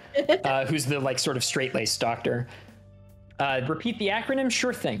 who's the like sort of straight-laced doctor. Repeat the acronym?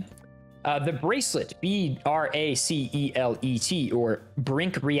 Sure thing. The bracelet, BRACELET, or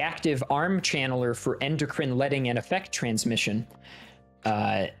Brink Reactive Arm Channeler for Endocrine Letting and Effect Transmission,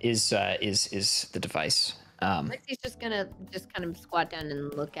 is the device. Lexi's just gonna kind of squat down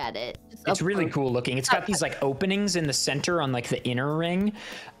and look at it. It's really cool looking. It's got these like openings in the center on like the inner ring,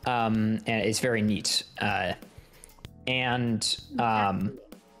 and it's very neat.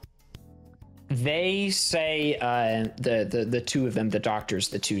 They say, the two of them, the doctors,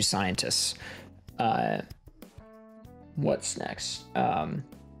 the two scientists, what's next?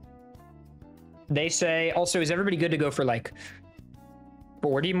 They say, also, is everybody good to go for like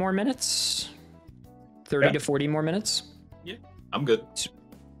 40 more minutes? 30 to 40 more minutes? Yeah, I'm good.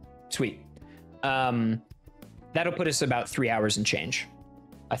 Sweet. That'll put us about 3 hours and change,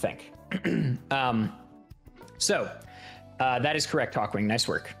 I think. That is correct, Hawkwing. Nice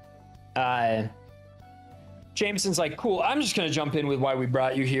work. Jameson's like, cool, I'm just gonna jump in with why we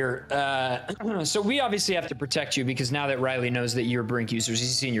brought you here. So we obviously have to protect you because now that Riley knows that you're Brink users,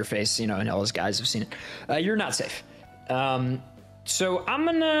 he's seen your face, and all his guys have seen it. You're not safe. So I'm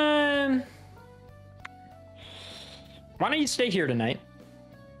gonna... Why don't you stay here tonight?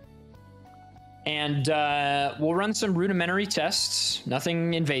 And we'll run some rudimentary tests,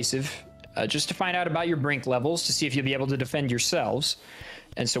 nothing invasive, just to find out about your Brink levels, to see if you'll be able to defend yourselves.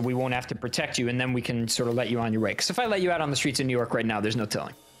 And so we won't have to protect you, and then we can sort of let you on your way. Because if I let you out on the streets of New York right now, there's no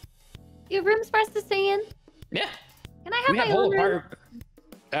telling. You have rooms for us to stay in? Yeah. Can I have my own room?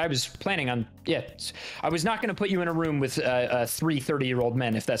 I was planning on, I was not going to put you in a room with 3 30-year-old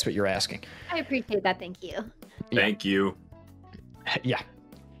men, if that's what you're asking. I appreciate that, thank you. Thank you. Yeah.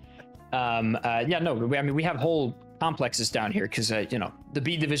 We have whole complexes down here because, the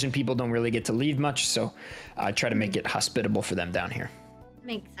B Division people don't really get to leave much, so I try to make it hospitable for them down here.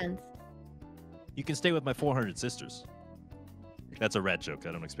 Makes sense. You can stay with my 400 sisters. That's a rat joke.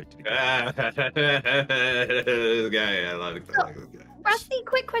 I don't expect you to. This guy, I love this guy. Rusty,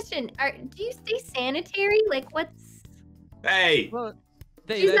 quick question. Do you stay sanitary? Like, what's... Hey! Well,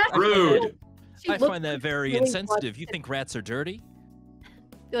 She's not rude. I find that very insensitive. You think rats are dirty?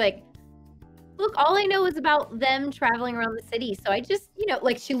 You're like, look, all I know is about them traveling around the city. So I just,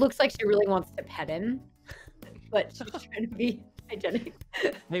 like, she looks like she really wants to pet him. But she's trying to be hygienic.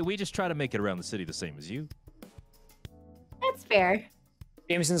 Hey, we just try to make it around the city the same as you. That's fair.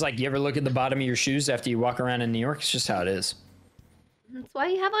 Jameson's like, you ever look at the bottom of your shoes after you walk around in New York? It's just how it is. That's why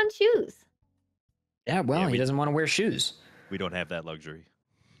you have on shoes. Yeah, well, he doesn't want to wear shoes. We don't have that luxury.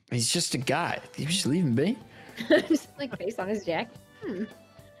 He's just a guy. You just leave him be. Just like face on his jacket.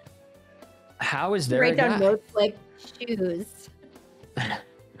 How is there Write a guy? down notes like shoes.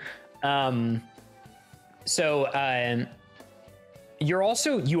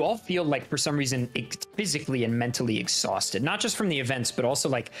 You all feel like for some reason physically and mentally exhausted, not just from the events, but also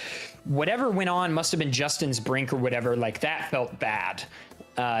like whatever went on must have been Justin's Brink or whatever, like that felt bad.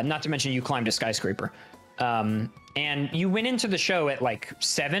 Not to mention you climbed a skyscraper. And you went into the show at like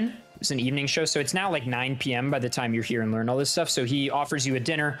 7. It's an evening show. So it's now like 9 p.m. by the time you're here and learn all this stuff. So he offers you a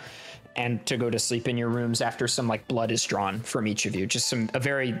dinner and to go to sleep in your rooms after some like blood is drawn from each of you. Just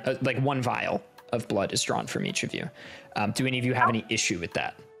like 1 vial of blood is drawn from each of you. Do any of you have any issue with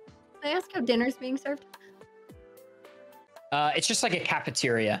that? Can I ask how dinner's being served? It's just like a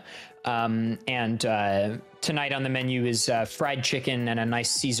cafeteria. Tonight on the menu is fried chicken and a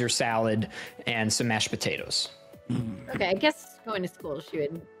nice Caesar salad and some mashed potatoes. Okay, I guess going to school, she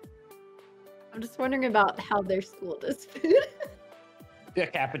would. I'm just wondering about how their school does food. The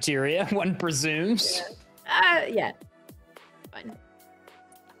cafeteria, one presumes. Yeah. Fine.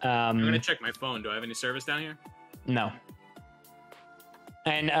 I'm gonna check my phone. Do I have any service down here? No.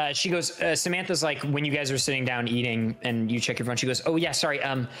 And she goes, Samantha's like, when you guys are sitting down eating and you check your phone, she goes, oh yeah, sorry.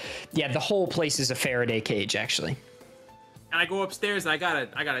 Yeah, the whole place is a Faraday cage, actually. And I go upstairs. I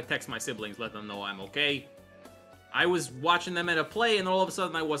gotta text my siblings, let them know I'm okay. I was watching them at a play, and all of a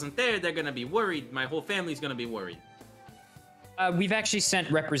sudden I wasn't there. They're gonna be worried. My whole family's gonna be worried. We've actually sent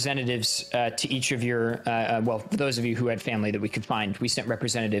representatives to each of your, well, for those of you who had family that we could find, we sent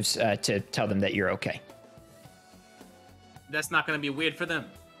representatives to tell them that you're okay. That's not gonna be weird for them.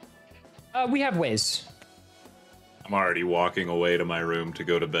 We have ways. I'm already walking away to my room to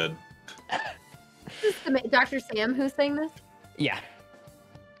go to bed. Is this Dr. Sam who's saying this? Yeah.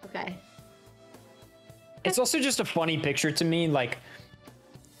 Okay. It's also just a funny picture to me, like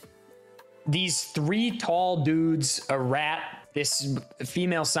these 3 tall dudes, a rat, this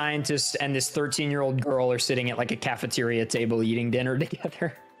female scientist, and this 13-year-old girl are sitting at like a cafeteria table eating dinner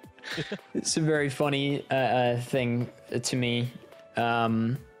together. It's a very funny thing to me.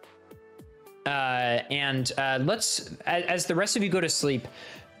 Let's, as the rest of you go to sleep,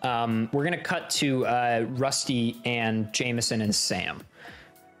 we're gonna cut to Rusty and Jameson and Sam.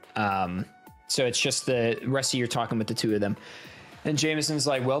 So it's just the rest of you talking with the 2 of them. And Jameson's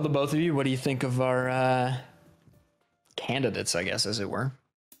like, well, the both of you, what do you think of our candidates, I guess, as it were?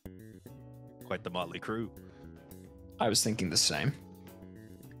 Quite the motley crew. I was thinking the same.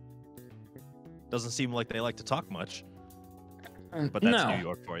 Doesn't seem like they like to talk much. But that's New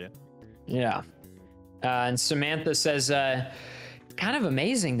York for you. Yeah. And Samantha says, kind of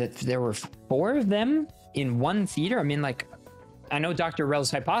amazing that there were 4 of them in one theater. I mean, like, I know Dr.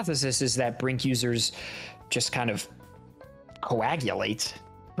 Rel's hypothesis is that Brink users just kind of coagulate,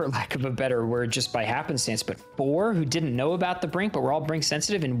 for lack of a better word, just by happenstance, but 4 who didn't know about the Brink, but were all Brink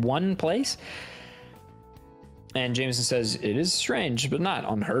sensitive in one place? And Jameson says, it is strange, but not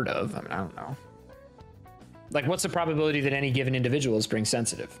unheard of. I mean, I don't know. Like, what's the probability that any given individual is Brink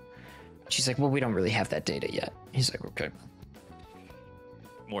sensitive? She's like, well, we don't really have that data yet. He's like, okay.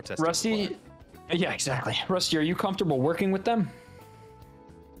 More testing. Rusty, yeah, exactly. Rusty, are you comfortable working with them?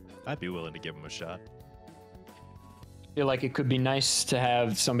 I'd be willing to give them a shot. Feel like it could be nice to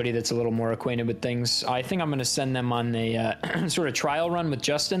have somebody that's a little more acquainted with things. I think I'm going to send them on a sort of trial run with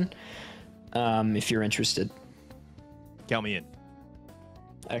Justin, if you're interested. Count me in.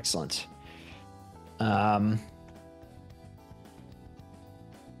 Excellent.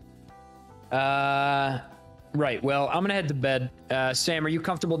 Right. Well, I'm gonna head to bed. Sam, are you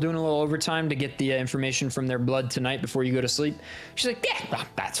comfortable doing a little overtime to get the information from their blood tonight before you go to sleep? She's like, yeah, well,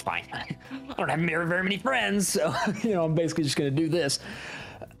 that's fine. I don't have very many friends, so I'm basically just gonna do this.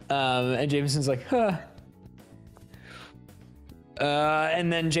 And Jameson's like, huh.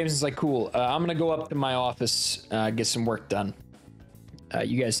 And then Jameson's like, cool. I'm gonna go up to my office, get some work done.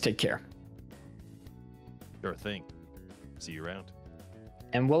 You guys take care. Sure thing. See you around.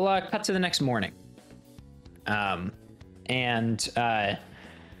 And we'll cut to the next morning. So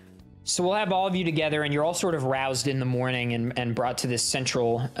we'll have all of you together, and you're all sort of roused in the morning and brought to this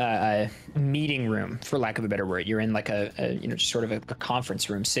central meeting room, for lack of a better word. You're in like just sort of a conference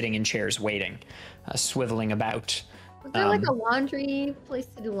room, sitting in chairs, waiting, swiveling about. Was there like a laundry place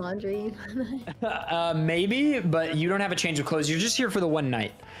to do laundry? Maybe, but you don't have a change of clothes. You're just here for the one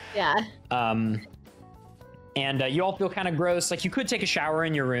night. Yeah. And you all feel kind of gross. Like, you could take a shower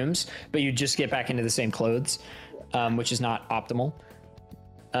in your rooms, but you just get back into the same clothes, which is not optimal.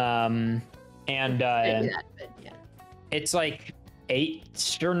 It's like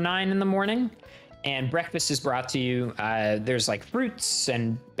 8 or 9 in the morning, and breakfast is brought to you. There's like fruits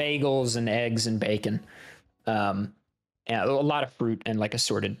and bagels and eggs and bacon. And a lot of fruit and like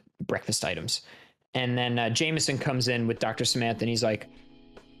assorted breakfast items. And then Jameson comes in with Dr. Samantha, and he's like,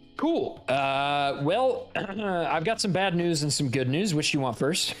 cool. Well, I've got some bad news and some good news. Which do you want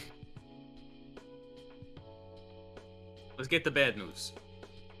first? Let's get the bad news.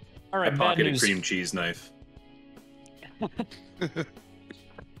 All right, I bad pocketed a news. cream cheese knife.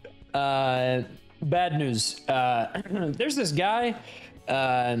 Bad news. There's this guy,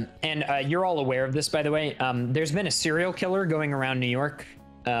 and you're all aware of this, by the way. There's been a serial killer going around New York.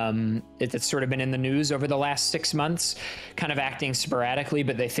 It's sort of been in the news over the last 6 months, kind of acting sporadically,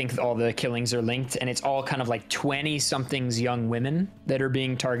 but they think all the killings are linked, and it's all kind of like 20-somethings young women that are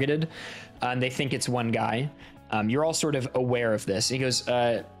being targeted. They think it's one guy. You're all sort of aware of this. He goes,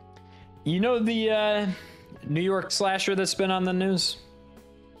 you know the New York slasher that's been on the news?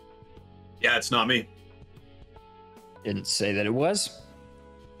 Yeah, it's not me. Didn't say that it was.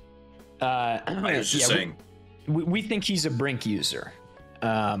 I was just saying. We think he's a Brink user.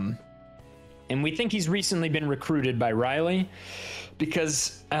 And we think he's recently been recruited by Riley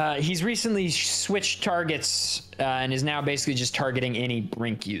because he's recently switched targets and is now basically just targeting any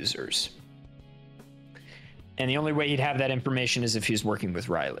Brink users. And the only way he'd have that information is if he's working with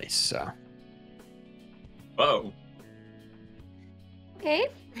Riley, so. Oh. Okay.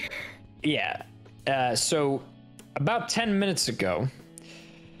 Yeah. So about 10 minutes ago,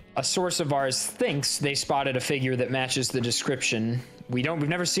 a source of ours thinks they spotted a figure that matches the description. We've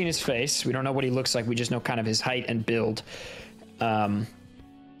never seen his face. We don't know what he looks like. We just know kind of his height and build.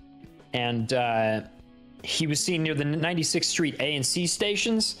 He was seen near the 96th Street A and C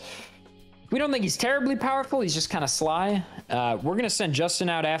stations. We don't think he's terribly powerful. He's just kind of sly. We're going to send Justin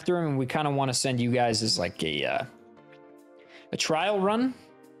out after him, and we kind of want to send you guys as like a trial run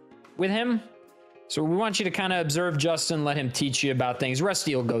with him. So we want you to kind of observe Justin, let him teach you about things.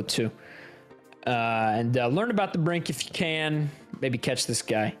 Rusty will go too. And learn about the Brink if you can. Maybe catch this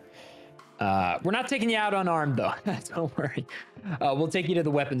guy. We're not taking you out unarmed, though. Don't worry. We'll take you to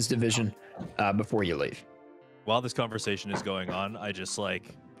the weapons division before you leave. While this conversation is going on, I just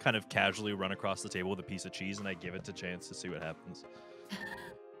like kind of casually run across the table with a piece of cheese and I give it to Chance to see what happens.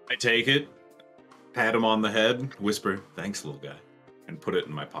 I take it, pat him on the head, whisper, "Thanks, little guy," and put it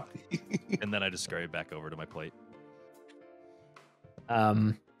in my pocket. And then I just scurry back over to my plate.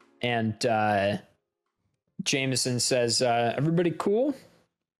 Jameson says, everybody cool?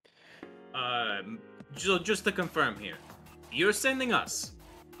 So just to confirm here, you're sending us,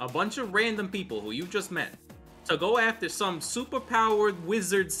 a bunch of random people who you just met, to go after some superpowered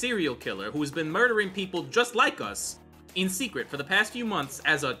wizard serial killer who's been murdering people just like us in secret for the past few months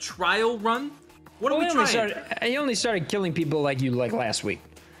as a trial run? What are we trying? He only started killing people like you like last week.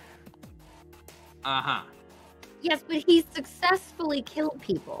 Uh-huh. Yes, but he's successfully killed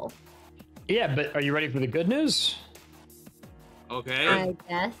people. Yeah, but are you ready for the good news? Okay. I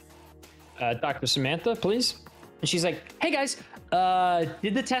guess. Dr. Samantha, please. And she's like, hey guys,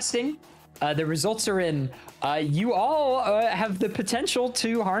 did the testing. The results are in. You all have the potential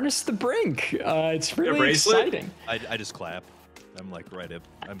to harness the Brink. It's really exciting. I just clap. I'm like, right up.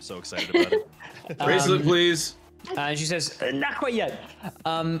 I'm so excited about it. Bracelet, please. And she says, not quite yet.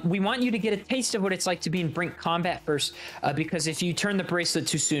 We want you to get a taste of what it's like to be in Brink combat first, because if you turn the bracelet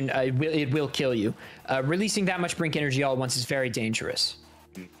too soon, it will kill you. Releasing that much Brink energy all at once is very dangerous.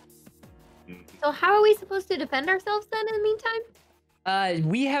 So how are we supposed to defend ourselves then in the meantime?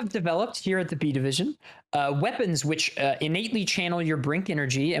 We have developed here at the B Division weapons which innately channel your Brink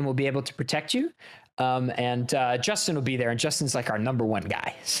energy and will be able to protect you. And Justin will be there, and Justin's like our #1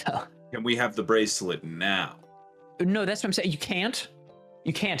 guy. So Can we have the bracelet now? no, that's what I'm saying. You can't.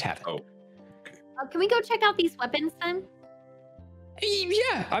 You can't have it. Oh. Can we go check out these weapons then?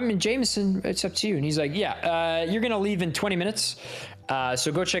 Yeah, I mean, Jameson, it's up to you. And he's like, yeah, you're going to leave in 20 minutes.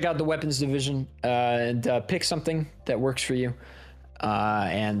 So go check out the weapons division and pick something that works for you.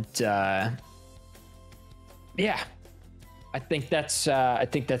 Yeah, I think that's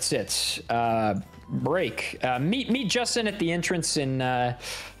it. Break. Meet Justin at the entrance in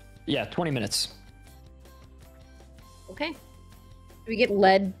 20 minutes. Okay. Do we get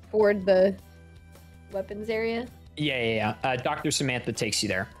led toward the weapons area? Yeah. Dr. Samantha takes you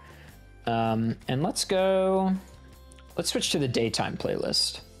there. And let's switch to the daytime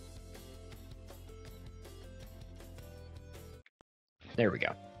playlist. There we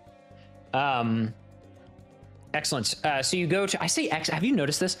go. Excellent. So you go to, I say have you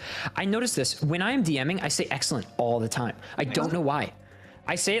noticed this? I noticed this when I am DMing, I say excellent all the time. I don't know why.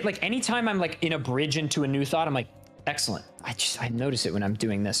 I say it like anytime I'm like in a bridge into a new thought, I'm like, excellent. I notice it when I'm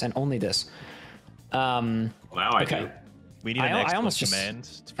doing this and only this. Now I do. We need an excellent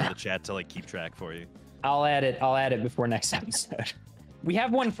command for the chat to like keep track for you. I'll add it before next episode. We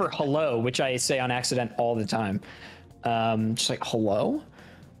have one for hello, which I say on accident all the time. Just like hello.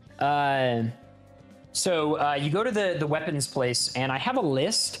 So you go to the weapons place, and I have a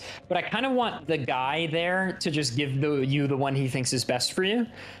list, but I kind of want the guy there to just give you the one he thinks is best for you,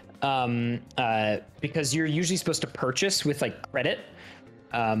 because you're usually supposed to purchase with like credit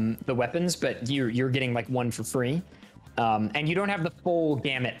the weapons, but you're getting like one for free. And you don't have the full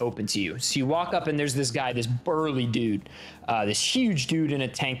gamut open to you. So you walk up and there's this guy, this burly dude, this huge dude in a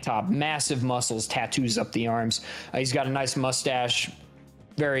tank top, massive muscles, tattoos up the arms. He's got a nice mustache,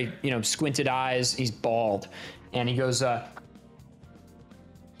 very, squinted eyes. He's bald. And he goes, what's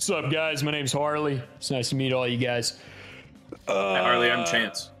up, guys? My name's Harley. It's nice to meet all you guys. Hi, Harley, I'm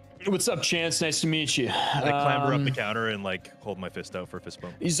Chance. What's up, Chance? Nice to meet you. I clamber up the counter and like hold my fist out for a fist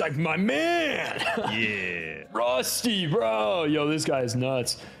bump. He's like, my man. Yeah. Rusty, bro. Yo, this guy is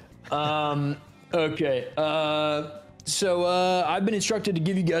nuts. Okay. So I've been instructed to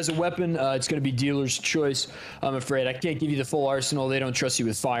give you guys a weapon. It's going to be dealer's choice. I'm afraid I can't give you the full arsenal. They don't trust you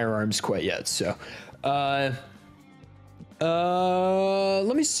with firearms quite yet. So, let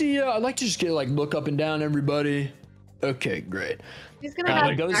me see. I'd like to just get like look up and down everybody. Okay, great. She's gonna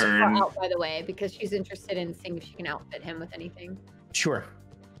have goes- Maxwell out, by the way, because she's interested in seeing if she can outfit him with anything. Sure.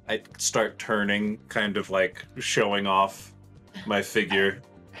 I start turning, kind of like showing off my figure,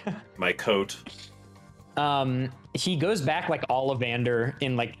 my coat. He goes back like Ollivander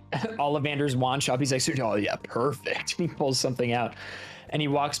in like Ollivander's wand shop. He's like, oh yeah, perfect. He pulls something out, and he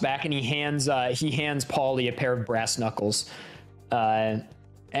walks back and he hands Paulie a pair of brass knuckles, and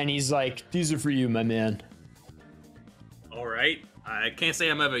he's like, these are for you, my man. All right. I can't say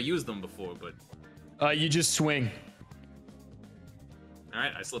I've ever used them before, but You just swing. all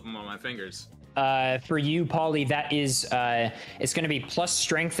right. I slip them on my fingers. For you, Paulie, that is it's going to be plus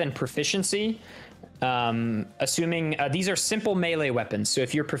strength and proficiency. Assuming these are simple melee weapons, so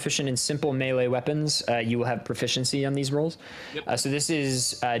if you're proficient in simple melee weapons, you will have proficiency on these rolls. Yep. So this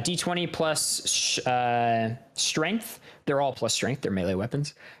is d20 plus strength. They're all plus strength. They're melee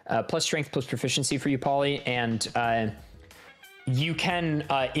weapons. Plus strength plus proficiency for you, Paulie, and you can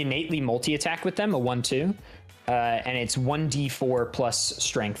innately multi-attack with them, a 1/2, and it's 1d4 plus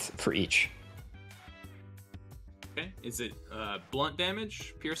strength for each. Okay. Is it blunt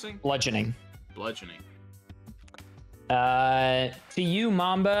damage, piercing, Bludgeoning. bludgeoning? To you,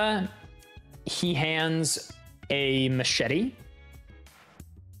 Mamba, he hands a machete.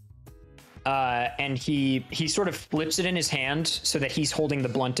 And he sort of flips it in his hand so that he's holding the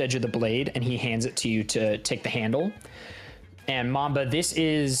blunt edge of the blade, and he hands it to you to take the handle. And Mamba, this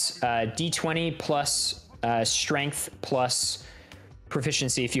is d20 plus strength plus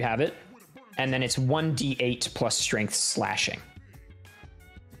proficiency if you have it, and then it's 1d8 plus strength slashing.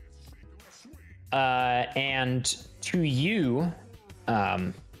 And to you,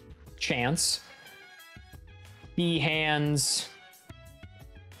 Chance, he hands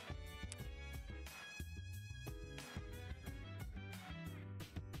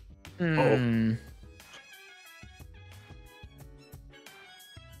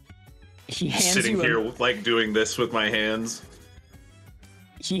he hands Sitting you here like doing this with my hands.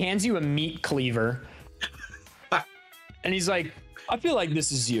 he hands you a meat cleaver, and he's like, I feel like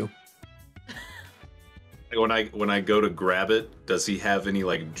this is you. When I go to grab it, does he have any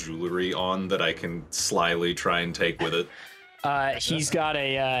like jewelry on that I can slyly try and take with it? He's got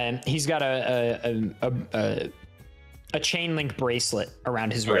a chain link bracelet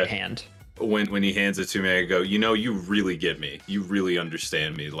around his right hand. When he hands it to me, I go, you really get me. You really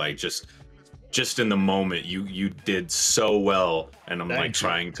understand me. Like just in the moment, you did so well, and I'm like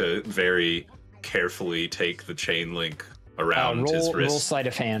trying to very carefully take the chain link around his wrist. Roll sleight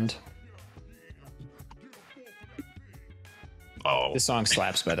of hand. Oh, The song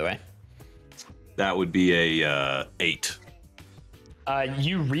slaps, by the way. that would be a 8.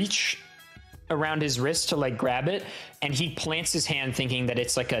 You reach around his wrist to like grab it, and he plants his hand thinking that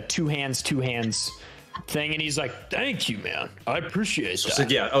it's like a two hands thing, and he's like, thank you, man, I appreciate that. So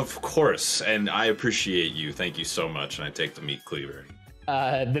yeah, of course, and I appreciate you. Thank you so much. And I take the meat cleaver.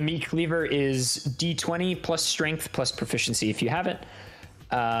 The meat cleaver is d20 plus strength plus proficiency if you have it,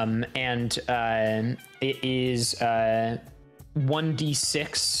 and it is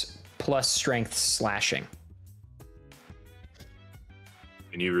 1d6 plus strength slashing.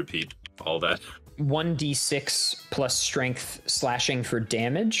 Can you repeat all that? 1d6 plus strength slashing for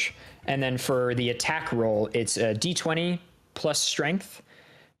damage, and then for the attack roll, it's a d20 plus strength,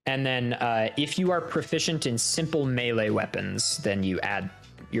 and then if you are proficient in simple melee weapons, then you add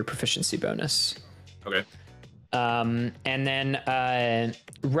your proficiency bonus. Okay. And then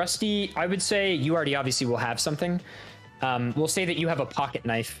Rusty, I would say you already obviously will have something. We'll say that you have a pocket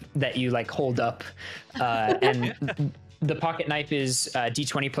knife that you like hold up, and the pocket knife is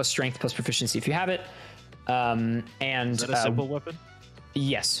d20 plus strength plus proficiency if you have it. And Is that a simple weapon?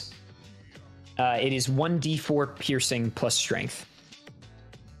 Yes. It is 1d4 piercing plus strength.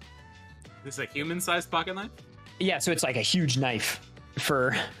 This is a human-sized pocket knife? Yeah, so it's like a huge knife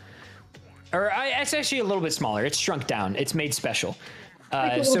it's actually a little bit smaller. It's shrunk down. It's made special.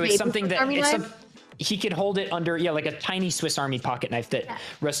 Like a So little it's baby something Swiss that Army knife? he could hold it under, like a tiny Swiss Army pocket knife that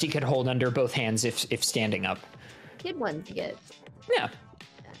Rusty could hold under both hands if standing up. Kid ones you get. Yeah.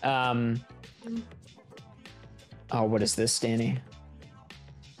 Oh, what is this, Danny?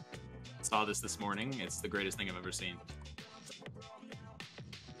 Saw this morning. It's the greatest thing I've ever seen.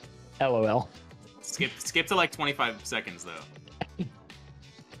 LOL. Skip to like 25 seconds though.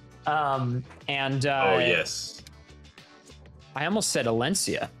 And Oh yes. I almost said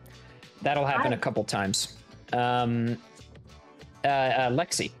Alencia. That'll happen a couple times. Lexi,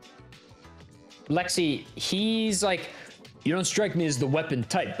 he's like, you don't strike me as the weapon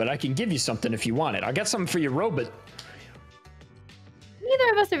type, but I can give you something if you want it. I got something for your robot.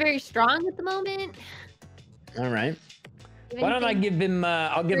 Neither of us are very strong at the moment. All right. Why don't I give him?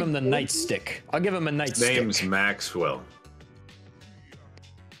 I'll give him the nightstick. I'll give him a nightstick. Name's Maxwell.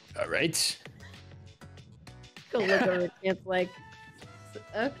 All right. Go look over it's like,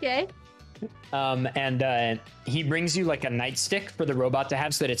 okay. And he brings you like a nightstick for the robot to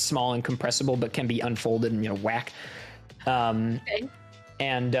have, so that it's small and compressible, but can be unfolded and whack. Okay.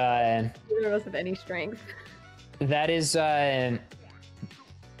 And Neither of us have any strength. that is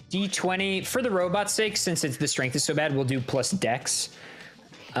D20 for the robot's sake. Since the strength is so bad, we'll do plus Dex.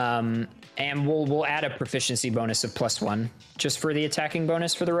 And we'll add a proficiency bonus of +1 just for the attacking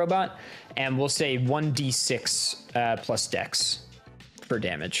bonus for the robot, and we'll say 1d6 plus Dex for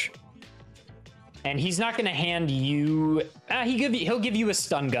damage. And he's not going to hand you. He'll give you a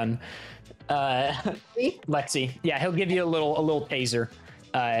stun gun, Lexi. Yeah, he'll give you a little taser,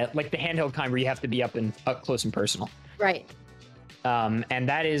 like the handheld kind where you have to be up close and personal. Right. And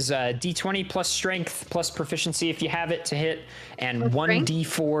that is D20 plus strength plus proficiency if you have it to hit, and Plus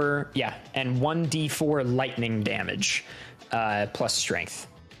 1d4, and 1d4 lightning damage plus strength.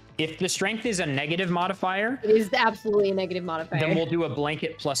 If the strength is a negative modifier, It is absolutely a negative modifier. then we'll do a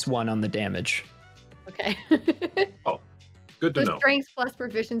blanket +1 on the damage. Okay. Oh, good to So know. strength plus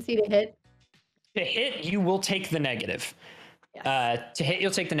proficiency to hit. To hit, you will take the negative. Yes. To hit, you'll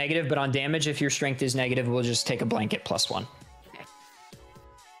take the negative, but on damage, if your strength is negative, we'll just take a blanket +1.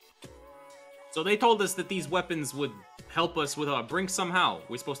 So they told us that these weapons would help us with our brink somehow.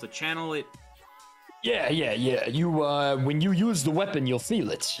 We're supposed to channel it. Yeah. You, when you use the weapon, you'll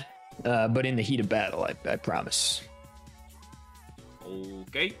feel it. But in the heat of battle, I promise.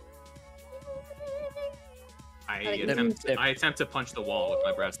 Okay. I attempt to punch the wall with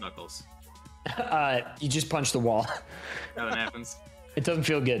my brass knuckles. You just punch the wall. Nothing happens. It doesn't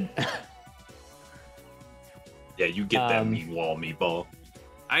feel good. Yeah, you get that meat wall, meatball.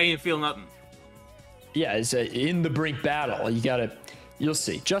 I didn't feel nothing. Yeah, it's in the brink battle. You'll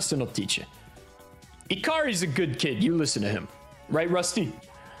see. Justin will teach you. Ikari's a good kid. You listen to him. Right, Rusty?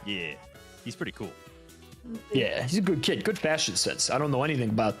 Yeah, he's pretty cool. Yeah, he's a good kid. Good fashion sense. I don't know anything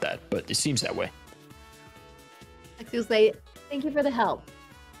about that, but it seems that way. Lexi will say, thank you for the help.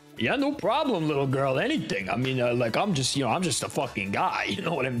 Yeah, no problem, little girl. Anything. I mean, I'm just a fucking guy. You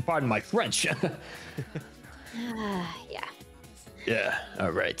know what I mean? Pardon my French. Yeah. Yeah,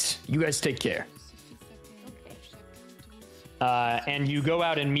 all right. You guys take care. Okay. And you go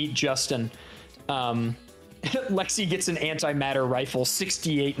out and meet Justin. Lexi gets an antimatter rifle,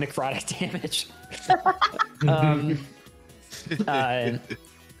 68 necrotic damage.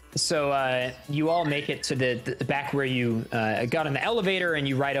 So you all make it to the back where you got in the elevator, and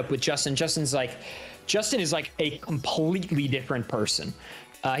you ride up with Justin. Justin is like a completely different person.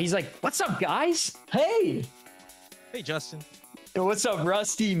 He's like, "What's up, guys? Hey, Justin. what's up,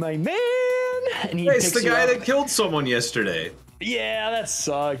 Rusty, my man?" And he Hey, it's picks the you guy up. that killed someone yesterday. Yeah, that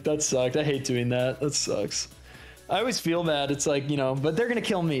sucked. I hate doing that. That sucks. I always feel bad. It's like, but they're gonna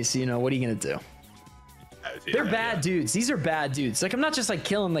kill me, so what are you gonna do? They're bad dudes. These are bad dudes. Like, I'm not just like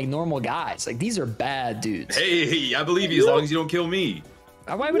killing like normal guys. Like, these are bad dudes. Hey, I believe you as long as you don't kill me.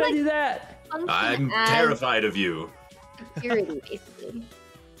 Why would I do that? Function I'm as terrified of you. Security, basically.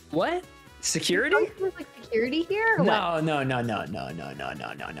 What? Security? Function as like security here? Or what?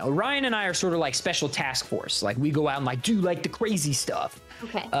 No. Ryan and I are sort of like special task force. Like, we go out and like do like the crazy stuff.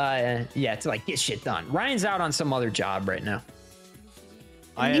 Okay. Yeah, to like get shit done. Ryan's out on some other job right now.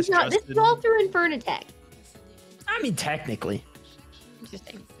 This is all through Infernitech. I mean, technically.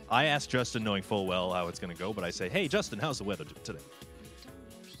 Interesting. I asked Justin, knowing full well how it's going to go, but I say, "Hey, Justin, how's the weather today?"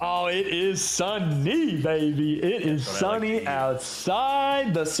 Oh, it is sunny, baby. It is That's what I like to sunny hear.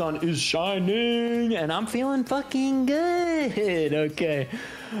 outside. The sun is shining, and I'm feeling fucking good. Okay.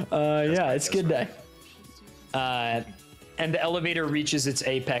 Yeah, it's a good day. And the elevator reaches its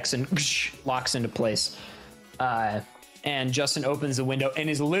apex and locks into place. And Justin opens the window and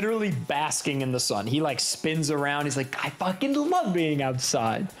is literally basking in the sun. He like spins around. He's like, I fucking love being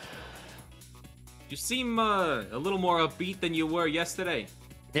outside. You seem a little more upbeat than you were yesterday.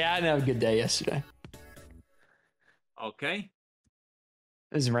 Yeah, I didn't have a good day yesterday. Okay.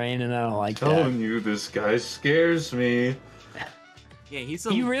 It was raining. I don't like that. Telling you, this guy scares me. Yeah, he's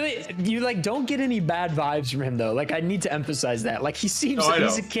you like don't get any bad vibes from him though. Like I need to emphasize that. Like he seems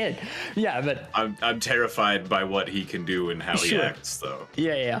he's a kid. Yeah, but I'm terrified by what he can do and how he acts though.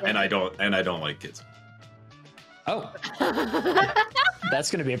 Yeah. And I don't like kids. Oh. That's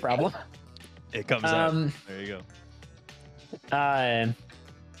gonna be a problem. It comes out. There you go.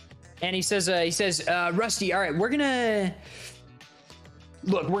 And he says, Rusty, all right, we're gonna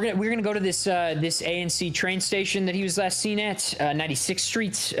go to this ANC train station that he was last seen at 96th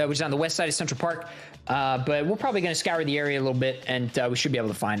Street, which is on the west side of Central Park. But we're probably gonna scour the area a little bit, and we should be able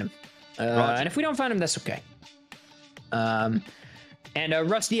to find him. And if we don't find him, that's okay. And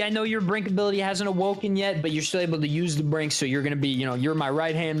Rusty, I know your brink ability hasn't awoken yet, but you're still able to use the brink, so you're gonna be, you're my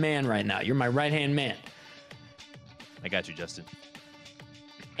right-hand man right now. You're my right-hand man. I got you, Justin.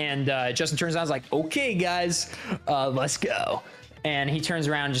 And Justin turns around and is like, okay, guys, let's go. And he turns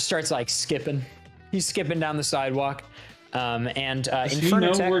around and just starts like skipping. He's skipping down the sidewalk. Does he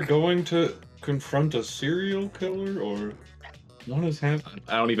know we're going to confront a serial killer, or what is happening?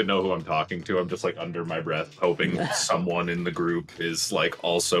 I don't even know who I'm talking to. I'm just like under my breath, hoping someone in the group is like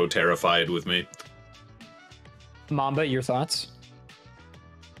also terrified with me. Mamba, your thoughts?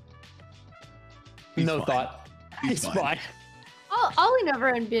 He's no fine. thought. He's fine. I'll lean over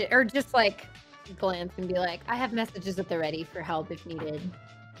and or just like glance and be like, I have messages at the ready for help if needed.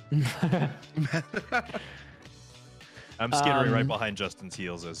 I'm skittering right behind Justin's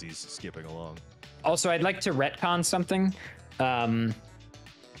heels as he's skipping along. Also, I'd like to retcon something. The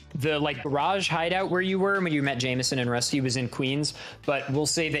like garage hideout where you were when you met Jameson and Rusty was in Queens, but we'll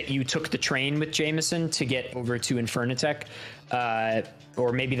say that you took the train with Jameson to get over to Infernitech,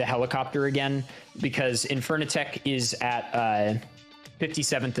 or maybe the helicopter again, because Infernitech is at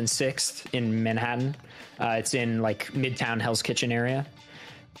 57th and 6th in Manhattan. It's in like Midtown Hell's Kitchen area.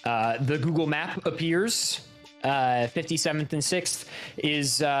 The Google map appears 57th and 6th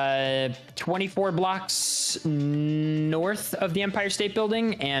is 24 blocks north of the Empire State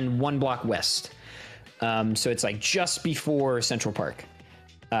Building and 1 block west. So it's like just before Central Park.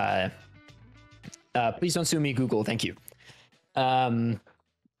 Please don't sue me, Google. Thank you.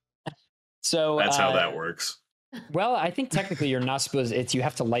 So that's how that works. Well, I think technically you're not supposed. You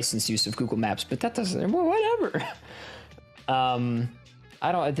have to license use of Google Maps, but that doesn't. Well, whatever.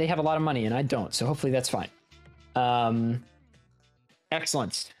 I don't. They have a lot of money, and I don't. So hopefully that's fine.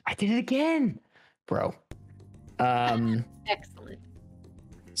 Excellent. I did it again, bro. Excellent.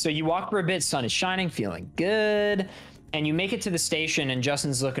 So you walk for a bit, sun is shining, feeling good, and you make it to the station, and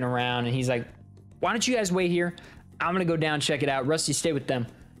Justin's looking around, and he's like, why don't you guys wait here? I'm gonna go down, check it out. Rusty, stay with them.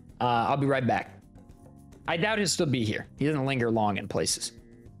 I'll be right back. I doubt he'll still be here. He doesn't linger long in places.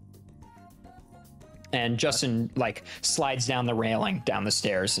 And Justin like slides down the railing, down the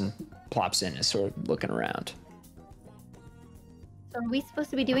stairs, and plops in and is sort of looking around. So are we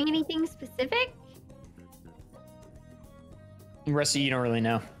supposed to be doing anything specific? Rusty, you don't really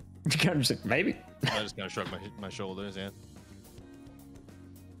know. You're kind of just like, maybe. I just kind of shrug my shoulders, yeah.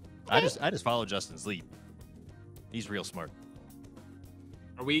 I just follow Justin's lead. He's real smart.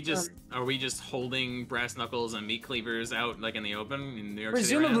 Are we just holding brass knuckles and meat cleavers out like in the open in New York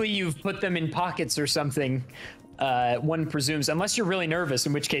City? Presumably you've put them in pockets or something. One presumes, unless you're really nervous,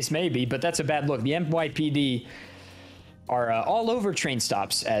 in which case maybe, but that's a bad look. The NYPD are all over train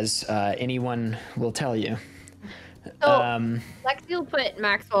stops, as anyone will tell you. So Lexi will put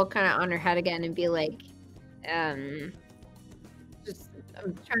Maxwell kind of on her head again and be like, I'm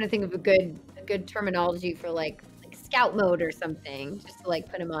trying to think of a good terminology for like scout mode or something, just to like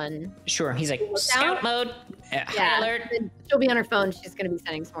put him on. Sure, he's like scout mode. Yeah, alert. She'll be on her phone. She's gonna be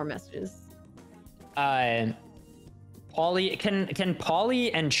sending some more messages. Paulie, can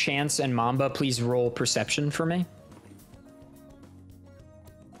Paulie and Chance and Mamba please roll perception for me?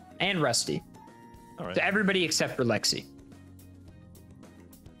 And Rusty. All right. To everybody except for Lexi.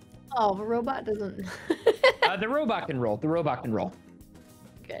 Oh, the robot doesn't. The robot can roll. The robot can roll.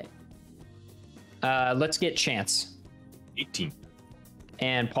 Okay. Let's get Chance. 18.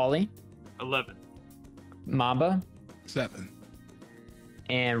 And Paulie. 11. Mamba. 7.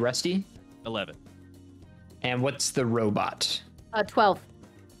 And Rusty. 11. And what's the robot? 12.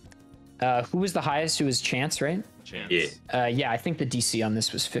 Who was the highest? Who was Chance, right? Chance. Yeah. Yeah, I think the DC on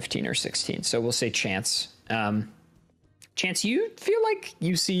this was 15 or 16. So we'll say Chance. Chance, you feel like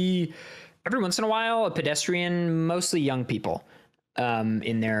you see every once in a while a pedestrian, mostly young people,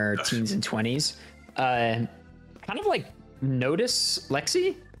 in their teens and 20s, kind of like notice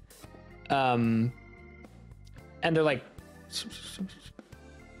Lexi, and they're like,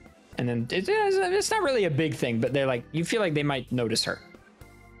 and then it's not really a big thing, but they're like, you feel like they might notice her.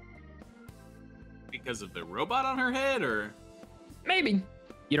 Because of the robot on her head, or? Maybe.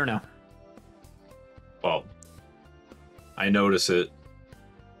 You don't know. Well, I notice it,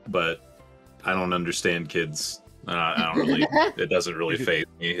 but I don't understand kids. I don't really. It doesn't really faze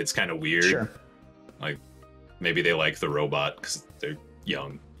me. It's kind of weird. Sure. Like maybe they like the robot because they're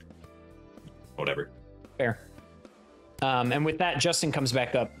young. Whatever. Fair. And with that, Justin comes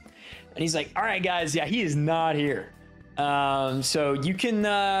back up, and he's like, "All right, guys. Yeah, he is not here. So you can,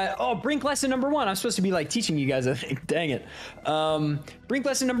 Brink lesson number 1. I'm supposed to be like teaching you guys, I think. Dang it. Brink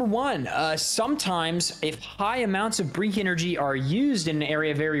lesson number 1. Sometimes if high amounts of Brink energy are used in an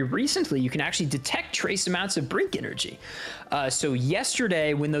area very recently, you can actually detect trace amounts of Brink energy. So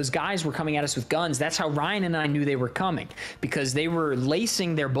yesterday when those guys were coming at us with guns, that's how Ryan and I knew they were coming, because they were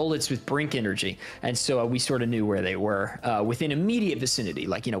lacing their bullets with Brink energy. And so we sort of knew where they were, within immediate vicinity,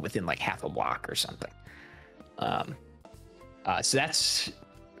 like, within like half a block or something. So that's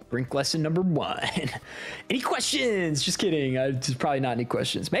Brink lesson number 1. Any questions? Just kidding. There's probably not any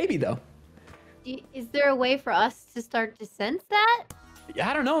questions. Maybe though. Is there a way for us to start to sense that?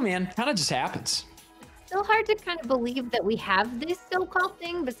 I don't know, man. Kind of just happens. It's still hard to kind of believe that we have this so-called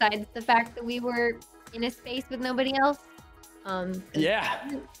thing, besides the fact that we were in a space with nobody else. Yeah. I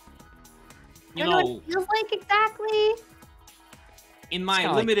don't know what it feels like exactly. In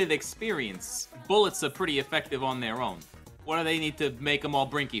my limited experience, bullets are pretty effective on their own. What do they need to make them all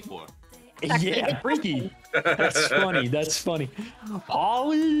brinky for? Yeah, Brinky. That's funny. That's funny.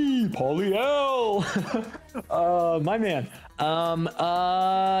 Polly L. My man.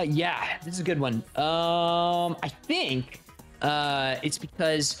 Yeah, this is a good one. I think it's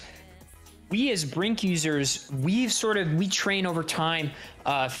because we as Brink users, we train over time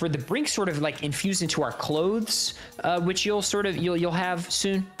for the Brink sort of like infused into our clothes, which you'll have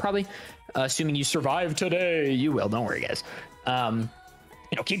soon, probably. Assuming you survive today, you will. Don't worry, guys.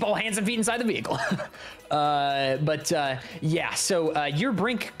 Keep all hands and feet inside the vehicle. Yeah, so your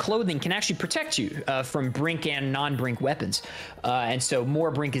Brink clothing can actually protect you from Brink and non-Brink weapons. And so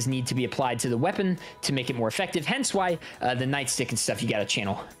more Brink is need to be applied to the weapon to make it more effective. Hence why the nightstick and stuff, you got to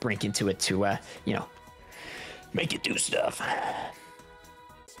channel Brink into it to, make it do stuff.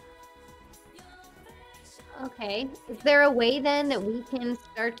 Okay. Is there a way then that we can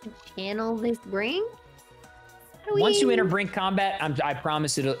start to channel this Brink? Once you enter Brink combat, I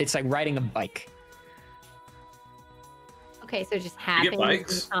promise it's like riding a bike. Okay, so it just happens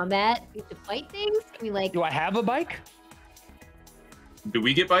in combat. We have to fight things? Can we Do I have a bike? Do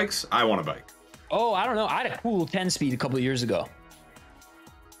we get bikes? I want a bike. Oh, I don't know. I had a cool 10-speed a couple of years ago.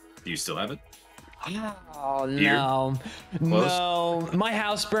 Do you still have it? Oh, no. No. My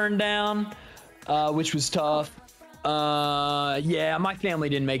house burned down, which was tough. Yeah, my family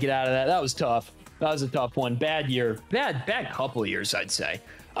didn't make it out of that. That was tough. That was a tough one. Bad year. Bad couple of years, I'd say.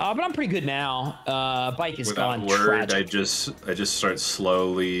 But I'm pretty good now. Bike is gone. Tragic. I just start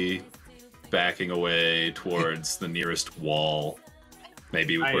slowly backing away towards the nearest wall.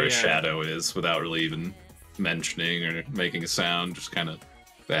 Maybe where a shadow is, without really even mentioning or making a sound, just kind of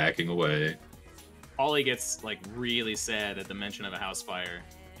backing away. Ollie gets like really sad at the mention of a house fire,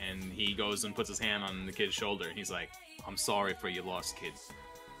 and he goes and puts his hand on the kid's shoulder, and he's like, "I'm sorry for your lost kids."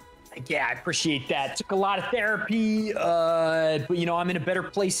 Yeah, I appreciate that. Took a lot of therapy, but I'm in a better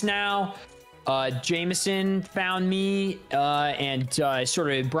place now. Jameson found me and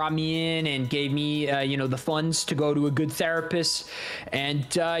sort of brought me in and gave me, the funds to go to a good therapist. And,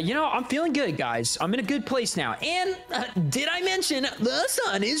 I'm feeling good, guys. I'm in a good place now. And did I mention the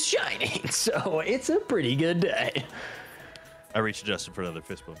sun is shining? So it's a pretty good day. I reached to Justin for another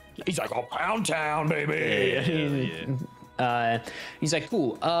fist bump. He's like, "Oh, Pound Town, baby." Yeah. He's like,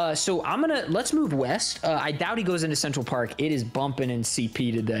 "Cool. So let's move west. I doubt he goes into Central Park. It is bumping in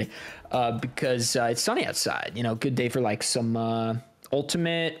CP today, because it's sunny outside. Good day for like some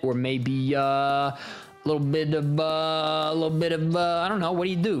ultimate, or maybe a little bit of I don't know. What do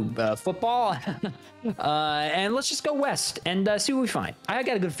you do? Football. And let's just go west and see what we find. I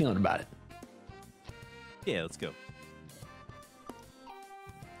got a good feeling about it. Yeah, let's go.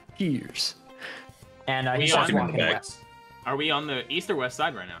 Cheers." And he We starts on walking the west. Are we on the east or west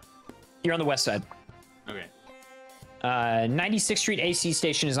side right now? You're on the west side. Okay. 96th Street AC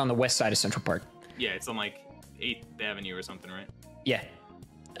station is on the west side of Central Park. Yeah, it's on like 8th Avenue or something, right? Yeah.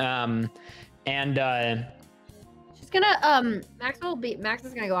 She's gonna Max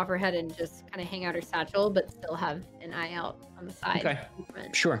is gonna go off her head and just kind of hang out her satchel, but still have an eye out on the side. Okay.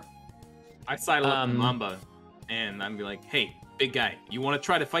 Sure. I sidle up to Mamba, and I'm be like, "Hey, big guy, you want to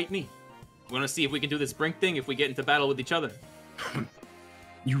try to fight me? We want to see if we can do this Brink thing if we get into battle with each other."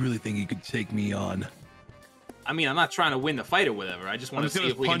 You really think you could take me on? I mean, I'm not trying to win the fight or whatever. I just want to see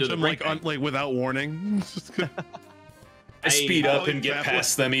if we can do the Brink thing. like without warning. I speed up and get grappling.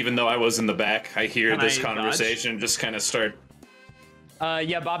 past them, even though I was in the back. I hear Can this I dodge? conversation, just kind of start.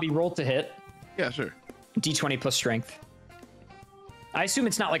 Yeah, Bobby, roll to hit. Yeah, sure. D20 plus strength. I assume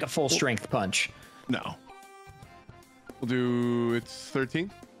it's not like a full strength punch. No. We'll do. It's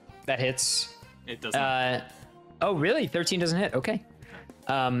 13. That hits. It doesn't. Oh, really? 13 doesn't hit. Okay.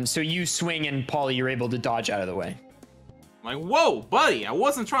 So you swing and Paulie, you're able to dodge out of the way. I'm like, whoa, buddy! I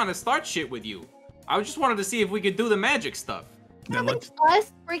wasn't trying to start shit with you. I just wanted to see if we could do the magic stuff. Now I don't let's. think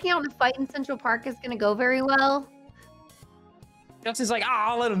us breaking out in a fight in Central Park is gonna go very well. Justin's like,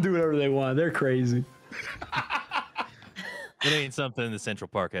 I'll let them do whatever they want. They're crazy. It ain't something the Central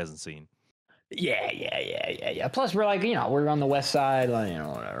Park hasn't seen. Yeah. Plus, we're like, we're on the west side, like,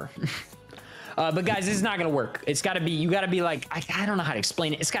 whatever. But guys, this is not gonna work. It's gotta be, you gotta be like, I don't know how to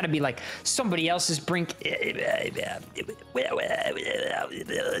explain it. It's gotta be like somebody else's brink.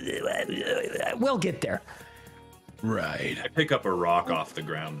 We'll get there. Right. I pick up a rock off the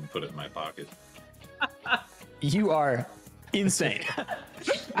ground and put it in my pocket. You are insane.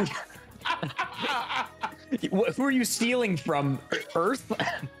 Who are you stealing from? Earth?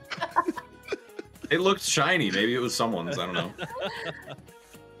 It looked shiny. Maybe it was someone's. I don't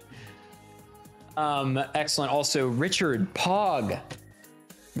know. Excellent. Also, Richard Pog.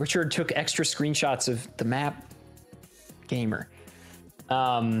 Richard took extra screenshots of the map. Gamer.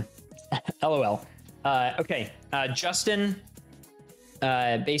 LOL. Okay. Justin.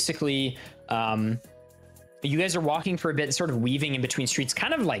 Basically, you guys are walking for a bit, sort of weaving in between streets,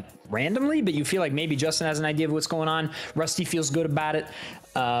 kind of like randomly, but you feel like maybe Justin has an idea of what's going on. Rusty feels good about it.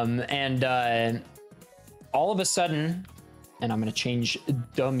 And all of a sudden, and I'm going to change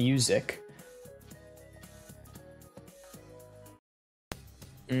the music.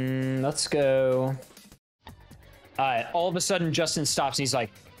 Let's go. All of a sudden, Justin stops and he's like,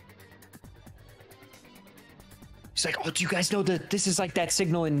 oh, do you guys know that this is like that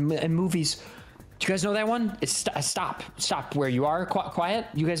signal in movies? Do you guys know that one? It's stop where you are. Quiet.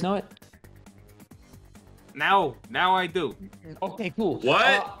 You guys know it? Now I do. Okay, cool.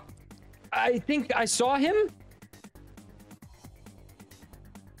 What? I think I saw him.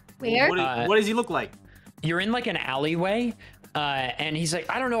 Where? What does he look like? You're in like an alleyway. And he's like,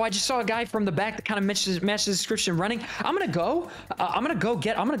 I don't know. I just saw a guy from the back that kind of matches the description running. I'm gonna go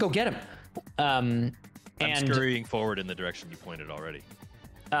get him. I'm And scurrying forward in the direction you pointed already.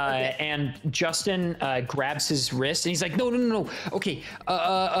 and Justin grabs his wrist and he's like, no. Okay.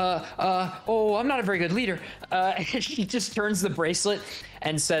 Oh, I'm not a very good leader. He just turns the bracelet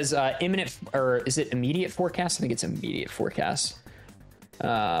and says, imminent, or is it immediate forecast? I think it's immediate forecast.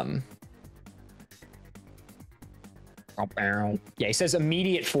 Yeah, he says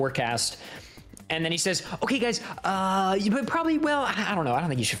immediate forecast. And then he says, okay, guys, you probably, well, I don't know. I don't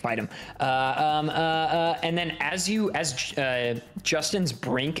think you should fight him. And then as Justin's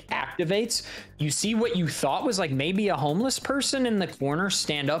brink activates, you see what you thought was like maybe a homeless person in the corner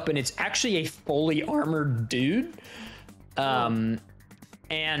stand up, and it's actually a fully armored dude. And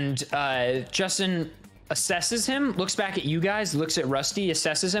Justin assesses him, looks back at you guys, looks at Rusty,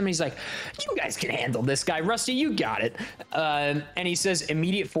 assesses him, and he's like, you guys can handle this guy. Rusty, you got it. And he says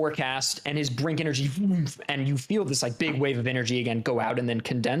immediate forecast, and his brink energy, and you feel this like big wave of energy again go out and then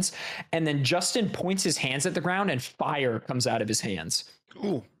condense. And then Justin points his hands at the ground and fire comes out of his hands.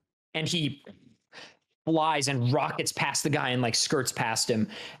 Cool. And he flies and rockets past the guy and like skirts past him,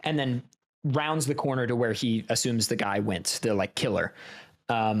 and then rounds the corner to where he assumes the guy went, the like killer.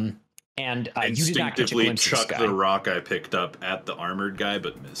 And you did not catch a Instinctively glimpse of this chuck guy. the rock I picked up at the armored guy,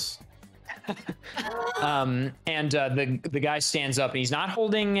 but miss. And the guy stands up and he's not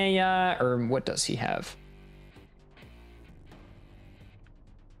holding a or what does he have?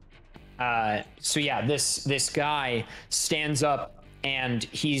 So yeah, this guy stands up and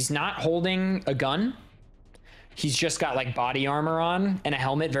he's not holding a gun. He's just got like body armor on and a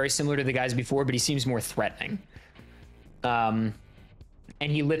helmet very similar to the guys before, but he seems more threatening.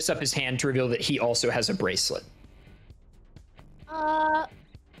 And he lifts up his hand to reveal that he also has a bracelet.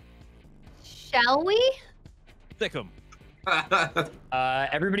 Shall we? Thick 'em.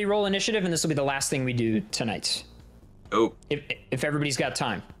 Everybody roll initiative, and this will be the last thing we do tonight. Oh, If everybody's got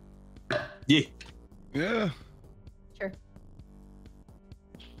time. yeah. Yeah. Sure.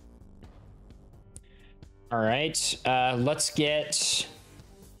 All right, let's get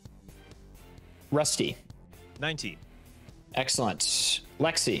Rusty. 19. Excellent.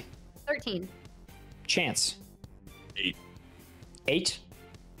 Lexi. 13. Chance. 8. 8.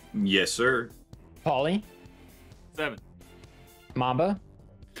 Yes, sir. Polly. 7. Mamba.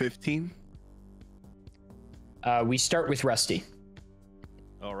 15. We start with Rusty.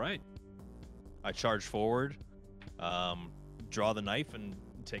 All right. I charge forward. draw the knife and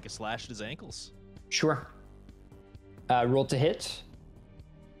take a slash at his ankles. Sure. Roll to hit.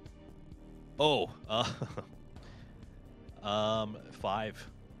 Oh, 5.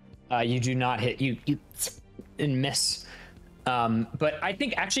 You do not hit. You and miss. But I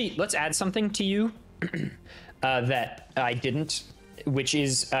think actually, let's add something to you that I didn't, which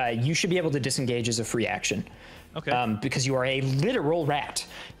is you should be able to disengage as a free action. Okay. Because you are a literal rat.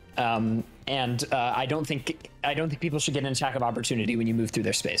 And I don't think people should get an attack of opportunity when you move through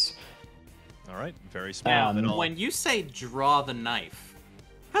their space. All right. Very smart. Now, when you say draw the knife,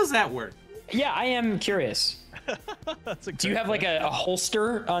 how's that work? Yeah, I am curious. Do you have like a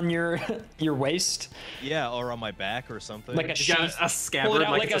holster on your waist? Yeah, or on my back or something. Like a You got sheath? a scabbard,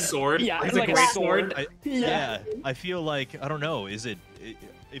 like it's a sword? Yeah, It's like a a great sword. sword. Yeah, I feel like, I don't know,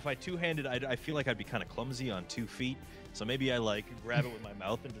 if I two-handed, I feel like I'd be kind of clumsy on 2 feet. So maybe I like grab it with my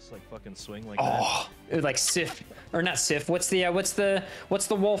mouth and just like fucking swing like Oh, like Sif, or not Sif. What's the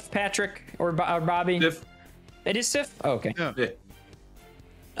wolf, Patrick or Bobby? If It is Sif. Oh, okay. Yeah. yeah, that.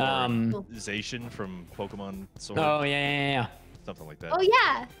 Zacian from Pokemon Sword. Oh yeah. Something like that. Oh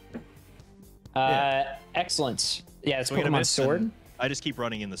yeah. Yeah. Excellent. Yeah, it's Swing and a Pokemon miss, Sword. and I just keep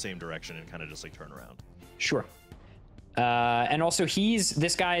running in the same direction and kind of just like turn around. Sure. And also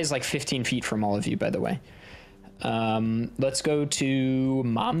this guy is like 15 feet from all of you, by the way. Let's go to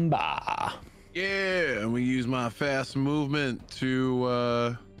Mamba. Yeah, and we use my fast movement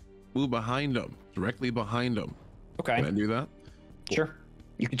to move behind him, directly behind him. Okay. Can I do that? Sure.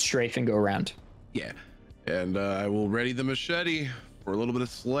 You could strafe and go around. Yeah. And I will ready the machete for a little bit of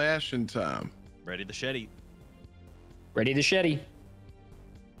slashing time. Ready the shetty. Ready to shetty.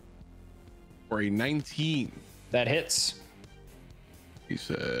 For a 19. That hits. He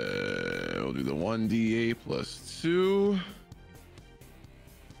said, we'll do the 1d8 plus 2.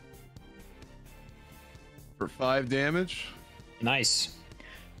 For 5 damage. Nice.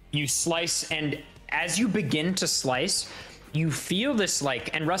 You slice, and as you begin to slice, you feel this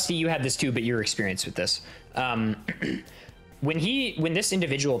like, and Rusty, you had this too, but you're experienced with this. When this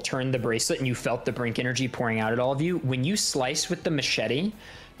individual turned the bracelet and you felt the brink energy pouring out at all of you, when you slice with the machete,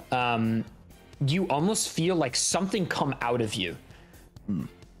 you almost feel like something come out of you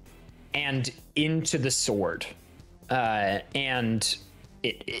and into the sword. And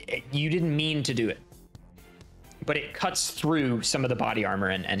you didn't mean to do it, but it cuts through some of the body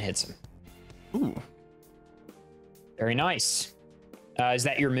armor and hits him. Ooh. Very nice. Is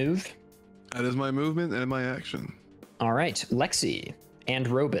that your move? That is my movement and my action. All right, Lexi and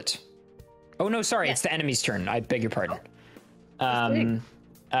Robot. Oh no, sorry, it's the enemy's turn. I beg your pardon.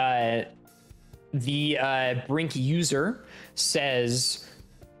 The Brink user says,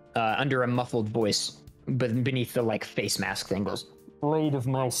 under a muffled voice, but beneath the like face mask thing, goes, "Blade of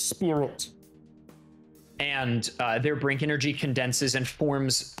my spirit." And their Brink energy condenses and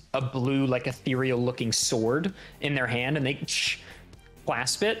forms a blue, like ethereal-looking sword in their hand, and they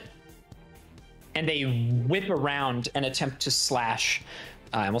clasp it, and they whip around and attempt to slash.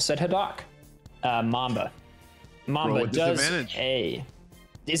 I almost said Haddock. Mamba. Mamba does disadvantage.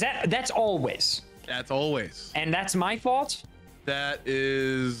 That's always. That's always. And that's my fault. That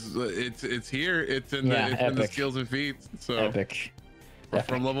is, it's here. It's in the epic. skills and feats. So Epic. we're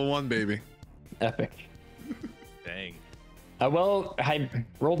from level 1, baby. Epic. Dang. Well, I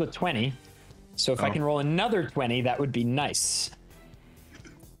rolled a 20, so if I can roll another 20, that would be nice.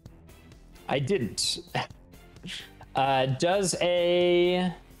 I didn't. Does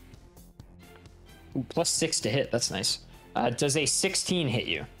a +6 to hit? That's nice. Does a 16 hit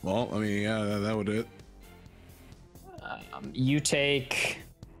you? Well, I mean, yeah, that would it. You take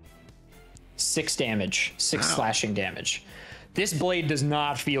 6 damage, 6 Ow. slashing damage. This blade does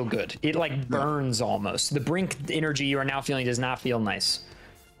not feel good. It like burns almost. The Brink energy you are now feeling does not feel nice.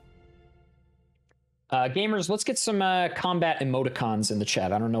 Gamers, let's get some combat emoticons in the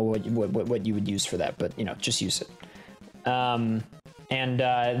chat. I don't know what you would use for that, but you know, just use it. And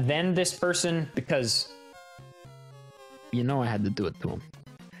then this person, because you know I had to do it to him.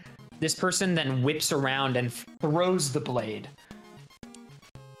 This person then whips around and throws the blade,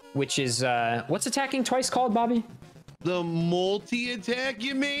 which is what's attacking twice called, Bobby? The multi-attack,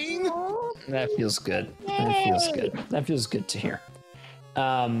 you mean? That feels good. That feels good. That feels good to hear.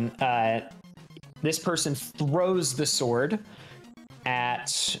 This person throws the sword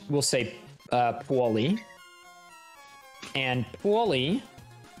at, we'll say, Paulie. And Paulie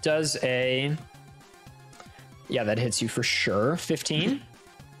does a... Yeah, that hits you for sure. 15?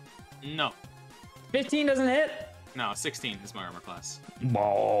 No. 15 doesn't hit? No, 16 is my armor class.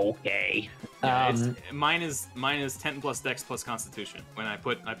 Okay. Yeah, mine is 10 plus Dex plus Constitution. When I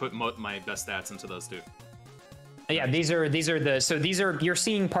put my best stats into those two. Yeah, these are you're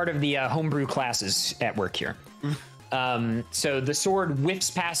seeing part of the homebrew classes at work here. So the sword whips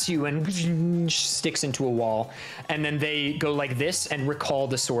past you and sticks into a wall, and then they go like this and recall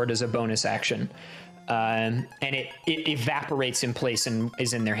the sword as a bonus action, and it evaporates in place and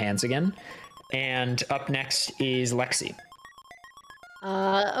is in their hands again. And up next is Lexi.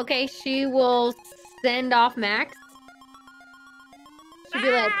 Okay, she will send off Max. She'll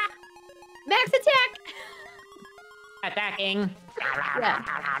be like, Max attack! Attacking. Yeah.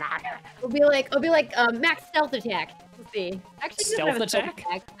 It'll be like Max stealth attack. Let's see. Actually, he doesn't have a Stealth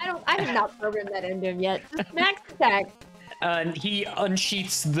attack? I have not programmed that into him yet. Just Max attack. He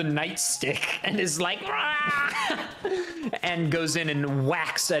unsheaths the nightstick and is like, and goes in and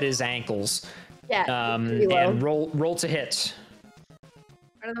whacks at his ankles. Yeah. And roll to hit.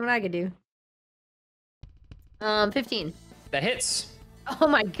 I don't know what I could do. 15. That hits. Oh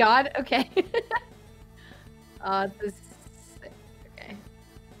my god. Okay. This. Okay.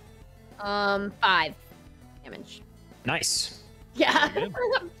 5 damage. Nice. Yeah. Good.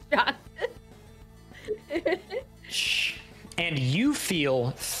 Shot. And you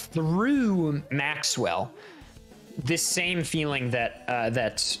feel through Maxwell this same feeling that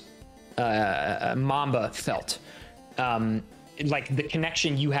Mamba felt. Like the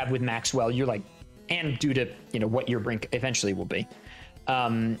connection you have with Maxwell, you're like, and due to what your brink eventually will be,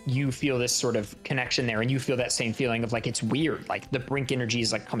 you feel this sort of connection there, and you feel that same feeling of like it's weird, like the brink energy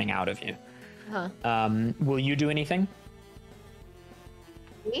is like coming out of you. Will you do anything?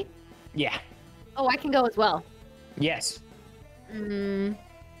 Me? Yeah. Oh, I can go as well. Yes.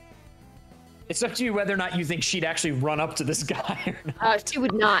 It's up to you whether or not you think she'd actually run up to this guy or not. She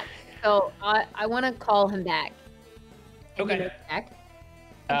would not. So I want to call him back. Okay. Back.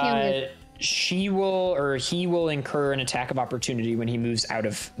 She will, or he will incur an attack of opportunity when he moves out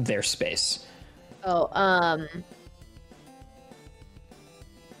of their space. Oh, I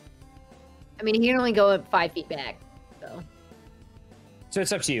mean, he can only go 5 feet back, so. So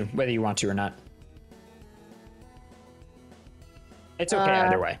it's up to you whether you want to or not. It's okay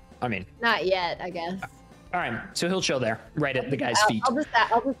either way. I mean. Not yet, I guess. All right, so he'll chill there, right at the guy's feet. I'll just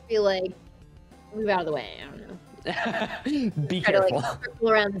be like, move out of the way. I don't know. Be Try careful. to like circle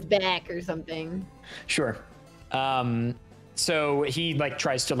around his back or something. Sure. So he like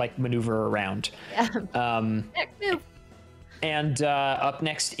tries to like maneuver around. Yeah. Next move. And up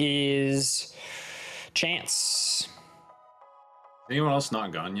next is Chance. Anyone else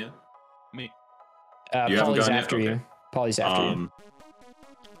not gone yet? Me. You haven't Polly's gone yet? after you. Okay. Polly's after you.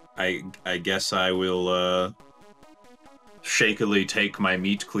 I guess I will shakily take my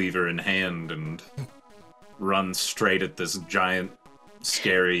meat cleaver in hand and run straight at this giant,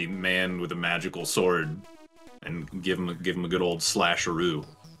 scary man with a magical sword, and give him a good old slasheroo.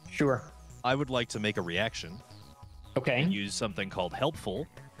 Sure. I would like to make a reaction. Okay. Use something called helpful,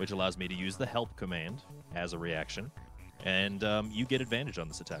 which allows me to use the help command as a reaction, and you get advantage on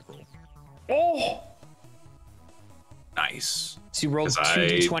this attack roll. Oh. Nice. So you roll 2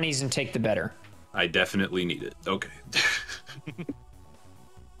 d20s and take the better. I definitely need it. Okay.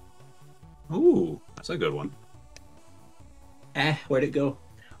 Ooh, that's a good one. Where'd it go?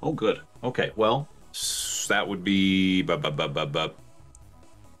 Oh, good. Okay, well, that would be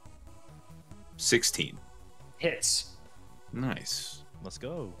 16. Hits. Nice. Let's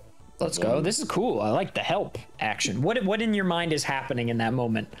go. Let's go. This is cool. I like the help action. What in your mind is happening in that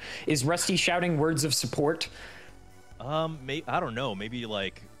moment? Is Rusty shouting words of support? I don't know. Maybe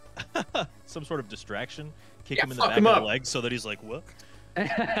like some sort of distraction. Kick Yeah, him in the fuck back him of up. the leg so that he's like, what?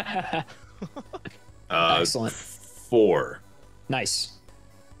 Excellent. 4. Nice.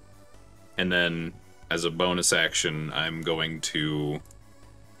 And then, as a bonus action, I'm going to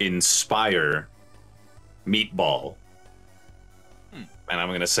inspire Meatball. And I'm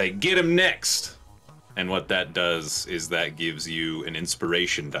going to say, get him next! And what that does is that gives you an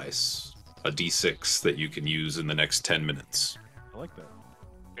inspiration dice, a d6 that you can use in the next 10 minutes. I like that.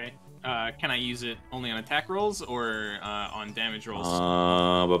 Okay. Can I use it only on attack rolls or on damage rolls?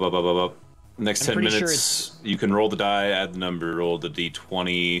 Next I'm 10 pretty sure minutes, you can roll the die, add the number, roll the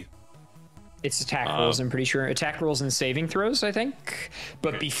d20. It's attack rolls, I'm pretty sure. Attack rolls and saving throws, I think.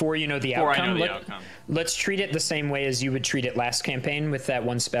 But before you know the Before I outcome, know the outcome. let's treat it the same way as you would treat it last campaign with that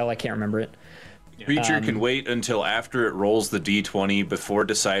one spell. I can't remember it. Creature can wait until after it rolls the d20 before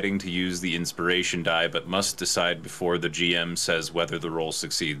deciding to use the inspiration die, but must decide before the GM says whether the roll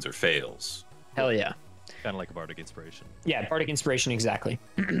succeeds or fails. Hell yeah. Kind of like a bardic inspiration. Yeah, bardic inspiration, exactly.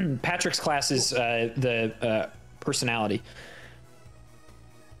 Patrick's class is the personality.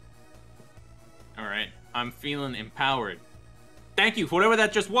 All right. I'm feeling empowered. Thank you for whatever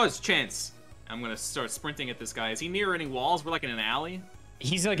that just was, Chance. I'm gonna start sprinting at this guy. Is he near any walls? We're like in an alley.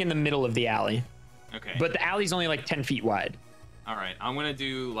 He's like in the middle of the alley, Okay. but the alley's only like 10 feet wide. All right. I'm gonna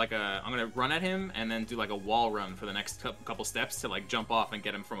do like I'm gonna run at him and then do like a wall run for the next couple steps to like jump off and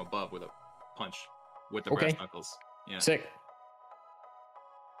get him from above with a punch with the brass knuckles. Yeah. Sick.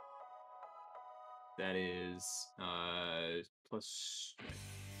 That is plus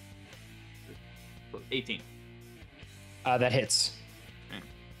 18. That hits.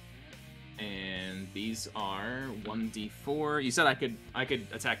 Okay. And these are 1d4. You said I could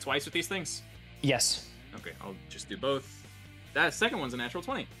attack twice with these things? Yes. Okay, I'll just do both. That second one's a natural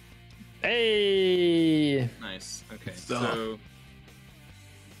 20. Hey. Nice. Okay, so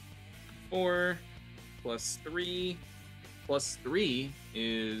 4 plus 3 plus 3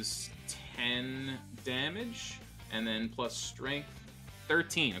 is 10 damage, and then plus strength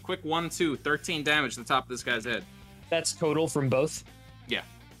 13. A quick 1, 2, 13 damage to the top of this guy's head. That's total from both? Yeah.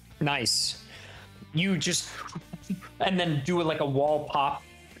 Nice. You just, and then do like a wall pop,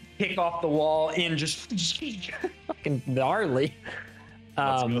 kick off the wall in, just fucking gnarly.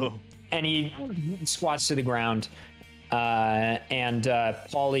 Let's go. And he squats to the ground.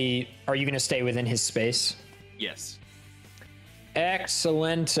 Paulie, are you going to stay within his space? Yes.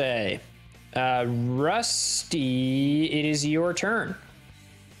 Excelente. Rusty, it is your turn.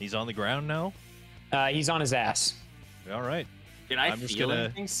 He's on the ground now. He's on his ass. All right. Did I I'm just feel gonna-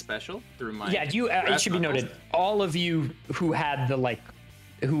 anything special through my? Yeah, you. It brass should be knuckles? noted. All of you who had the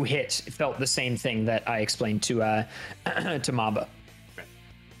who hit felt the same thing that I explained to to Mamba.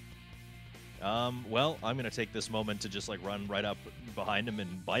 Well, I'm gonna take this moment to just like run right up behind him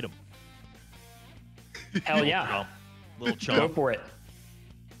and bite him. Hell yeah, Chomp. Little go chomp. for it.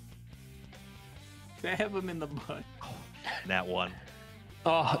 Stab him in the butt. Nat 1.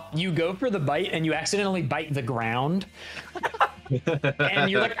 Oh, you go for the bite and you accidentally bite the ground,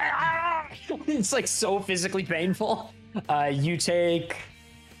 and you're like, ah! It's like so physically painful. You take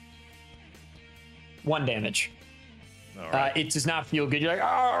 1 damage. All right. It does not feel good. You're like,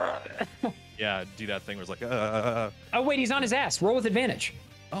 ah! Yeah, do that thing where it's like, Oh wait, he's on his ass. Roll with advantage.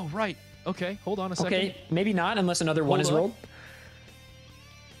 Oh, right. Okay, hold on a second. Okay, maybe not unless another one Hold is up. rolled.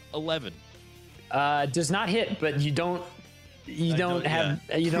 11. Does not hit, but you don't don't-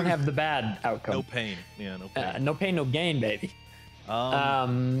 have the bad outcome. No pain. Yeah, no pain. No pain, no gain, baby. Yeah.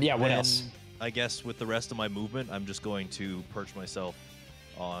 What Then, else? I guess with the rest of my movement, I'm just going to perch myself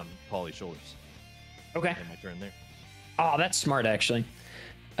on Paulie's shoulders. Okay. And my turn there. Oh, that's smart, actually.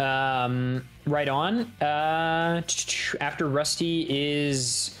 Right on. After Rusty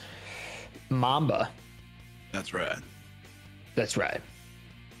is Mamba. That's right. That's right.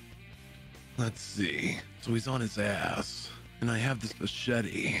 Let's see. So he's on his ass, and I have this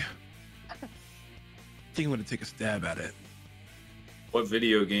machete. I think I'm gonna take a stab at it. What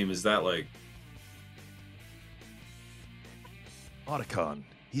video game is that like? Otacon,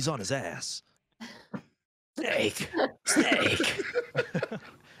 he's on his ass. Snake.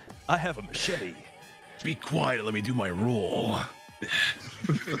 I have a machete. Be quiet and let me do my roll.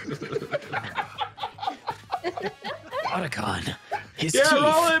 Otacon. His Yeah, teeth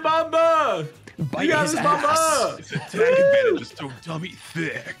roll it, Mamba! bite You got his this, ass. Mamba! Attack advantage is so dummy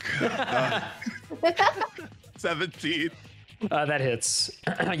thick. 17. That hits.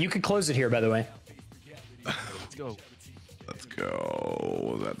 You could close it here, by the way. Let's go. Let's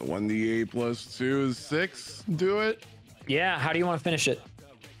go. Was that the 1d8 plus 2 is 6? Do it. Yeah, how do you want to finish it?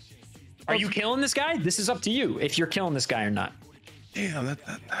 Are you killing this guy? This is up to you if you're killing this guy or not. Damn, that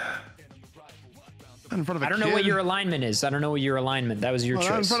in front of a I don't know kid. what your alignment is. I don't know what your alignment. That was your Well,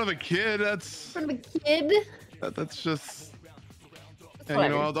 not in choice. front of a kid. That's From a kid. that's just. Yeah, you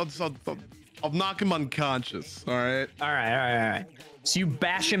know, I'll knock him unconscious. All right. All right. So you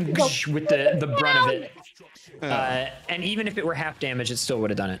bash him with the brunt of it. And even if it were half damage, it still would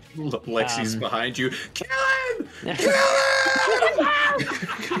have done it. Lexi's behind you. Kill him!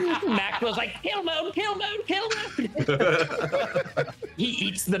 Maxwell's like, kill mode. He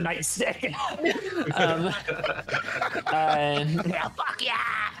eats the nightstick. Yeah, fuck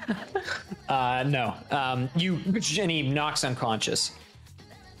yeah. No. And he knocks unconscious.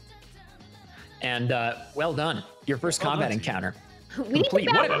 And well done. Your first combat encounter. We need to Complete.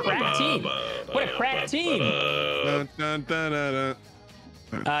 What a battle. crack team. What a crack team. Dun, dun, dun, dun,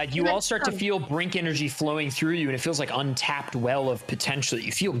 dun. You all start to feel brink energy flowing through you, and it feels like untapped well of potential.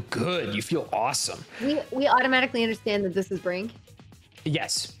 You feel good. You feel awesome. We automatically understand that this is Brink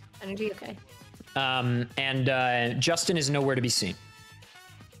Yes. energy. Okay. And Justin is nowhere to be seen.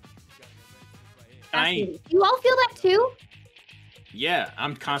 I You all feel that too? Yeah,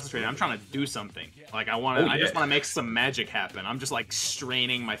 I'm concentrating. I'm trying to do something. Like I just want to make some magic happen. I'm just like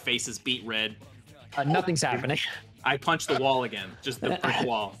straining. My face is beet red. Nothing's happening. I punched the wall again. Just the brick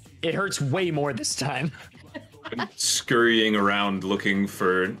wall. It hurts way more this time. I'm scurrying around looking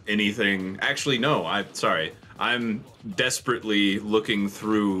for anything. Actually, no. I'm desperately looking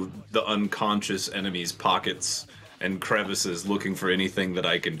through the unconscious enemy's pockets and crevices, looking for anything that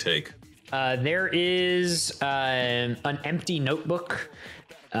I can take. There is an empty notebook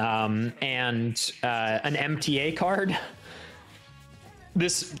and an MTA card.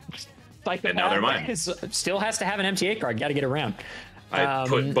 This And now they're mine. Still has to have an MTA card. Got to get around. I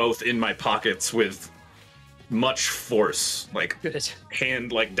put both in my pockets with much force, like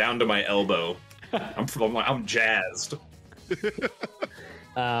hand like down to my elbow. I'm jazzed. But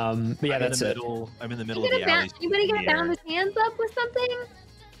yeah, that's it. I'm in the middle of the alley. Anybody gonna bound his hands up with something?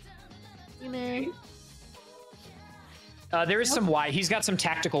 There is some wire. He's got some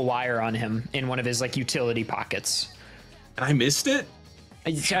tactical wire on him in one of his like utility pockets. And I missed it?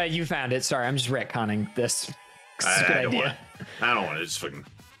 You found it. Sorry, I'm just retconning this. I don't want to just fucking...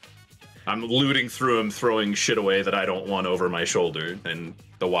 I'm looting through him, throwing shit away that I don't want over my shoulder, and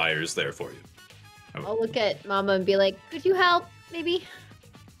the wire's there for you. I'll look at Mama and be like, could you help, maybe?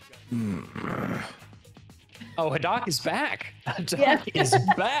 Oh, Haddock is back. Haddock is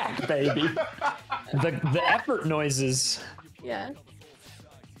back, baby. The effort noises. Yeah.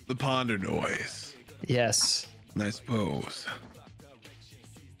 The ponder noise. Yes. Nice pose.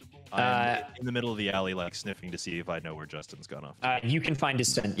 I'm in the middle of the alley, like sniffing to see if I know where Justin's gone off. You can find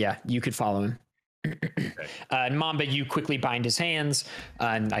his scent. Yeah, you could follow him. Okay. Mamba, you quickly bind his hands,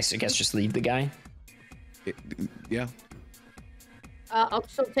 and I guess just leave the guy. Yeah. I'll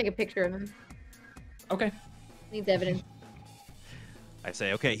still take a picture of him. Okay. Needs evidence. I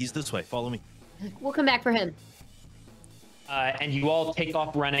say, okay, he's this way. Follow me. We'll come back for him. And you all take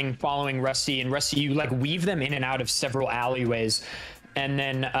off running, following Rusty. And Rusty, you like weave them in and out of several alleyways. And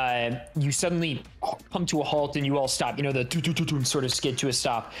then you suddenly come to a halt and you all stop. You know, the sort of skid to a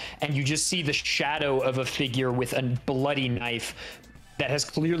stop. And you just see the shadow of a figure with a bloody knife that has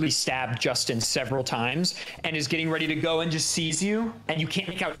clearly stabbed Justin several times and is getting ready to go and just sees you. And you can't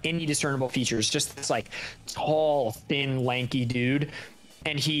make out any discernible features. Just this like tall, thin, lanky dude.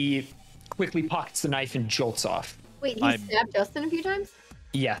 And he quickly pockets the knife and jolts off. Wait, he stabbed Justin a few times?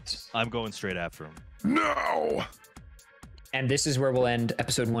 Yes. I'm going straight after him. No! And this is where we'll end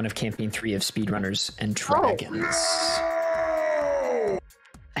episode 1 of Campaign 3 of Speedrunners and Dragons. Oh,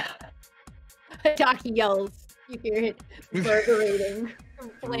 Docky yells. You hear it reverberating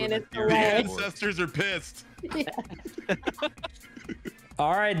from planets the away. ancestors are pissed. Yeah.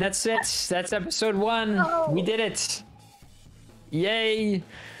 All right, that's it. That's episode 1. No. We did it. Yay.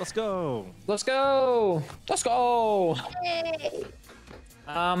 Let's go. Let's go. Let's go. Yay.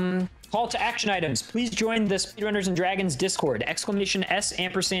 Call to action items. Please join the Speedrunners and Dragons Discord.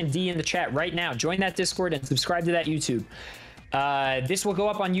 !S&D in the chat right now. Join that Discord and subscribe to that YouTube. This will go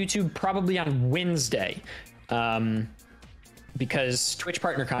up on YouTube probably on Wednesday. Because Twitch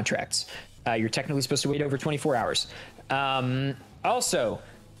partner contracts. You're technically supposed to wait over 24 hours. Also,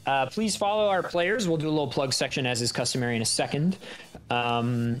 please follow our players. We'll do a little plug section as is customary in a second.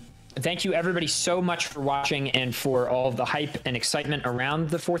 Thank you everybody so much for watching and for all of the hype and excitement around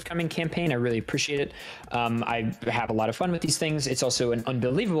the forthcoming campaign. I really appreciate it. I have a lot of fun with these things. It's also an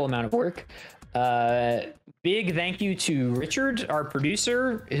unbelievable amount of work. Big thank you to Richard, our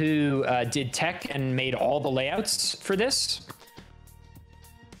producer, who did tech and made all the layouts for this.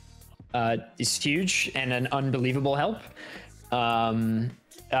 It's huge and an unbelievable help. For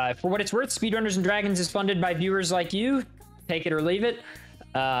what it's worth, Speedrunners and Dragons is funded by viewers like you. Take it or leave it.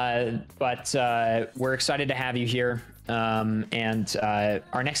 But we're excited to have you here. And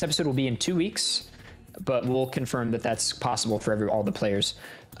our next episode will be in 2 weeks, but we'll confirm that that's possible for all the players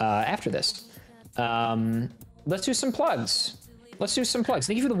after this. Let's do some plugs. Thank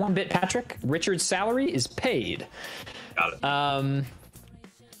you for the 1 bit, Patrick. Richard's salary is paid. Got it.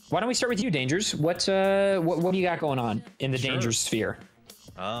 Why don't we start with you, Dangers? What do you got going on in the Dangers sphere?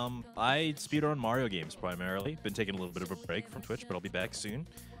 I speedrun Mario games primarily. Been taking a little bit of a break from Twitch, but I'll be back soon.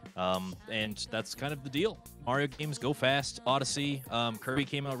 And that's kind of the deal. Mario games go fast. Odyssey, Kirby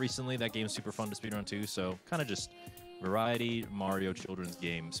came out recently. That game's super fun to speedrun too. So kind of just variety Mario children's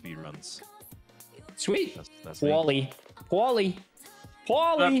game speedruns. Sweet. That's me. Wally.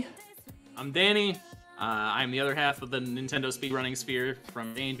 I'm Danny. I'm the other half of the Nintendo speedrunning sphere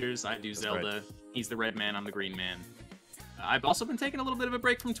from Dangers. I do Zelda. right. He's the red man. I'm the green man. I've also been taking a little bit of a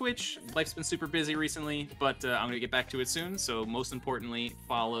break from Twitch. Life's been super busy recently, but I'm going to get back to it soon. So most importantly,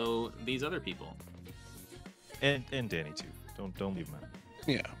 follow these other people. And Danny too. Don't leave, man.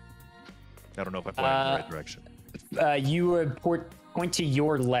 Yeah. I don't know if I'm pointing in the right direction. You would point to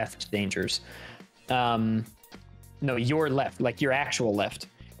your left, Dangers. No, your left, like your actual left.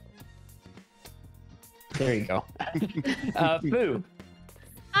 There you go. Foo.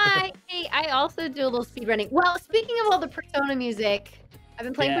 Hi. Hey, I also do a little speedrunning. Well, speaking of all the Persona music, I've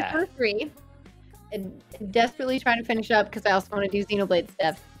been playing Persona 3 and desperately trying to finish up because I also want to do Xenoblade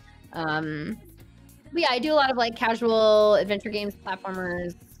stuff. But yeah, I do a lot of like casual adventure games,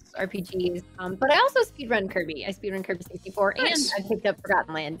 platformers, RPGs. But I also speedrun Kirby. I speedrun Kirby 64, Nice. and I picked up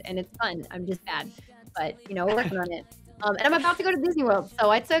Forgotten Land, and it's fun. I'm just bad, but you know, we're working on it. And I'm about to go to Disney World,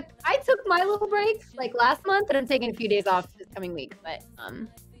 so I took my little break like last month, and I'm taking a few days off this coming week. But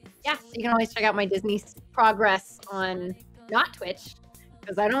yeah, so you can always check out my Disney progress on not Twitch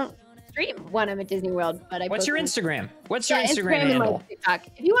because I don't stream when I'm at Disney World. But What's your post Instagram? What's your Instagram and my handle? TikTok.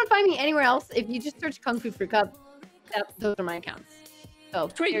 If you want to find me anywhere else, if you just search Kung Fu Fruit Cup, those are my accounts. So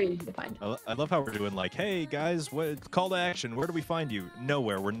Sweet. very easy to find. I love how we're doing like, hey guys, what call to action? Where do we find you?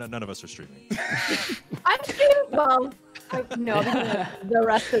 Nowhere. None of us are streaming. I'm streaming well. No, the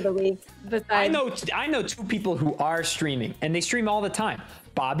rest of the week. Besides, I know two people who are streaming, and they stream all the time.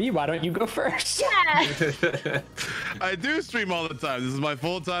 Bobby, why don't you go first? yeah. I do stream all the time. This is my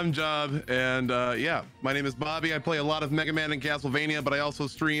full-time job, and yeah, my name is Bobby. I play a lot of Mega Man and Castlevania, but I also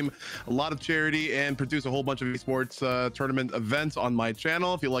stream a lot of charity and produce a whole bunch of esports tournament events on my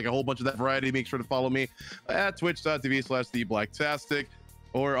channel. If you like a whole bunch of that variety, make sure to follow me at twitch.tv/theblacktastic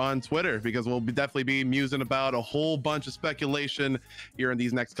or on Twitter, because we'll definitely be musing about a whole bunch of speculation here in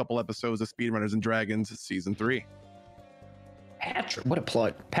these next couple episodes of Speedrunners and Dragons Season 3. Patrick, what a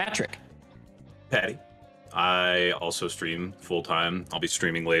plug. Patrick. Patty. I also stream full time. I'll be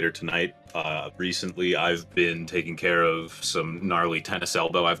streaming later tonight. Recently, I've been taking care of some gnarly tennis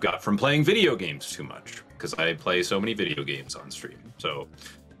elbow I've got from playing video games too much, because I play so many video games on stream. So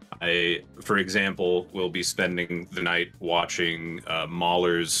I, for example, will be spending the night watching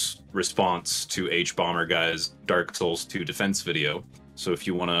Mahler's response to H-Bomber Guy's Dark Souls 2 defense video. So if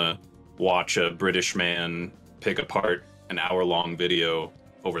you want to watch a British man pick apart an hour-long video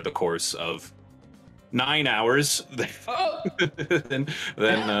over the course of 9 hours,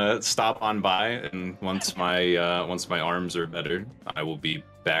 then stop on by, and once my arms are better, I will be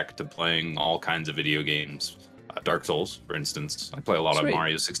back to playing all kinds of video games. Dark Souls, for instance. I play a lot Sweet. of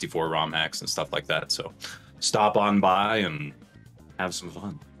Mario 64 ROM hacks and stuff like that. So stop on by and have some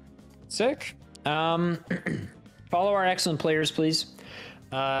fun. Sick. Follow our excellent players, please.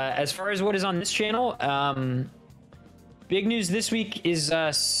 As far as what is on this channel, big news this week is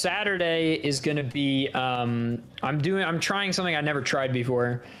Saturday is going to be I'm trying something I never tried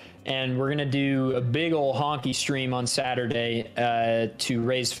before, and we're going to do a big old honky stream on Saturday to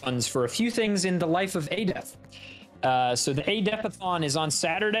raise funds for a few things in the life of ADEF. So the ADEF-a-thon is on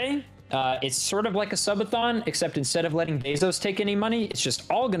Saturday. It's sort of like a subathon, except instead of letting Bezos take any money, it's just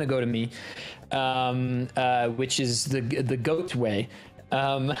all going to go to me, which is the GOAT way.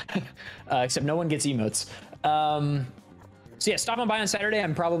 Except no one gets emotes. So yeah, stop on by on Saturday.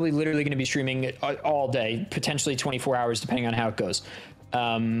 I'm probably literally going to be streaming all day, potentially 24 hours, depending on how it goes.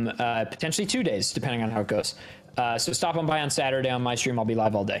 Potentially 2 days, depending on how it goes. So stop on by on Saturday on my stream. I'll be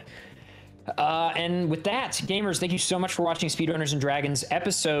live all day. And with that, gamers, thank you so much for watching Speedrunners and Dragons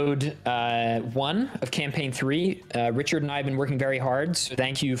episode 1 of Campaign 3. Richard and I have been working very hard, so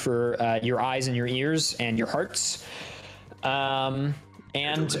thank you for your eyes and your ears and your hearts. And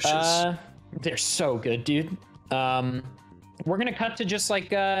they're so good, dude. We're going to cut to just like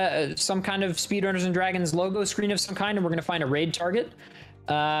some kind of Speedrunners and Dragons logo screen of some kind, and we're going to find a raid target.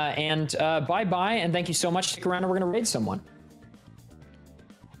 Bye-bye, and thank you so much. Stick around and we're going to raid someone.